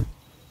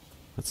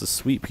 That's a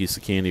sweet piece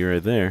of candy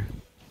right there.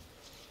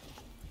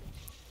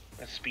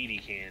 That's speedy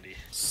candy.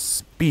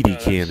 Speedy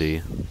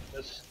candy.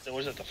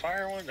 Was it the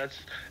fire one? That's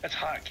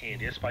hot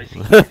candy. That's spicy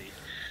candy.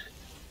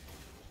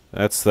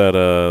 That's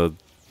that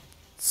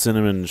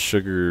cinnamon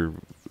sugar,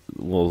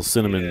 well,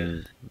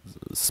 cinnamon,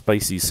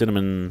 spicy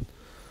cinnamon.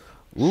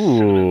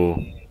 Ooh,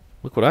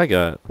 look what I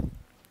got.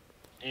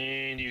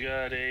 And you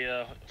got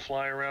a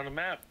fly around the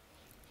map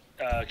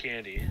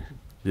candy.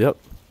 Yep.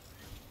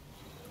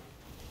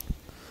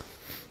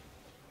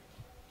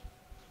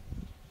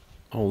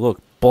 Oh, look,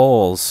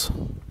 balls.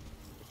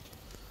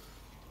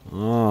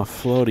 Oh,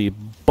 floaty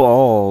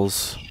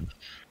balls.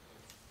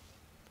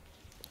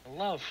 I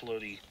love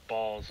floaty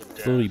balls of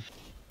death. Floaty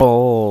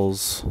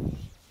balls.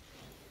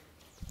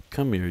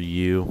 Come here,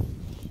 you.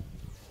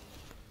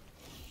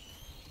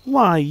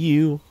 Why,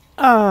 you?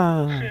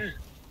 Ah.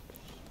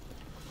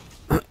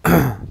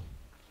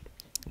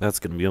 That's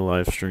gonna be a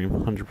live stream,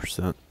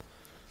 100%.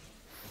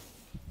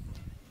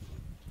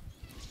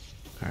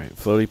 Alright,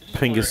 Floaty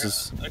Pingus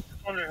is... I just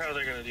wonder how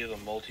they're gonna do the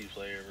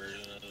multiplayer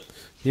version of it.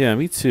 Yeah,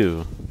 me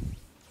too.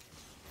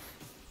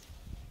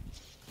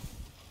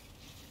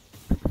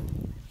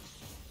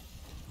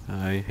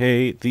 I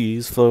hate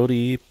these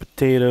floaty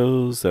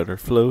potatoes that are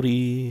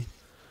floaty.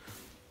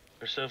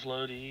 They're so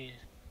floaty.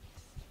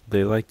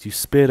 They like to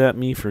spit at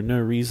me for no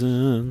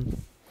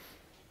reason.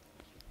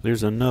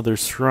 There's another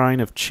Shrine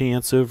of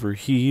Chance over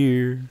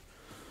here.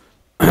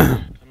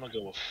 I'm gonna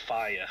go with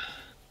fire.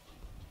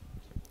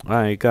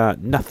 I got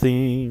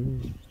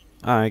nothing.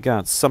 I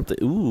got something.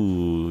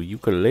 Ooh,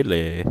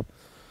 ukulele.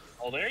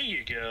 Oh, there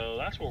you go.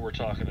 That's what we're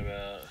talking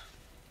about.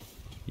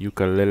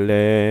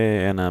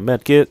 Ukulele and a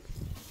medkit.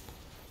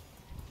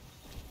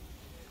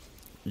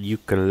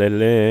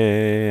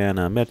 Ukulele and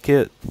a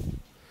medkit.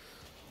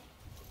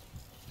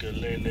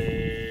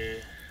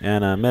 Ukulele.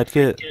 And a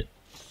medkit. Kit.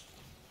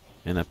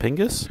 And a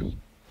Pingus?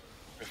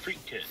 A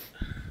freak kit.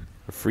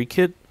 A free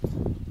kit?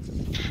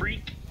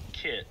 Freak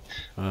kit.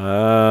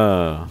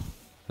 Oh.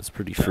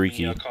 pretty Got me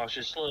freaky. a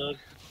cautious slug.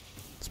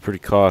 It's pretty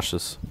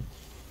cautious.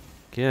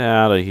 Get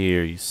out of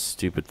here, you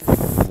stupid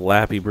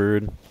Flappy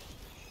Bird.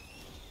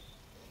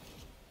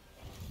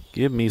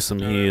 Give me some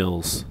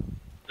heals.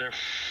 They're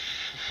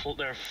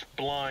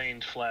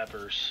blind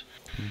flappers.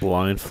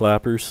 Blind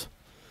flappers.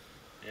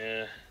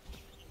 Yeah.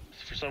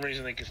 For some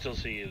reason, they can still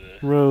see you.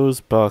 Rose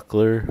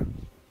buckler.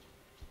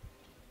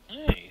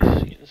 Nice.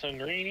 Getting some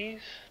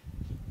greenies.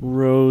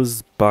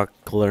 Rose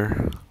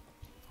buckler.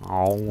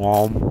 Oh,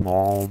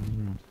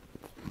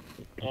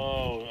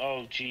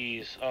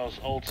 jeez. Oh, it's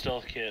old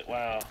stealth kit.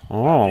 Wow.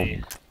 Oh.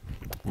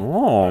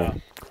 Oh.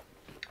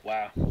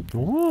 Wow.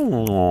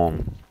 Oh.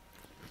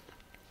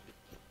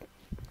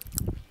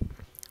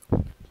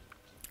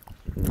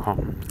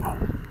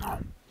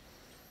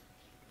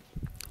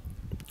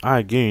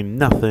 I gain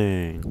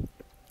nothing.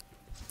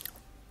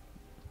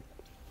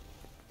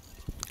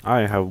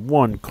 I have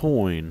 1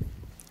 coin.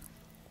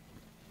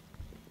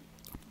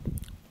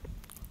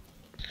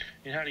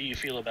 And how do you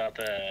feel about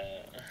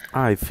that?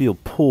 I feel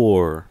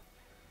poor.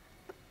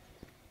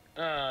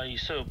 Ah, you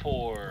so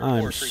poor.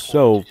 I'm Poor 3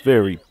 so coins.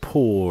 very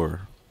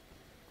poor.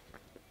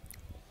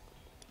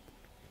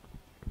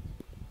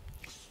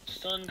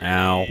 Stun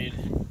Ow.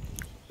 grenade.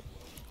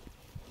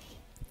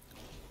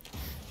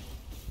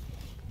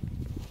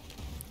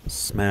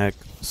 Smack,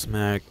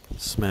 smack,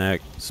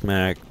 smack,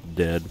 smack,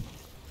 dead.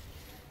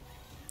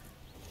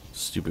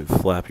 Stupid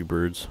Flappy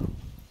Birds.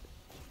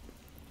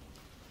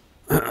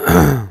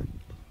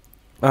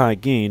 I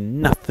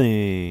gain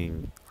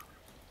nothing.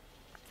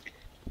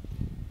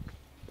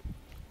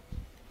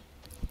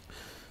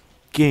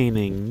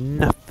 Gaining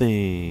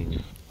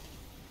nothing.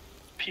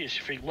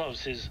 PS3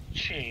 loves his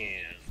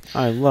chance.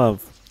 I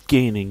love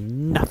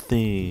gaining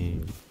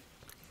nothing.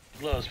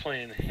 He loves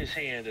playing his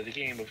hand at a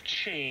game of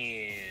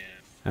chance.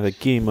 At a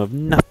game of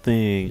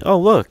nothing. Oh,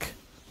 look.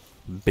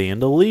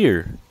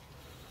 Bandolier.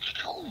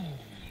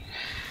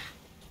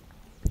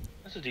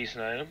 That's a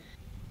decent item.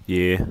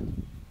 Yeah.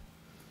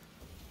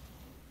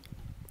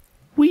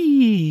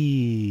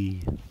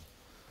 Whee!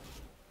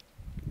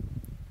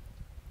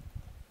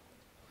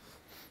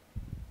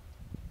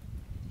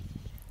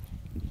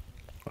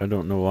 I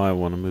don't know why I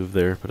want to move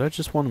there, but I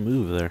just want to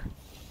move there.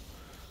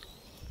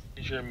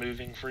 Is you're a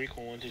moving freak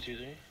on 1, 2, 2,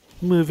 3?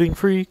 Moving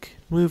freak,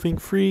 moving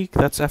freak.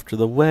 That's after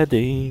the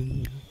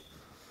wedding.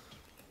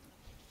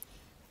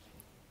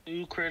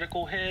 Ooh,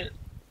 critical hit.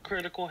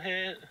 Critical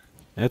hit.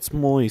 That's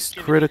moist.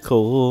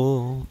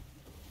 Critical.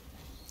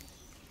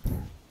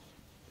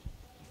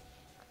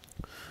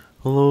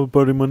 Hello,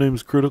 buddy. My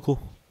name's Critical.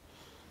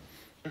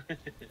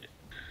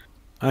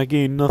 I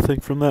gained nothing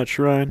from that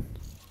shrine.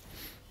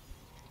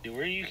 Dude,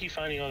 where do you keep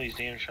finding all these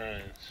damn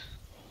shrines?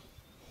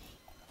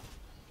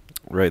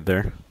 Right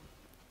there.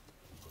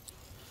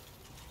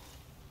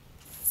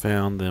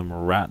 Found them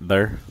right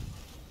there.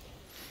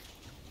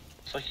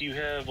 It's like you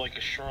have like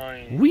a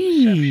shrine.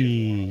 Whee!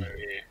 Reception going on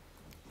here.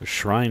 A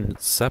shrine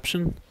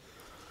inception?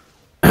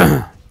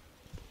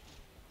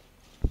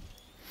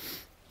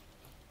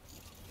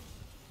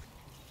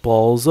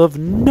 Balls of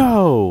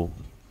no!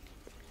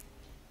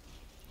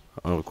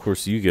 Oh, of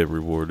course you get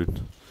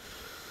rewarded.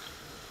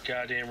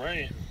 Goddamn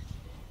right.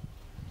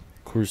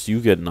 Of course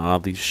you get an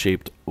oddly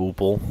shaped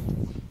opal.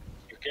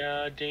 You're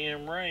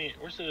goddamn right.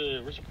 Where's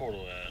the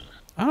portal at?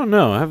 I don't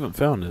know, I haven't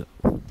found it.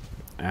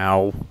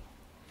 Ow.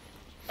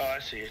 Oh, I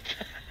see it.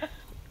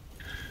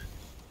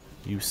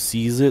 You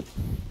seize it?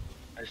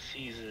 I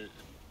sees it.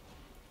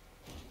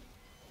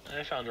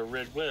 I found a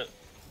red whip.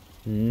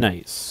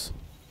 Nice.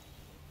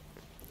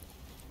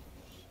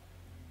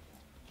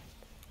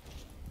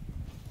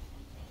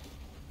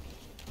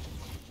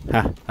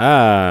 Ha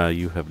ha,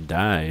 you have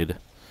died.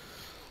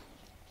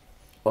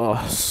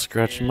 Oh,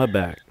 scratching my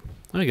back.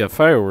 I got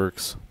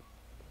fireworks.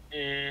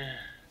 Yeah.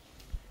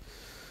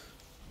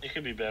 It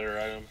could be better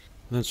item.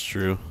 That's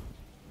true.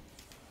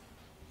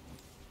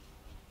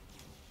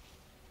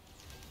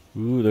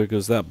 Ooh, there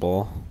goes that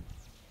ball.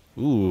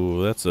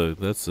 Ooh, that's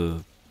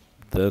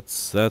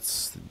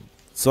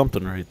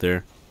something right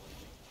there.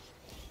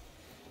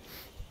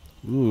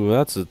 Ooh,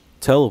 that's a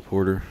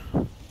teleporter.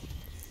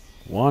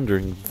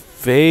 Wandering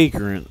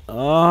vagrant.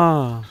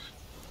 Ah.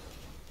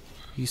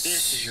 This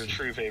is your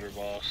true favorite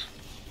boss.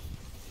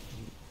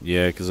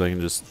 Yeah, because I can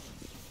just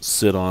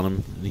sit on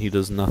him and he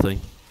does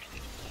nothing.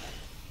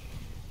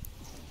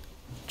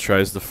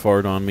 Tries to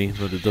fart on me,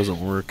 but it doesn't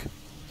work.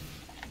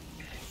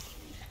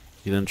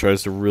 He then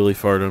tries to really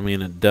fart on me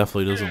and it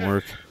definitely doesn't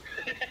work.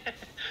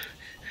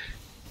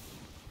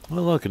 Oh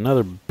look,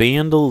 another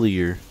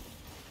bandolier.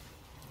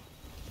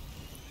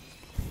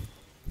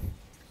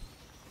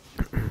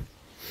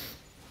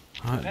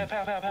 Pow, pow,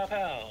 pow, pow,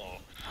 pow.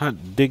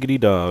 Hot diggity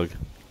dog.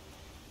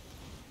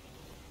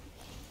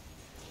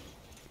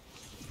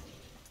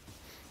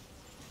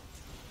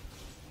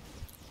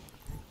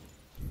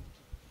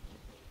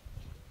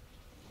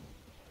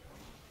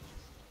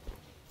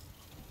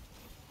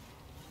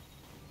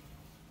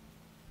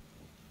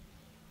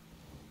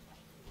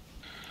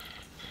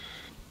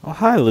 Oh,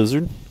 hi,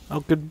 lizard. Oh,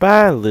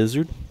 goodbye,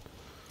 lizard.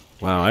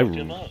 Wow, Picked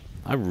him up.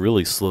 I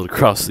really slid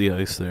across the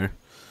ice there.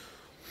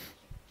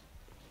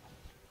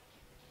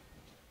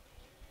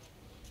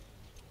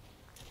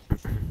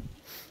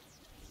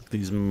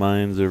 These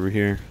mines over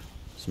here.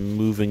 Some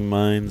moving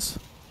mines.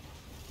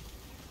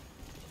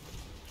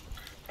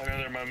 I know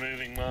they're my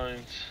moving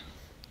mines.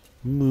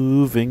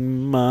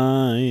 Moving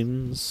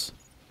mines.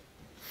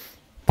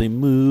 They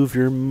move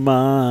your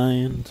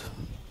mind.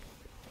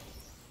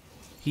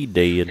 He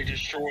dead. They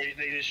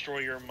destroy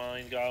your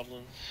mine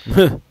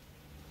goblins.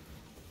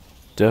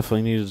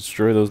 Definitely need to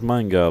destroy those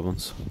mine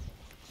goblins.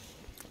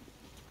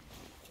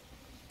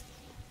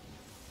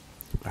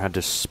 I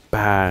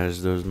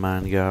despise those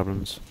mine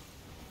goblins.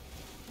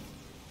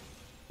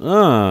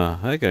 Ah,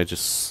 that guy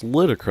just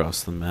slid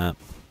across the map.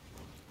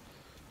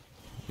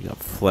 We got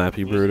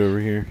Flappy Bird over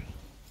here.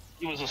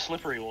 He was a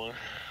slippery one.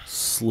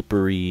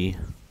 Slippery.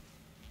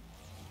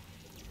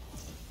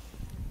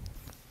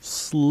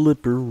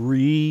 Slippery.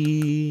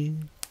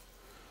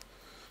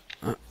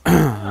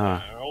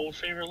 Our old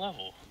favorite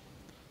level.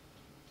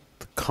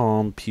 The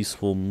calm,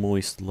 peaceful,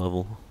 moist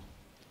level.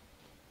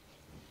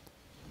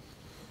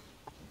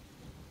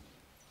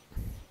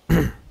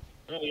 Oh,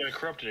 we got a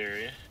corrupted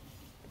area.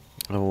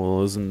 Oh,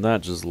 well, isn't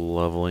that just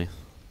lovely?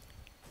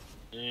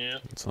 Yeah.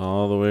 It's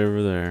all the way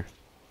over there.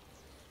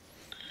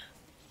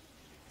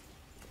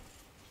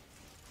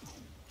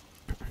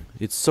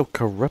 It's so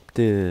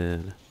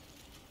corrupted.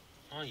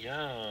 Oh,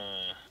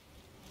 yeah.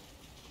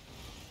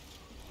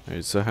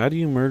 Alright, so how do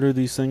you murder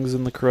these things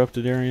in the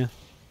corrupted area?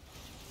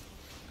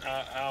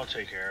 I'll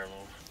take care of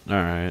them.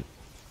 Alright.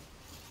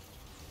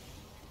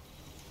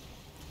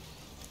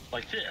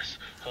 Like this.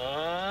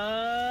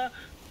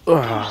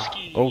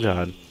 Oh,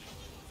 God.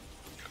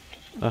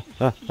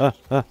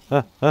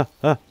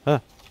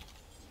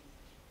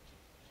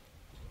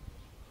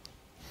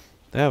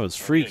 That was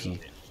freaky.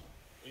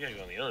 We gotta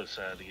go on the other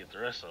side to get the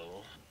rest of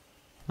them.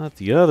 Not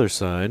the other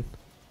side.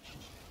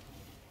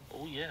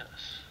 Oh,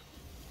 yes.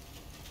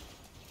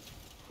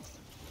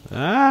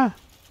 Ah!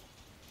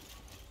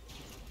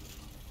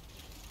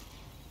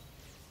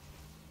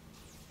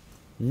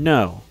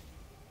 No.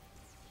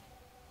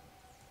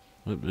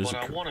 But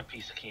I want a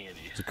piece of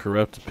candy. There's a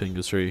corrupted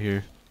Pingus right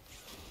here.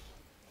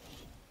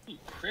 Ooh,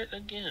 crit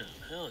again.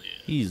 Hell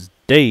yeah. He's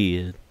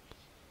dead.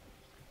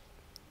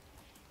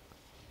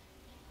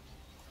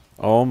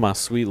 Oh, my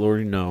sweet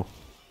lordy, no.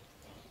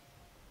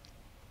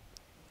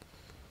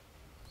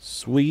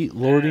 Sweet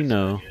lordy,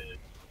 no.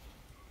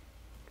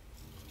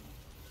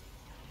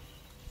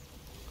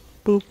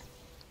 Boop.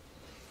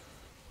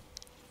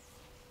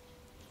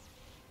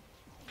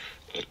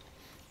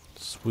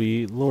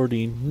 Sweet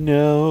lordy,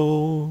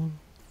 no.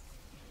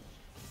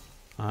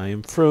 I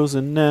am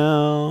frozen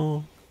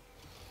now.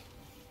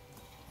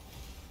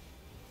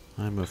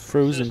 I'm a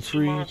frozen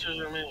free. 2 monsters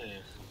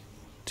remain.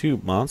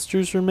 2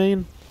 monsters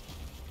remain?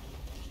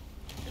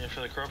 Yeah,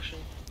 for the corruption?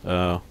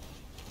 Oh.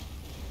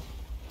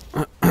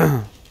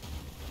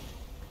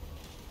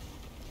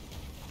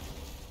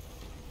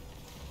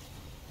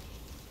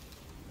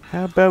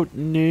 How about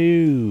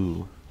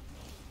new?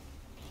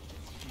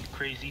 You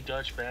crazy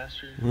Dutch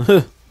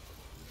bastard.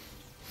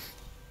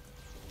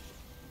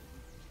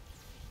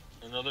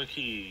 Another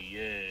key,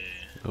 yay.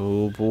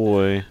 Oh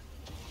boy.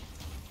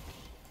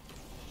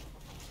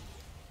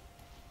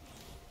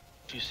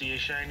 If you see a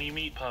shiny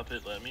meat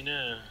puppet, let me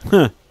know.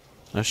 Huh.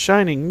 A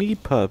shining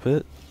meat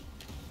puppet?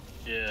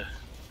 Yeah.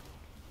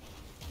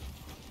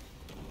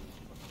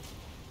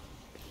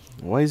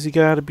 Why's he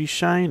gotta be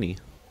shiny?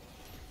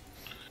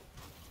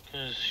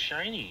 Because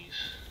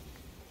shinies.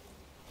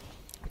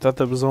 I thought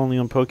that was only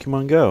on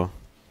Pokemon Go.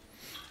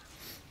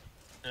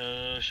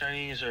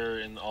 Shinies are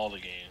in all the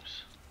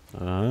games.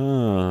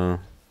 Oh.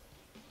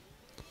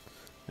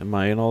 Am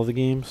I in all the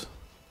games?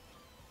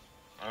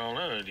 I don't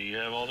know. Do you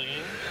have all the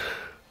games?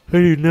 I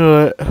do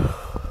not.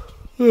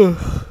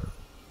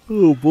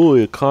 Oh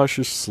boy, a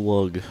cautious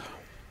slug.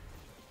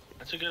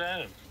 That's a good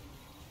item.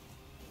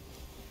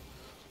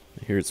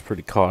 I hear it's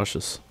pretty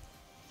cautious.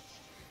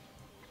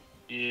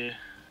 Yeah.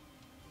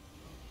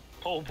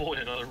 Oh boy,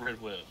 another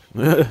red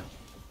whip.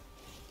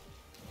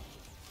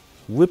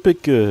 Whip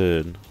it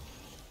good.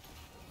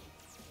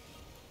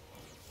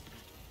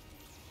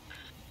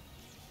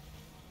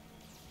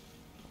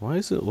 Why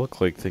does it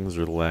look like things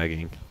are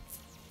lagging?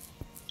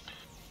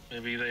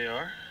 Maybe they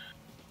are.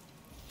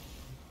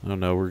 Oh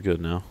no, we're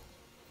good now.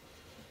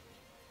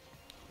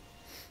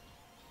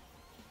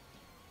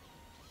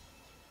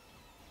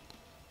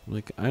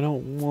 Like, I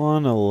don't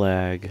wanna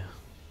lag.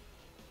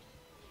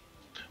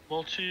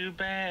 Well, too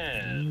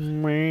bad.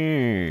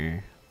 Meh.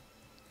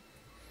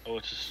 Oh,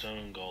 it's a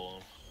stone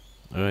golem.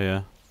 Oh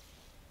yeah.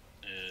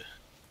 Yeah.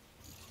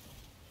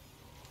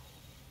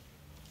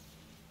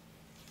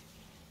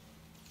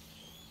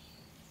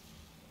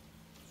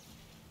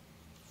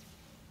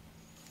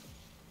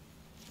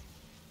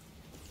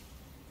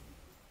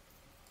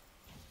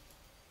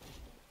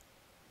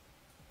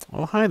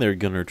 Oh, hi there,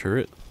 Gunner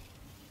Turret.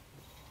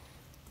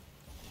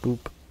 Boop.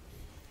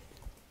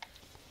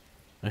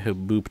 I have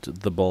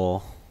booped the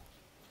ball.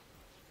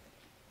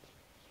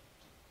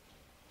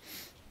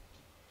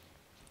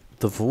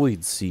 The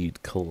void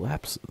seed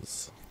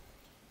collapses.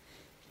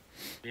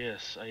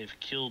 Yes, I have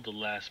killed the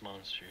last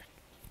monster.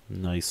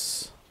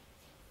 Nice.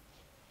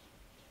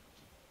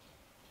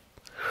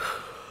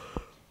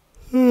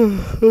 I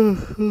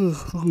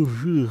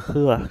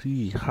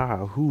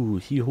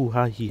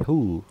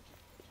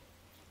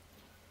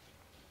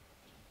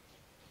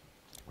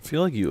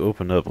feel like you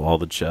opened up all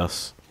the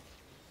chests.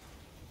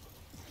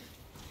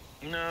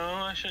 No,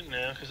 I shouldn't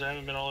have, because I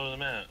haven't been all over the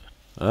map.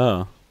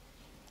 Oh.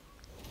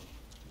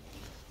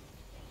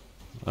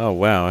 Oh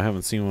wow, I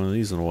haven't seen one of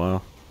these in a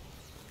while.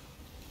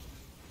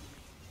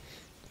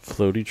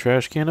 Floaty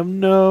trash can of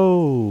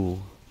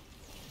no.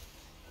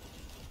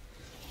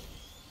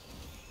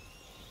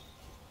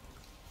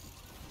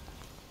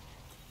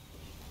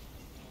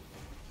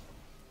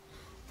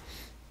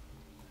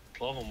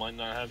 This level might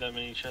not have that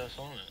many chests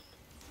on it.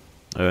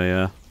 Oh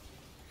yeah.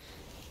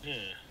 Yeah.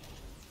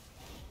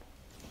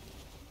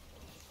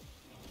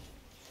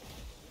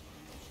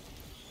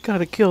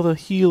 Gotta kill the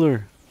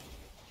healer.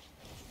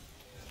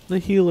 The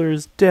healer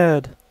is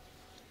dead.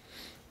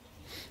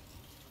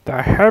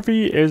 The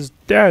heavy is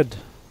dead.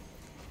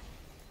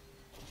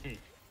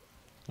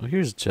 Oh,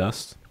 here's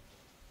just.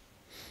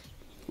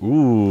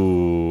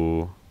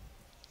 Ooh.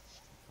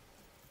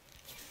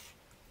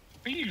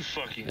 Are you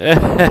fucking 3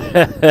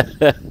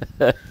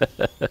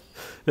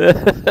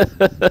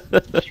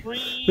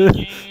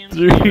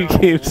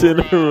 games in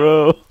a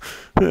row.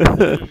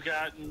 We've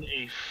gotten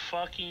a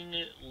fucking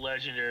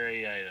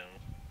legendary item.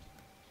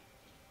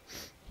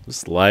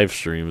 This live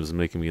stream is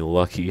making me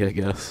lucky, I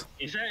guess.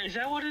 Is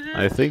that what it is?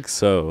 I think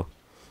so.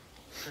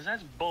 Cause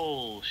that's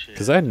bullshit.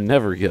 Cause I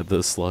never get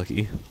this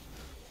lucky.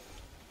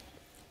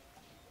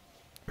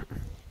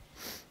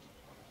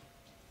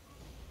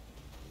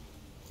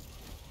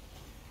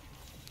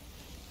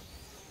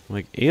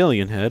 Like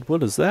alien head,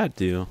 what does that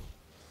do?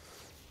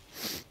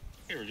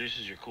 It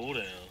reduces your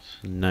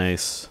cooldowns.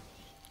 Nice.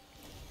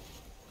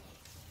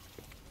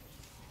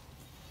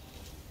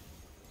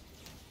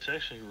 It's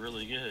actually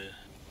really good.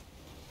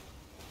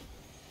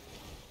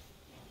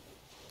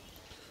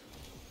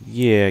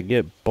 Yeah,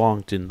 get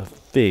bonked in the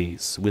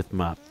face with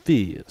my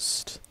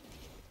fist.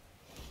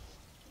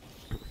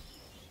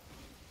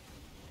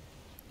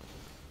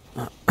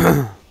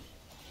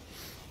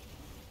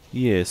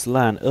 Yes,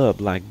 line up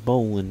like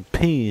bowling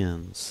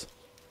pins.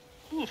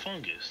 Ooh, a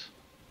fungus.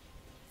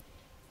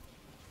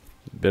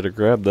 Better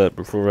grab that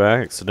before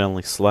I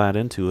accidentally slide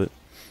into it.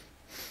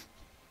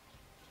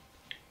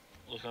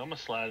 Look, I'm gonna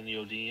slide in the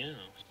ODM.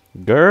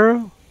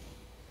 Girl?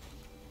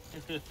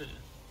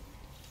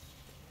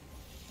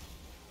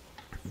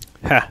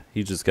 Ha!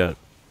 He just got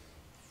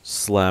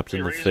slapped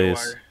in the face.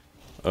 Wire.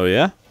 Oh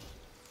yeah?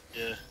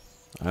 Yeah.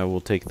 I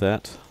will take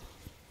that.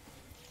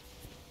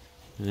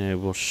 And I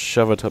will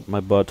shove it up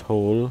my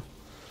butthole.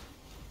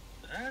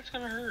 That's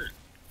gonna hurt.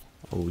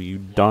 Oh, you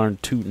darn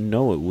tootin'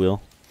 know it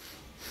will.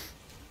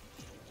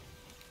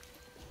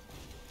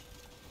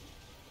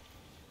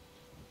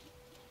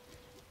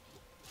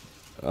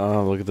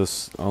 Oh, look at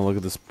this. Oh, look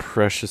at this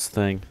precious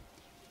thing.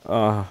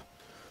 Ah.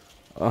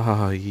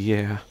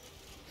 Yeah.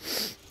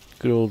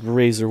 Good old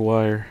razor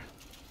wire.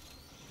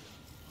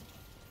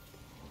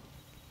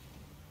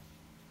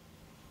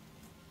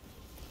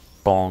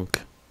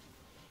 Bonk.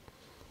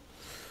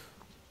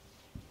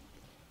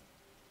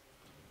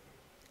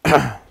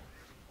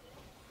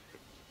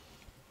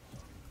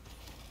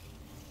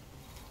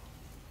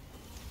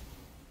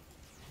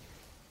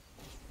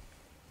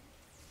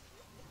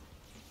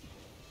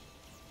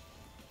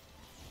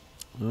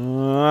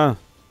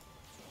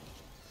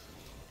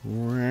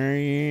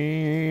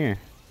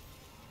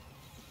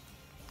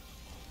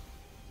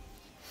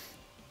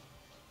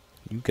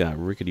 You got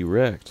rickety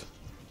wrecked.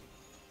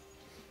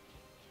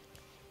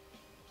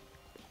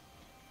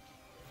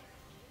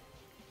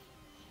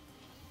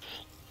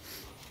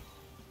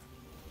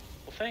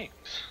 Well,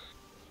 thanks.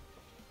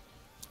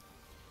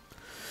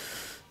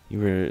 You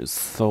were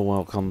so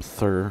welcome,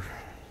 sir.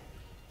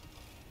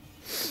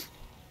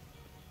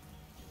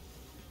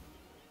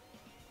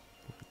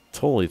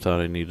 Totally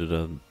thought I needed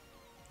a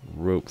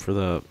rope for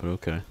that, but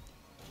okay.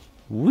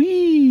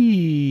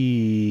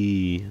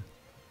 Whee!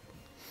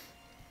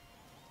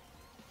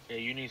 Yeah,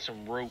 you need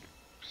some rope,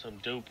 some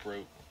dope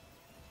rope.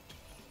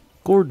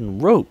 Gordon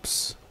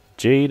Ropes,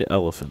 Jade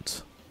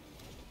Elephant.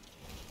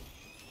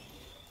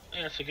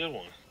 Yeah, that's a good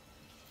one.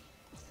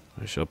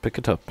 I shall pick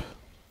it up.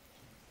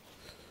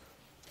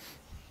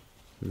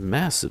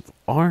 Massive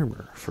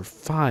armor for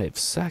 5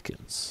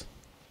 seconds.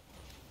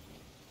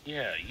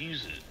 Yeah,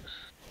 use it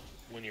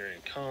when you're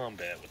in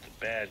combat with the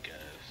bad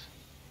guys.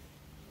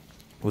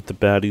 With the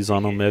baddies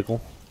on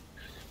Omegle.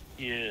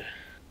 Yeah.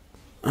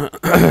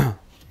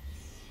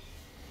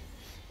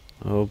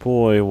 Oh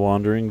boy,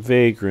 Wandering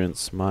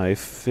Vagrants, my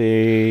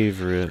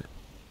favorite.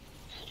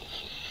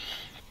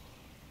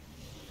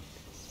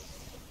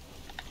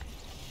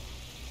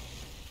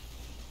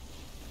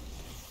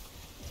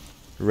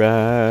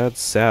 Ride,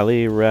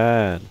 Sally,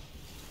 ride.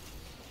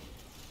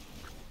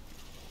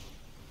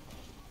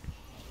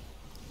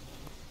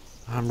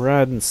 I'm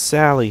riding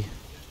Sally.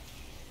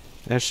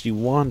 as she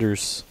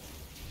wanders.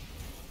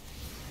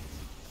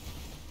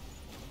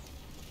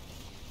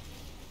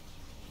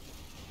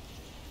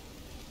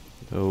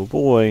 Oh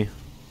boy.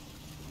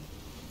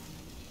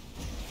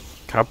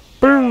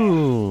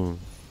 Kaboom!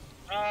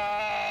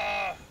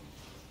 Ah!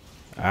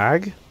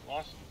 Ag?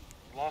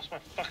 Lost my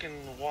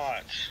fucking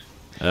watch.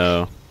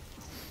 Oh.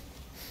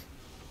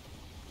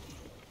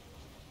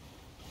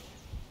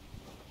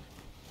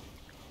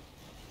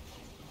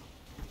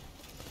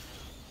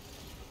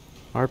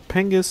 Our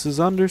Pengus is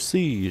under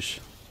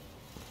siege.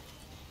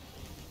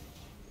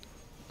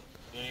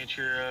 You gonna get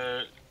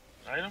your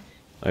item?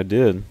 I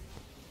did.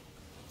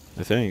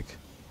 I think.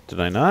 Did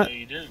I not? No,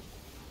 you didn't.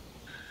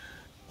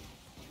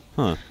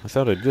 Huh. I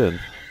thought I did.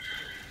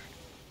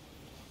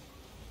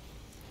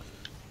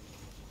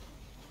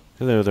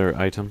 Hello there,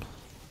 item.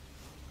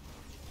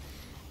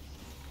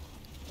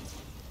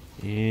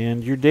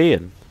 And you're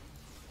dead.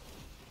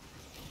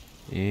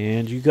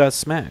 And you got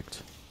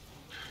smacked.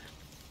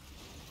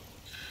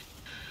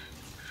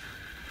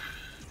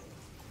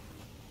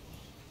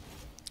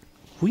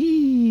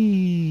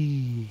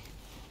 Whee!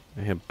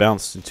 I have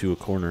bounced into a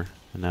corner,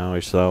 and now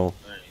I shall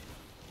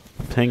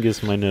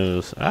Pengus my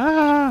nose.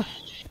 Ah!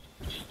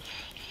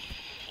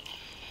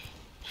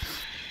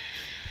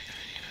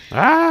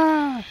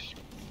 Ah!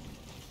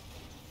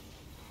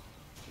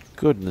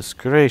 Goodness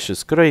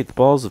gracious, great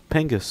balls of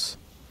Pengus.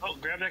 Oh,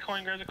 grab that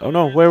coin, grab the coin. Oh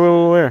no,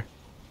 where?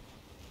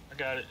 I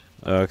got it.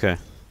 Okay.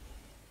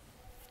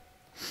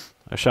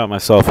 I shot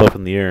myself up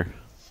in the air.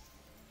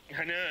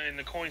 I know, and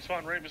the coin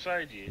spawned right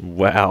beside you.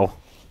 Wow.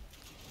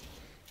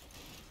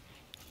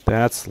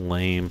 That's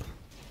lame.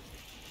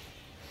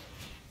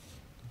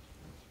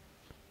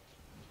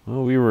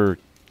 Well, we were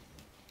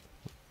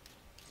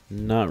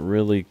not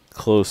really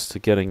close to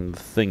getting the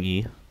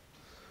thingy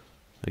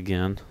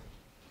again.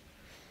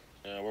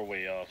 We're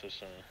way off this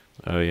time.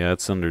 Oh yeah,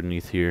 it's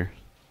underneath here.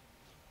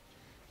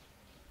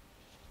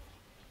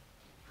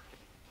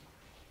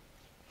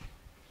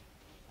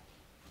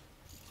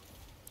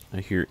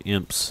 I hear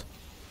imps.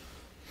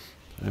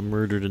 I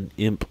murdered an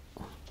imp.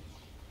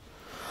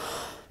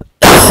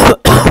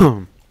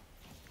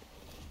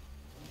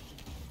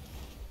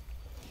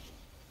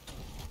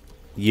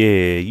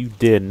 Yeah, you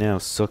dead now,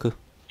 sucker.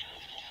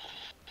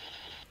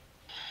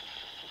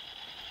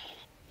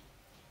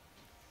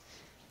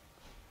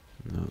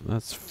 No,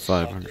 that's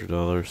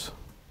 $500.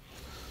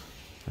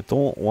 I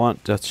don't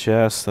want that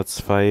chest. That's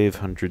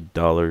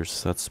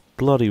 $500. That's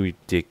bloody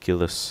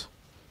ridiculous.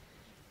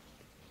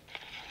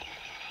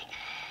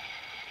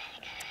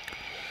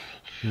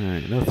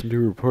 Alright, nothing to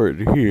report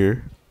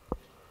here.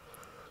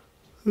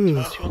 Why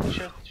don't you want the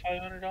chest? It's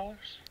 $500?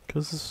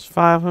 Because it's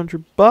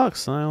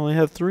 $500 and I only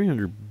have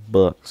 $300.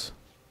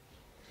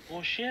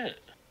 Well, shit.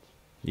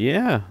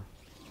 Yeah.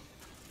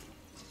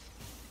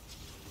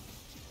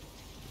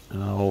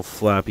 Oh,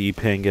 Flappy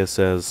Pengus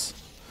says,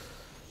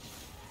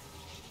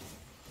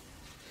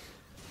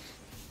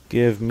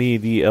 give me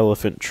the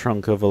elephant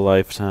trunk of a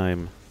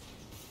lifetime.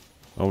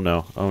 Oh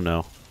no, oh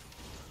no.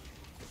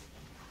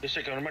 They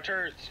said, come to my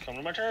turrets. Come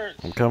to my turrets.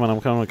 I'm coming.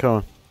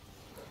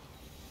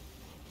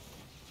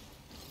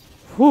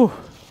 Whew.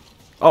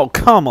 Oh,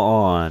 come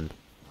on.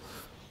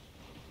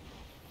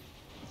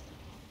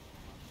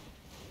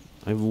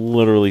 I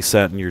literally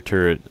sat in your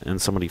turret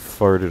and somebody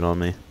farted on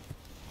me.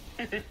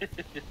 I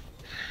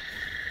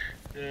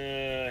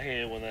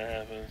hate it when that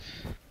happens.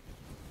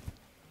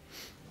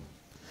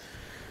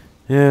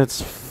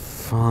 It's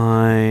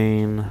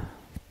fine. I'm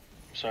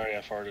sorry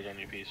I farted on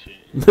your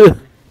PC.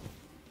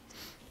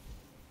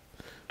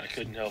 I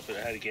couldn't help it.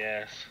 I had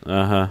gas.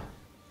 Uh-huh.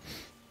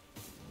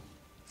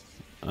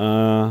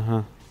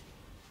 Uh-huh.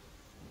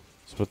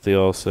 That's what they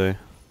all say.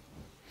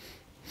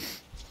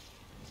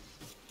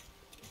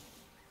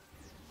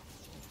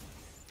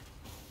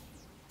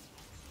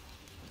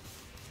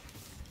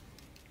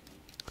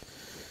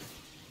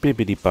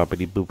 Bibbidi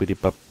bobbidi boobidi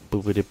bop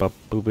boobidi bop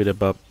boobidi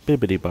bop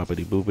bibbidi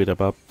bobbidi boobidi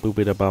bop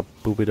boobidi bop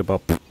boobidi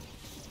bop.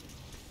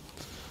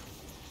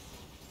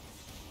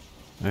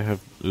 I have.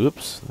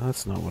 Oops,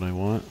 that's not what I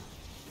want.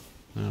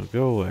 No,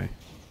 go away.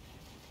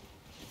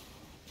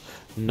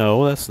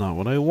 No, that's not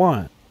what I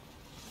want.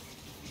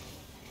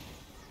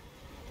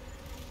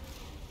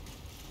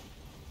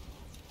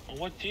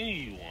 What do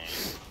you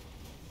want?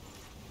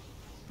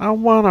 I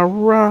want a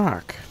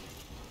rock.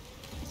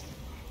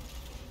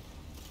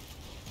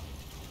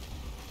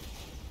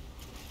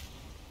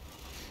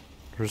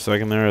 For a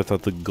second there, I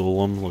thought the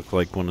golem looked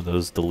like one of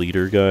those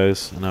deleter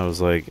guys, and I was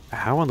like,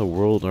 how in the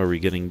world are we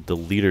getting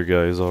deleter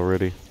guys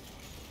already?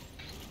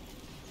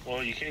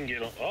 Well, you can get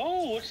them.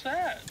 Oh, what's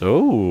that?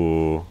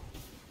 Oh.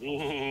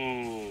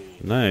 Ooh.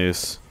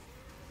 Nice.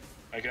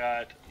 I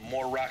got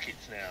more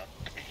rockets now.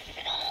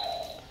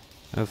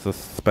 That's a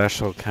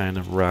special kind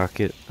of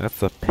rocket.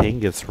 That's a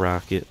Pengus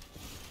rocket.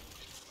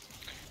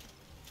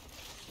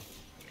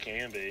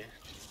 Can be.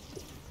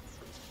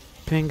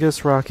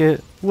 Pengus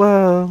rocket.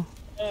 Whoa.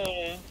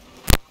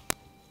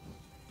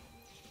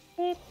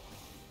 Whoop.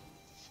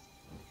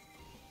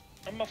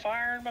 I'm a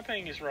firing my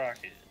Pengus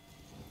rocket.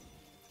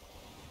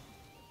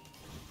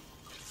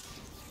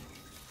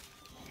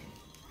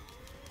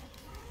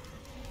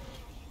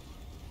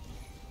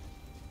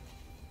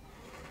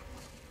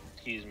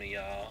 Excuse me,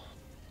 y'all.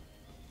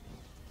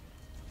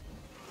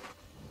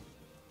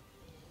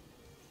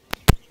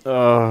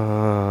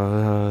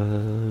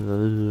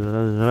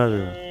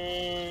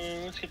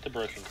 Let's get the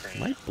broken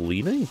crane. Am I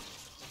bleeding?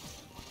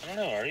 I don't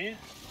know, are you?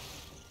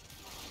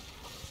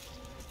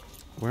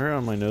 Where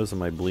on my nose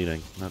am I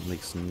bleeding? That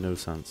makes no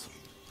sense.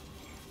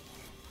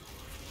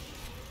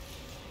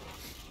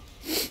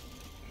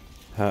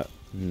 Ha,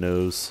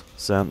 nose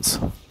sense.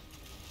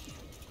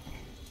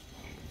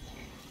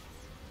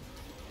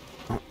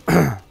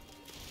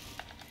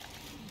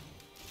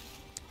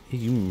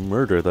 You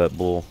murder that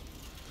bull.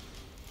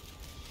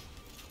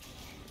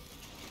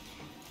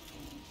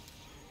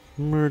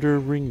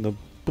 Murdering the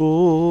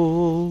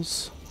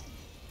bulls.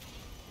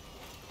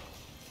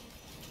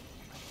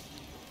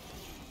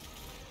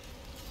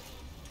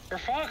 For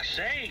fuck's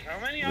sake, how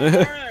many are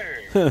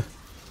there?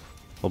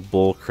 A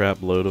bull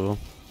crap load of them.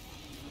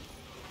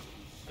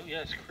 Oh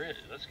yeah, it's crit.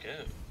 Let's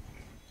go.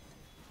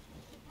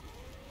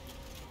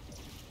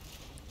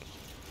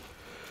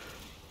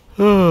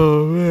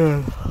 Oh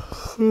man.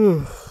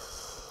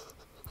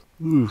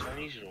 I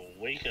need you to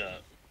wake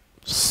up.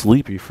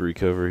 Sleepy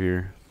freak over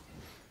here.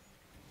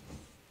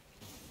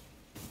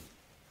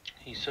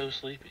 He's so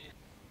sleepy.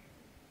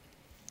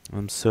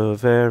 I'm so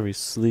very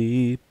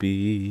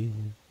sleepy.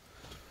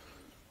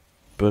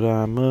 But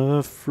I'm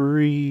a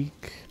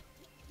freak.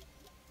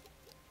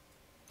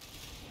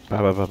 Ba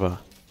ba ba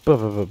ba. Ba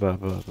ba ba ba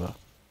ba ba.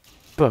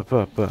 Ba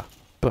ba ba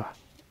ba.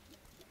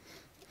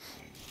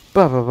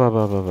 Ba ba ba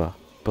ba ba ba.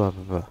 Ba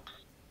ba ba.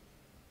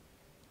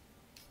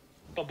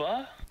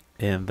 Bubba?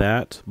 And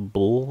that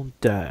bull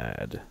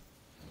died.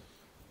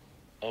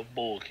 Of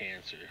bull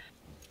cancer.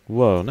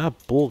 Whoa,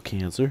 not bull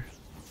cancer.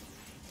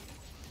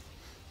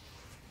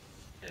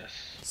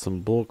 Yes. Some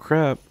bull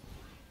crap.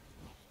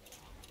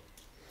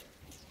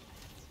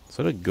 Is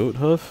that a goat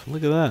hoof?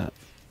 Look at that.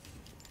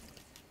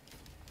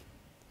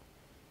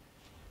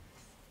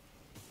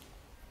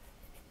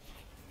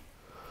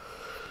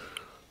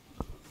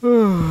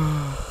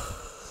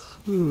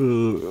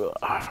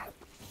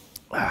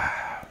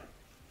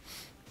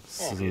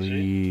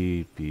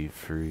 Sleepy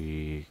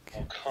freak.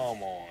 Oh,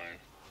 come on.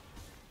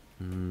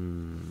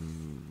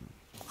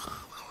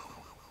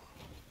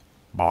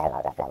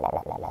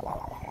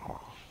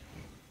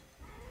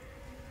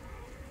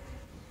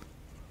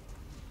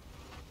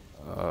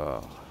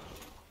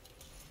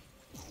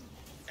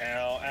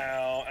 Ow,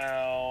 ow,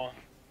 ow.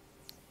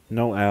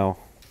 No ow.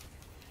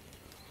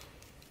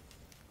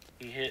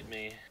 He hit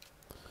me.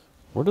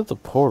 Where did the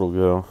portal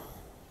go?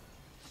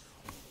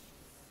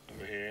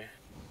 Over here.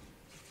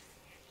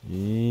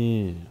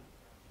 Yeah.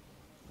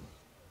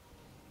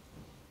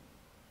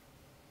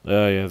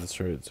 Oh yeah, that's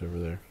right. It's over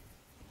there.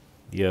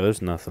 Yeah,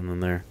 there's nothing in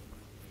there.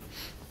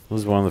 This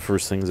was one of the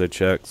first things I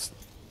checked.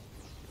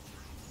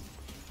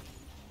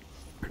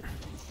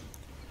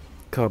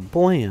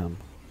 Kablam!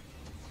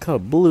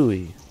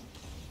 Kablooey!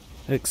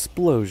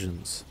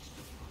 Explosions.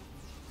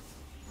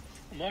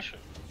 A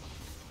mushroom.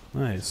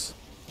 Nice.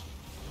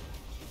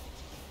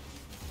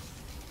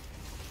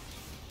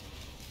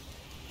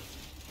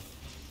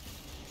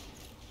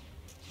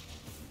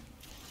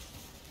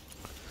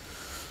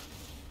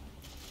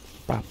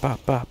 Ba ba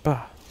ba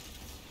ba.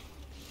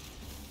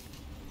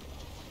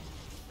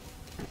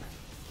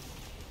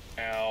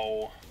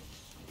 Ow.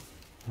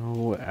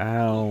 Oh,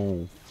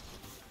 ow.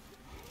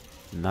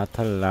 Not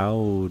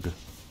allowed.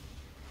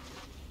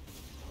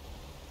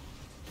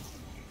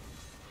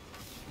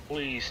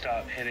 Please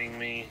stop hitting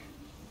me.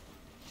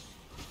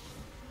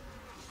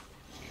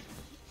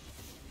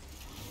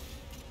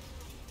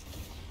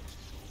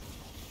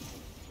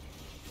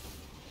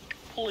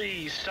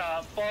 Please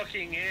stop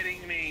fucking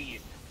hitting me.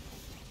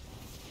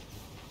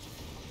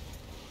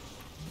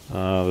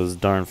 Those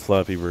darn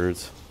Flappy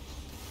Birds.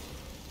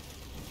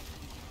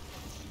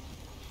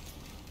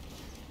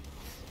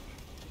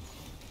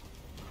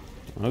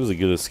 That was a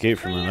good escape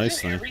from that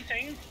ice thing.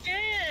 Everything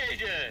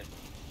dead.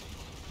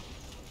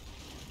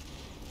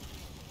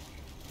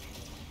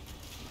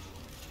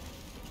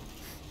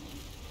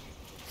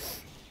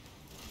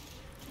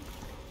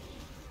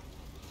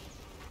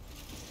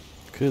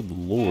 Good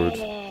lord.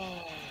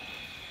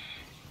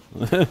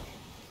 Didn't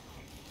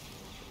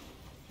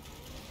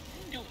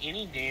do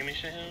any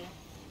damage to him.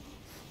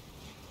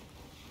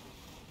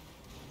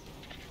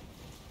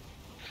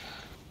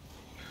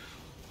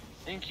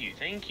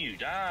 Thank you,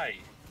 die.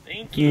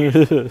 Thank you.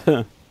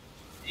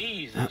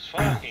 Jesus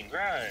fucking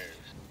Christ.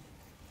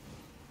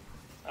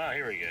 Ah,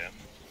 here we go.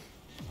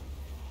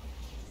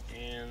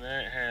 And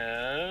that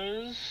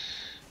has...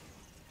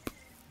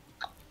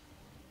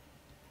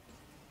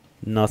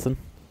 Nothing.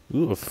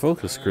 Ooh, a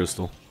focus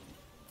crystal.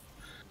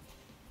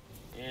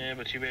 Yeah,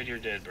 but too bad you're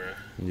dead, bro.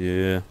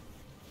 Yeah.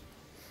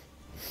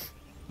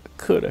 I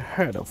could have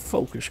had a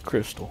focus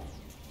crystal.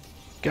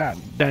 God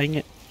dang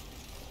it.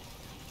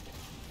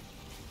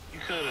 You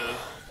could have.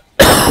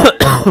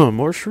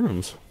 More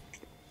shrooms.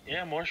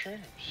 Yeah, more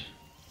shrooms.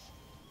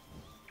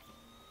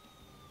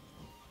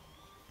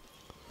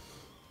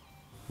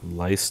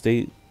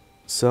 Lysate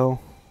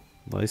cell?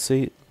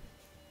 Lysate?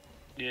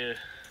 Yeah.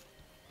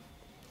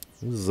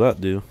 What does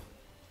that do?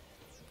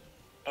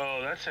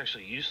 Oh, that's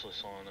actually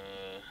useless on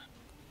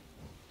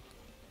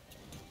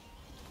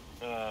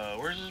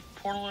where's this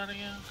portal at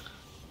again?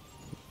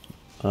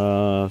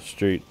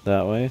 Straight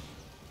that way.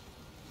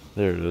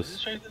 There it Is it is.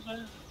 straight this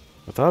way?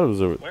 I thought it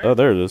was over. Where? Oh,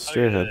 there it is. Oh,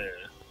 Straight yeah, ahead. there.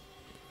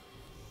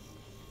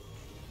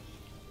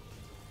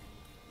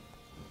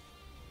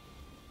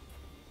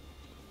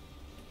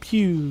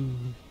 Pew.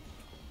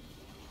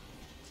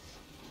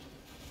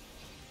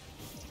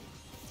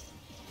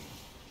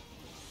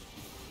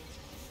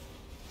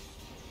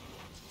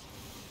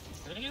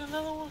 Can I get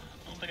another one?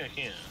 I don't think I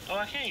can. Oh,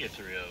 I can get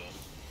 3 of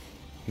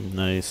them.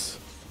 Nice.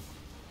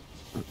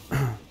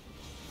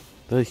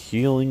 The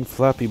healing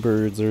Flappy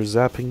Birds are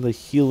zapping the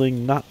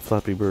healing not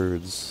Flappy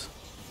Birds.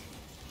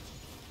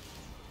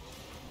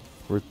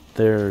 With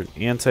their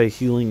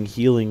anti-healing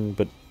healing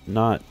but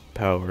not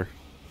power.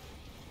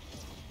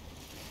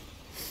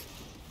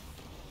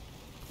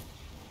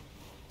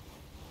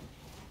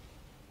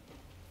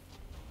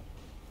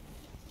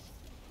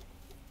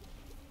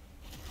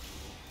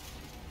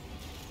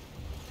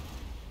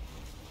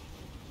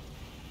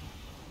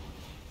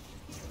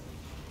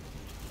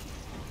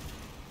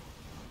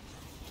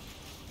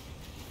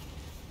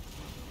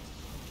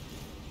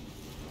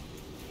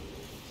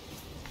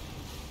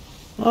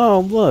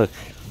 Oh, look.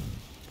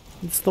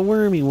 It's the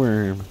wormy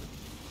worm.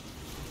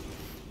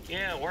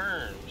 Yeah,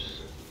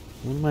 worms.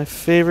 One of my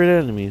favorite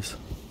enemies.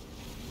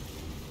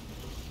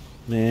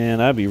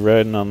 Man, I'd be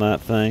riding on that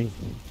thing.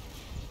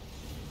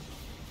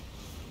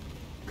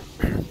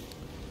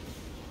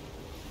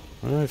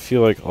 Why do I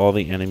feel like all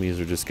the enemies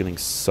are just getting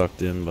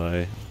sucked in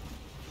by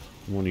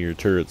one of your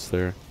turrets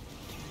there?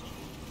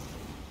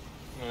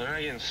 No, they're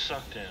not getting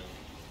sucked in.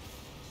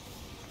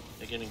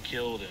 They're getting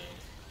killed in.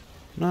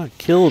 Not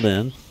killed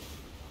in.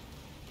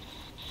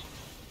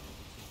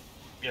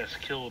 Yes,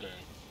 killed in.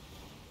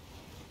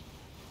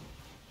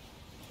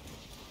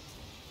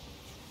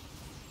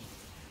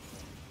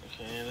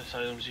 Okay, this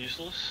item's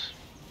useless.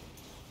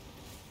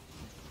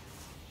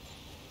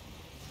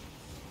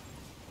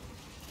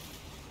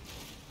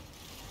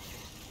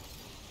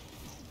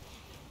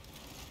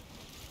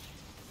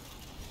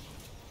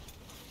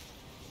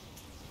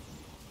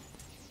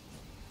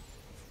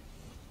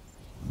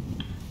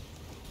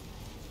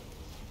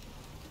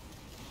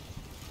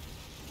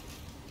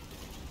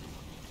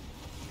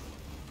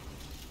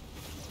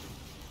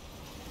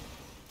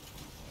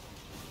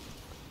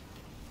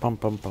 Bum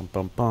bum bum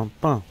bum bum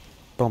bum.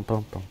 Bum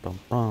bum bum bum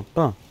bum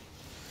bum.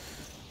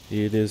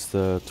 It is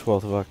the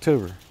 12th of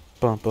October.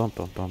 Bum bum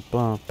bum bum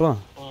bum bum.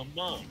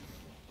 Bum.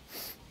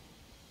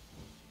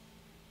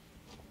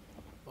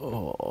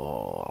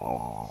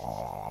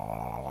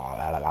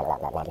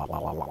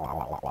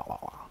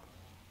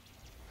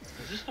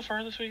 Is this the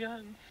furthest we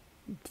gotten?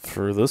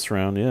 For this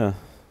round, yeah.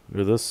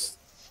 Or this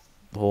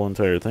whole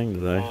entire thing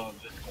today. Oh,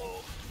 this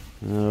goal.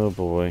 Oh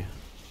boy.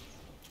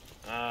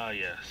 Ah,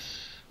 yes.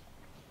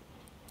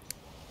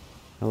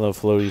 I love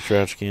floaty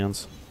trash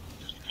cans.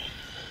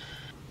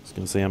 I was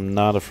gonna say I'm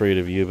not afraid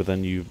of you, but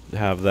then you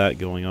have that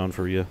going on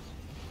for you.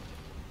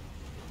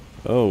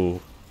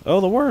 Oh. Oh,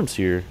 the worm's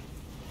here.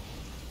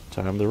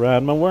 Time to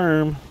ride my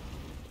worm.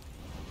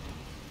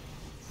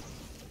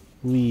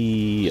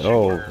 Wee.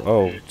 Oh,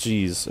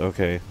 jeez.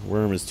 Okay.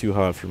 Worm is too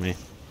hot for me.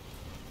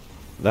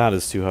 That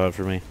is too hot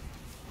for me.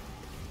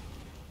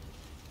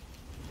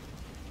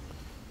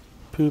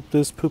 Poop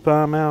this poop,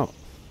 I'm out.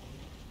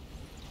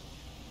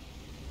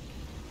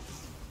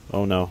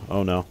 Oh no,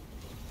 oh no.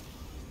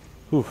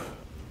 Whew.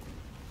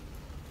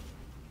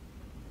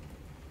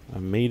 I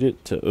made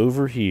it to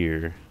over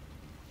here.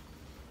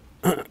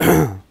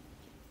 But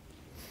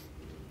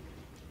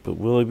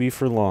will it be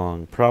for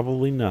long?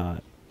 Probably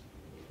not.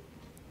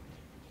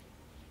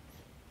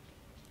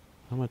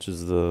 How much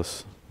is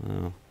this?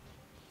 Oh.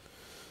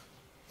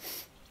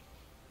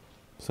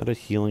 Is that a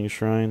healing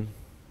shrine?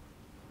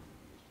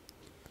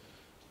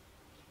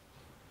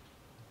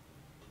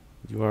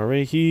 You are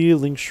a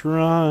healing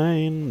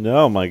shrine.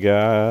 Oh my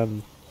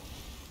god.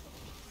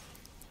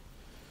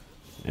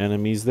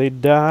 Enemies, they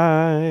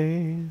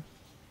die.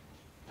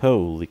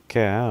 Holy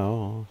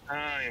cow.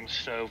 I am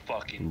so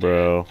fucking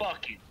Bro. dead.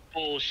 Fucking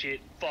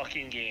bullshit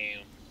fucking game.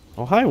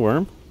 Oh, hi,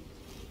 worm.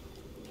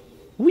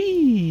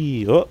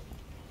 Whee! Oh.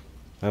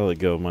 I let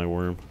go of my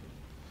worm.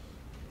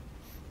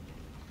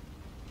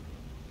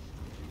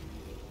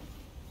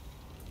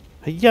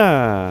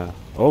 Hiya!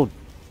 Oh.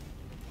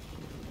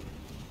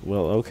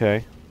 Well,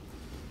 okay.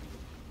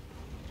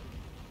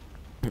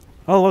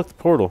 Oh, look, the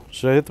portal.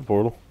 Should I hit the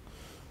portal?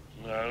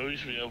 No, you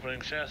should be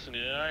opening chests and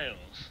getting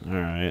items.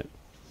 Alright.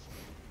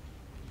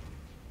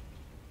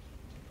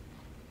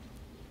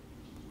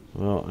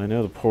 Well, I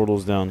know the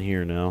portal's down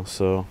here now,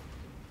 so...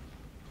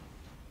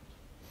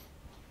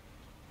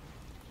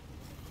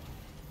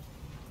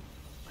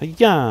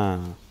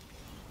 Hiya!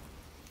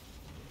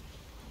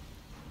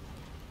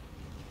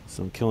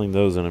 So I'm killing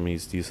those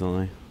enemies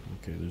decently.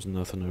 Okay, there's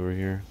nothing over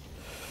here.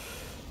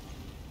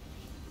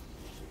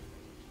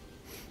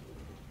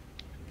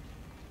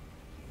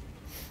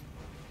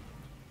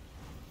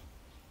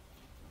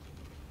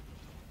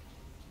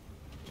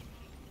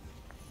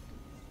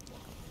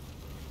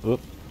 Whoop.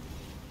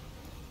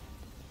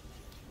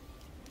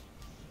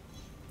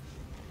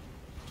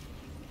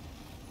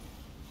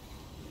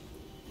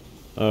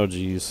 Oh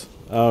jeez.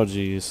 Oh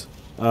jeez.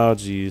 Oh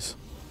jeez.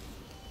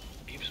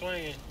 Keep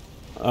swinging.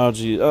 Oh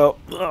jeez. Oh.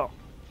 Oh.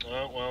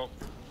 Oh,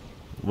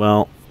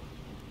 Well.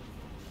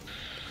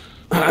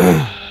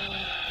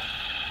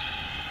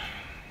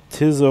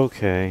 Tis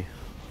okay.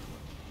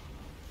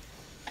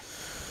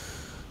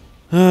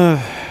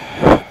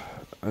 I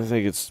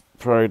think it's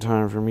probably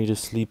time for me to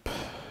sleep.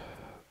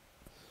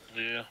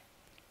 yeah.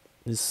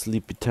 It's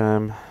sleepy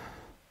time.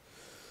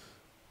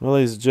 Well,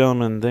 ladies and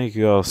gentlemen, thank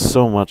you all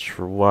so much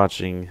for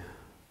watching.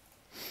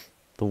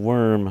 The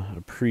worm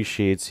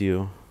appreciates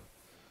you.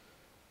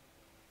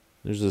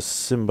 There's a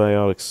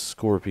symbiotic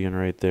scorpion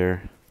right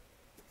there.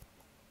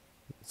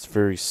 It's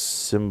very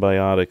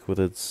symbiotic with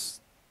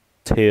its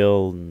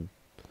tail and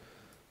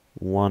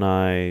one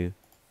eye,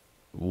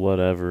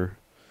 whatever.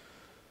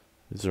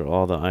 These are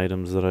all the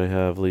items that I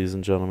have, ladies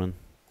and gentlemen.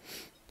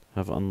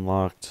 I've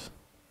unlocked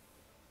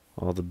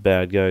all the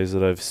bad guys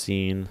that I've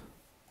seen.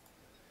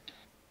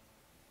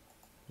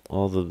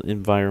 All the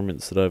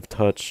environments that I've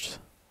touched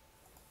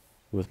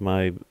with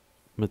my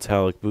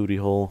metallic booty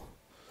hole.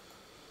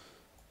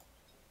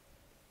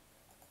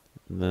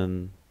 And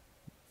then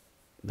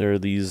there are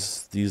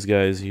these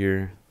guys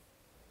here.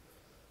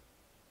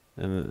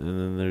 And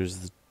then there's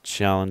the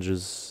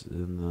challenges,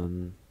 and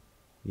then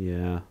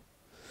yeah.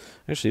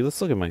 Actually,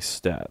 let's look at my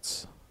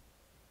stats.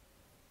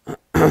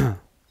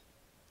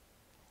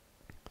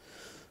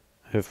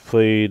 I've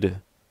played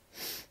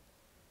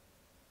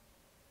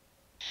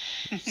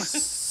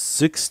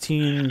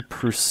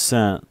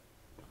 16%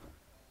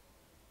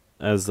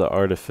 as the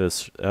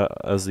artificer,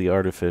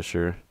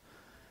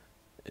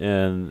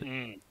 and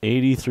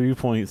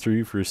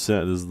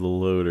 83.3% is the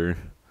loader.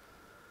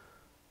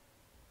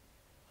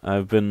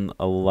 I've been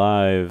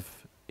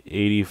alive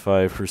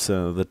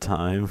 85% of the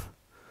time.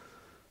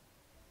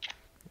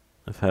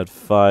 I've had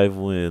 5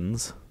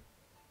 wins.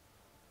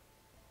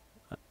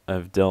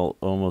 I've dealt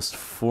almost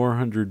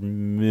 400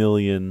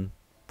 million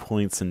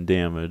points in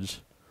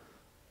damage.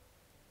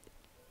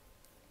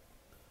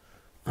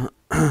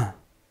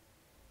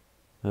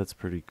 That's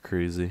pretty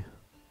crazy.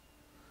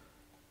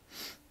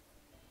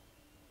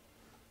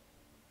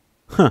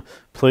 Huh.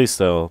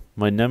 Playstyle.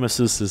 My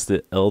nemesis is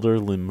the Elder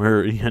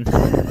Lemurian.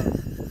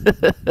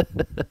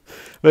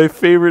 My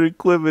favorite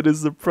equipment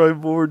is the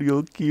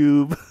Primordial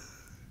Cube.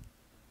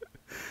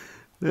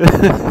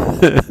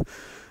 My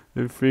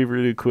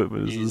favorite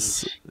equipment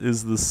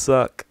is the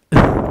suck.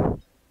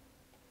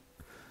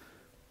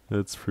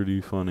 That's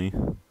pretty funny.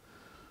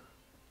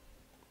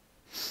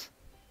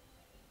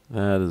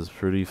 That is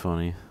pretty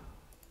funny.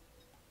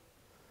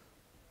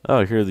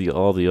 Oh, here are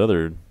all the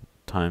other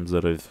times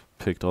that I've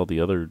picked all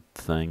the other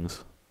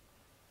things.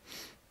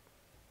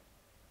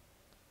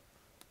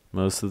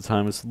 Most of the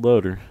time it's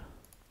loader.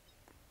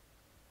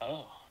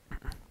 Oh.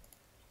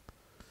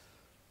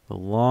 The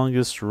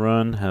longest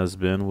run has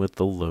been with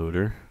the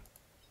loader.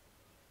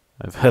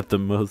 I've had the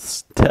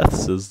most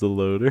deaths as the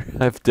loader.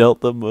 I've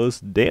dealt the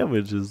most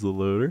damage as the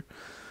loader.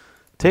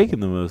 Taken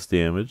the most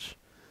damage.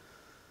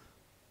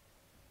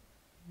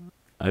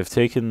 I've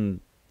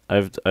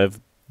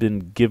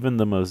been given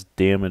the most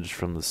damage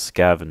from the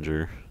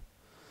scavenger,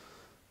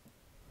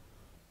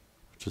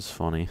 which is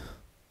funny.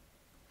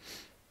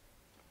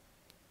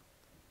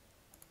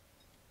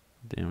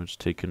 Damage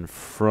taken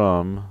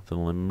from the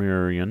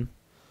Lemurian.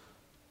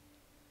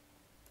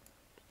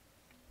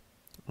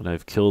 And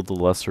I've killed the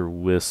lesser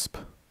wisp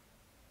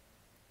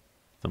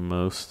the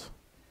most.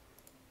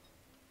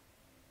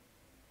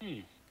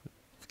 I've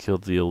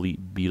killed the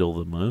elite beetle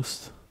the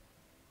most.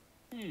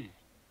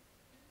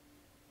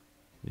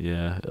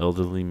 Yeah,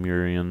 Elder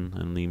Lemurian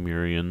and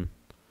Lemurian.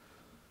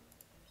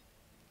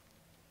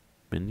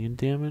 Minion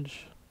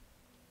damage?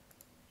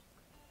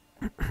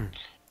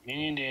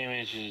 Minion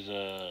damage is,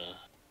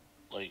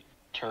 like,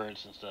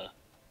 turrets and stuff.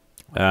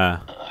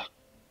 Ah.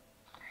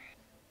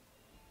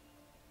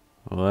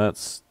 Well,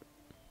 that's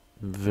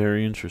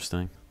very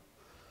interesting.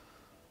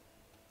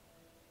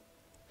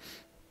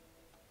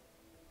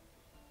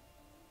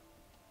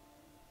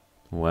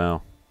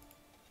 Wow.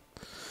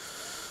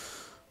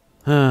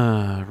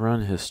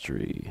 Run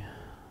history.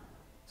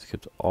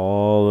 Skipped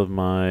all of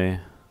my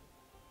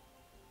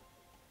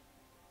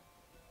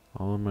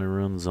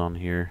runs on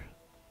here.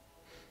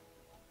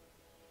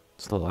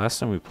 So the last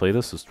time we played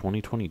this was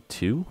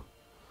 2022?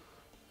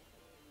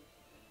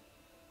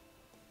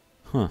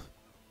 Huh.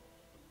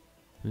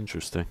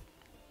 Interesting.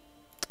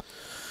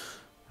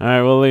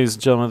 Alright, well, ladies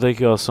and gentlemen, thank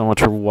you all so much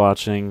for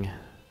watching.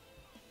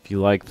 If you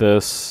like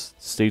this,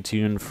 stay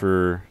tuned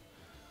for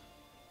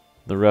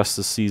the rest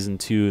of Season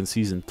 2 and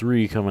Season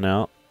 3 coming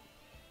out.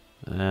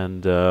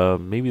 And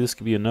maybe this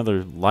could be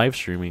another live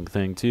streaming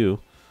thing, too.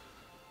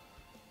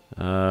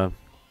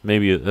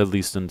 Maybe at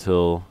least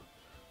until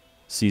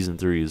Season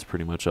 3 is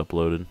pretty much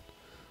uploaded.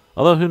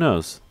 Although, who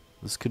knows?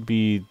 This could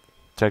be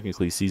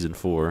technically Season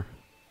 4.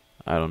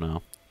 I don't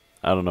know.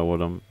 I don't know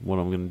what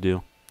I'm gonna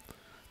do.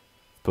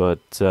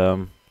 But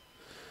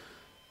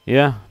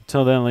Yeah,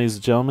 until then, ladies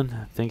and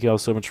gentlemen, thank you all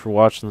so much for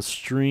watching the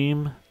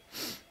stream.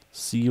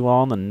 See you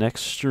all in the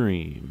next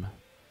stream.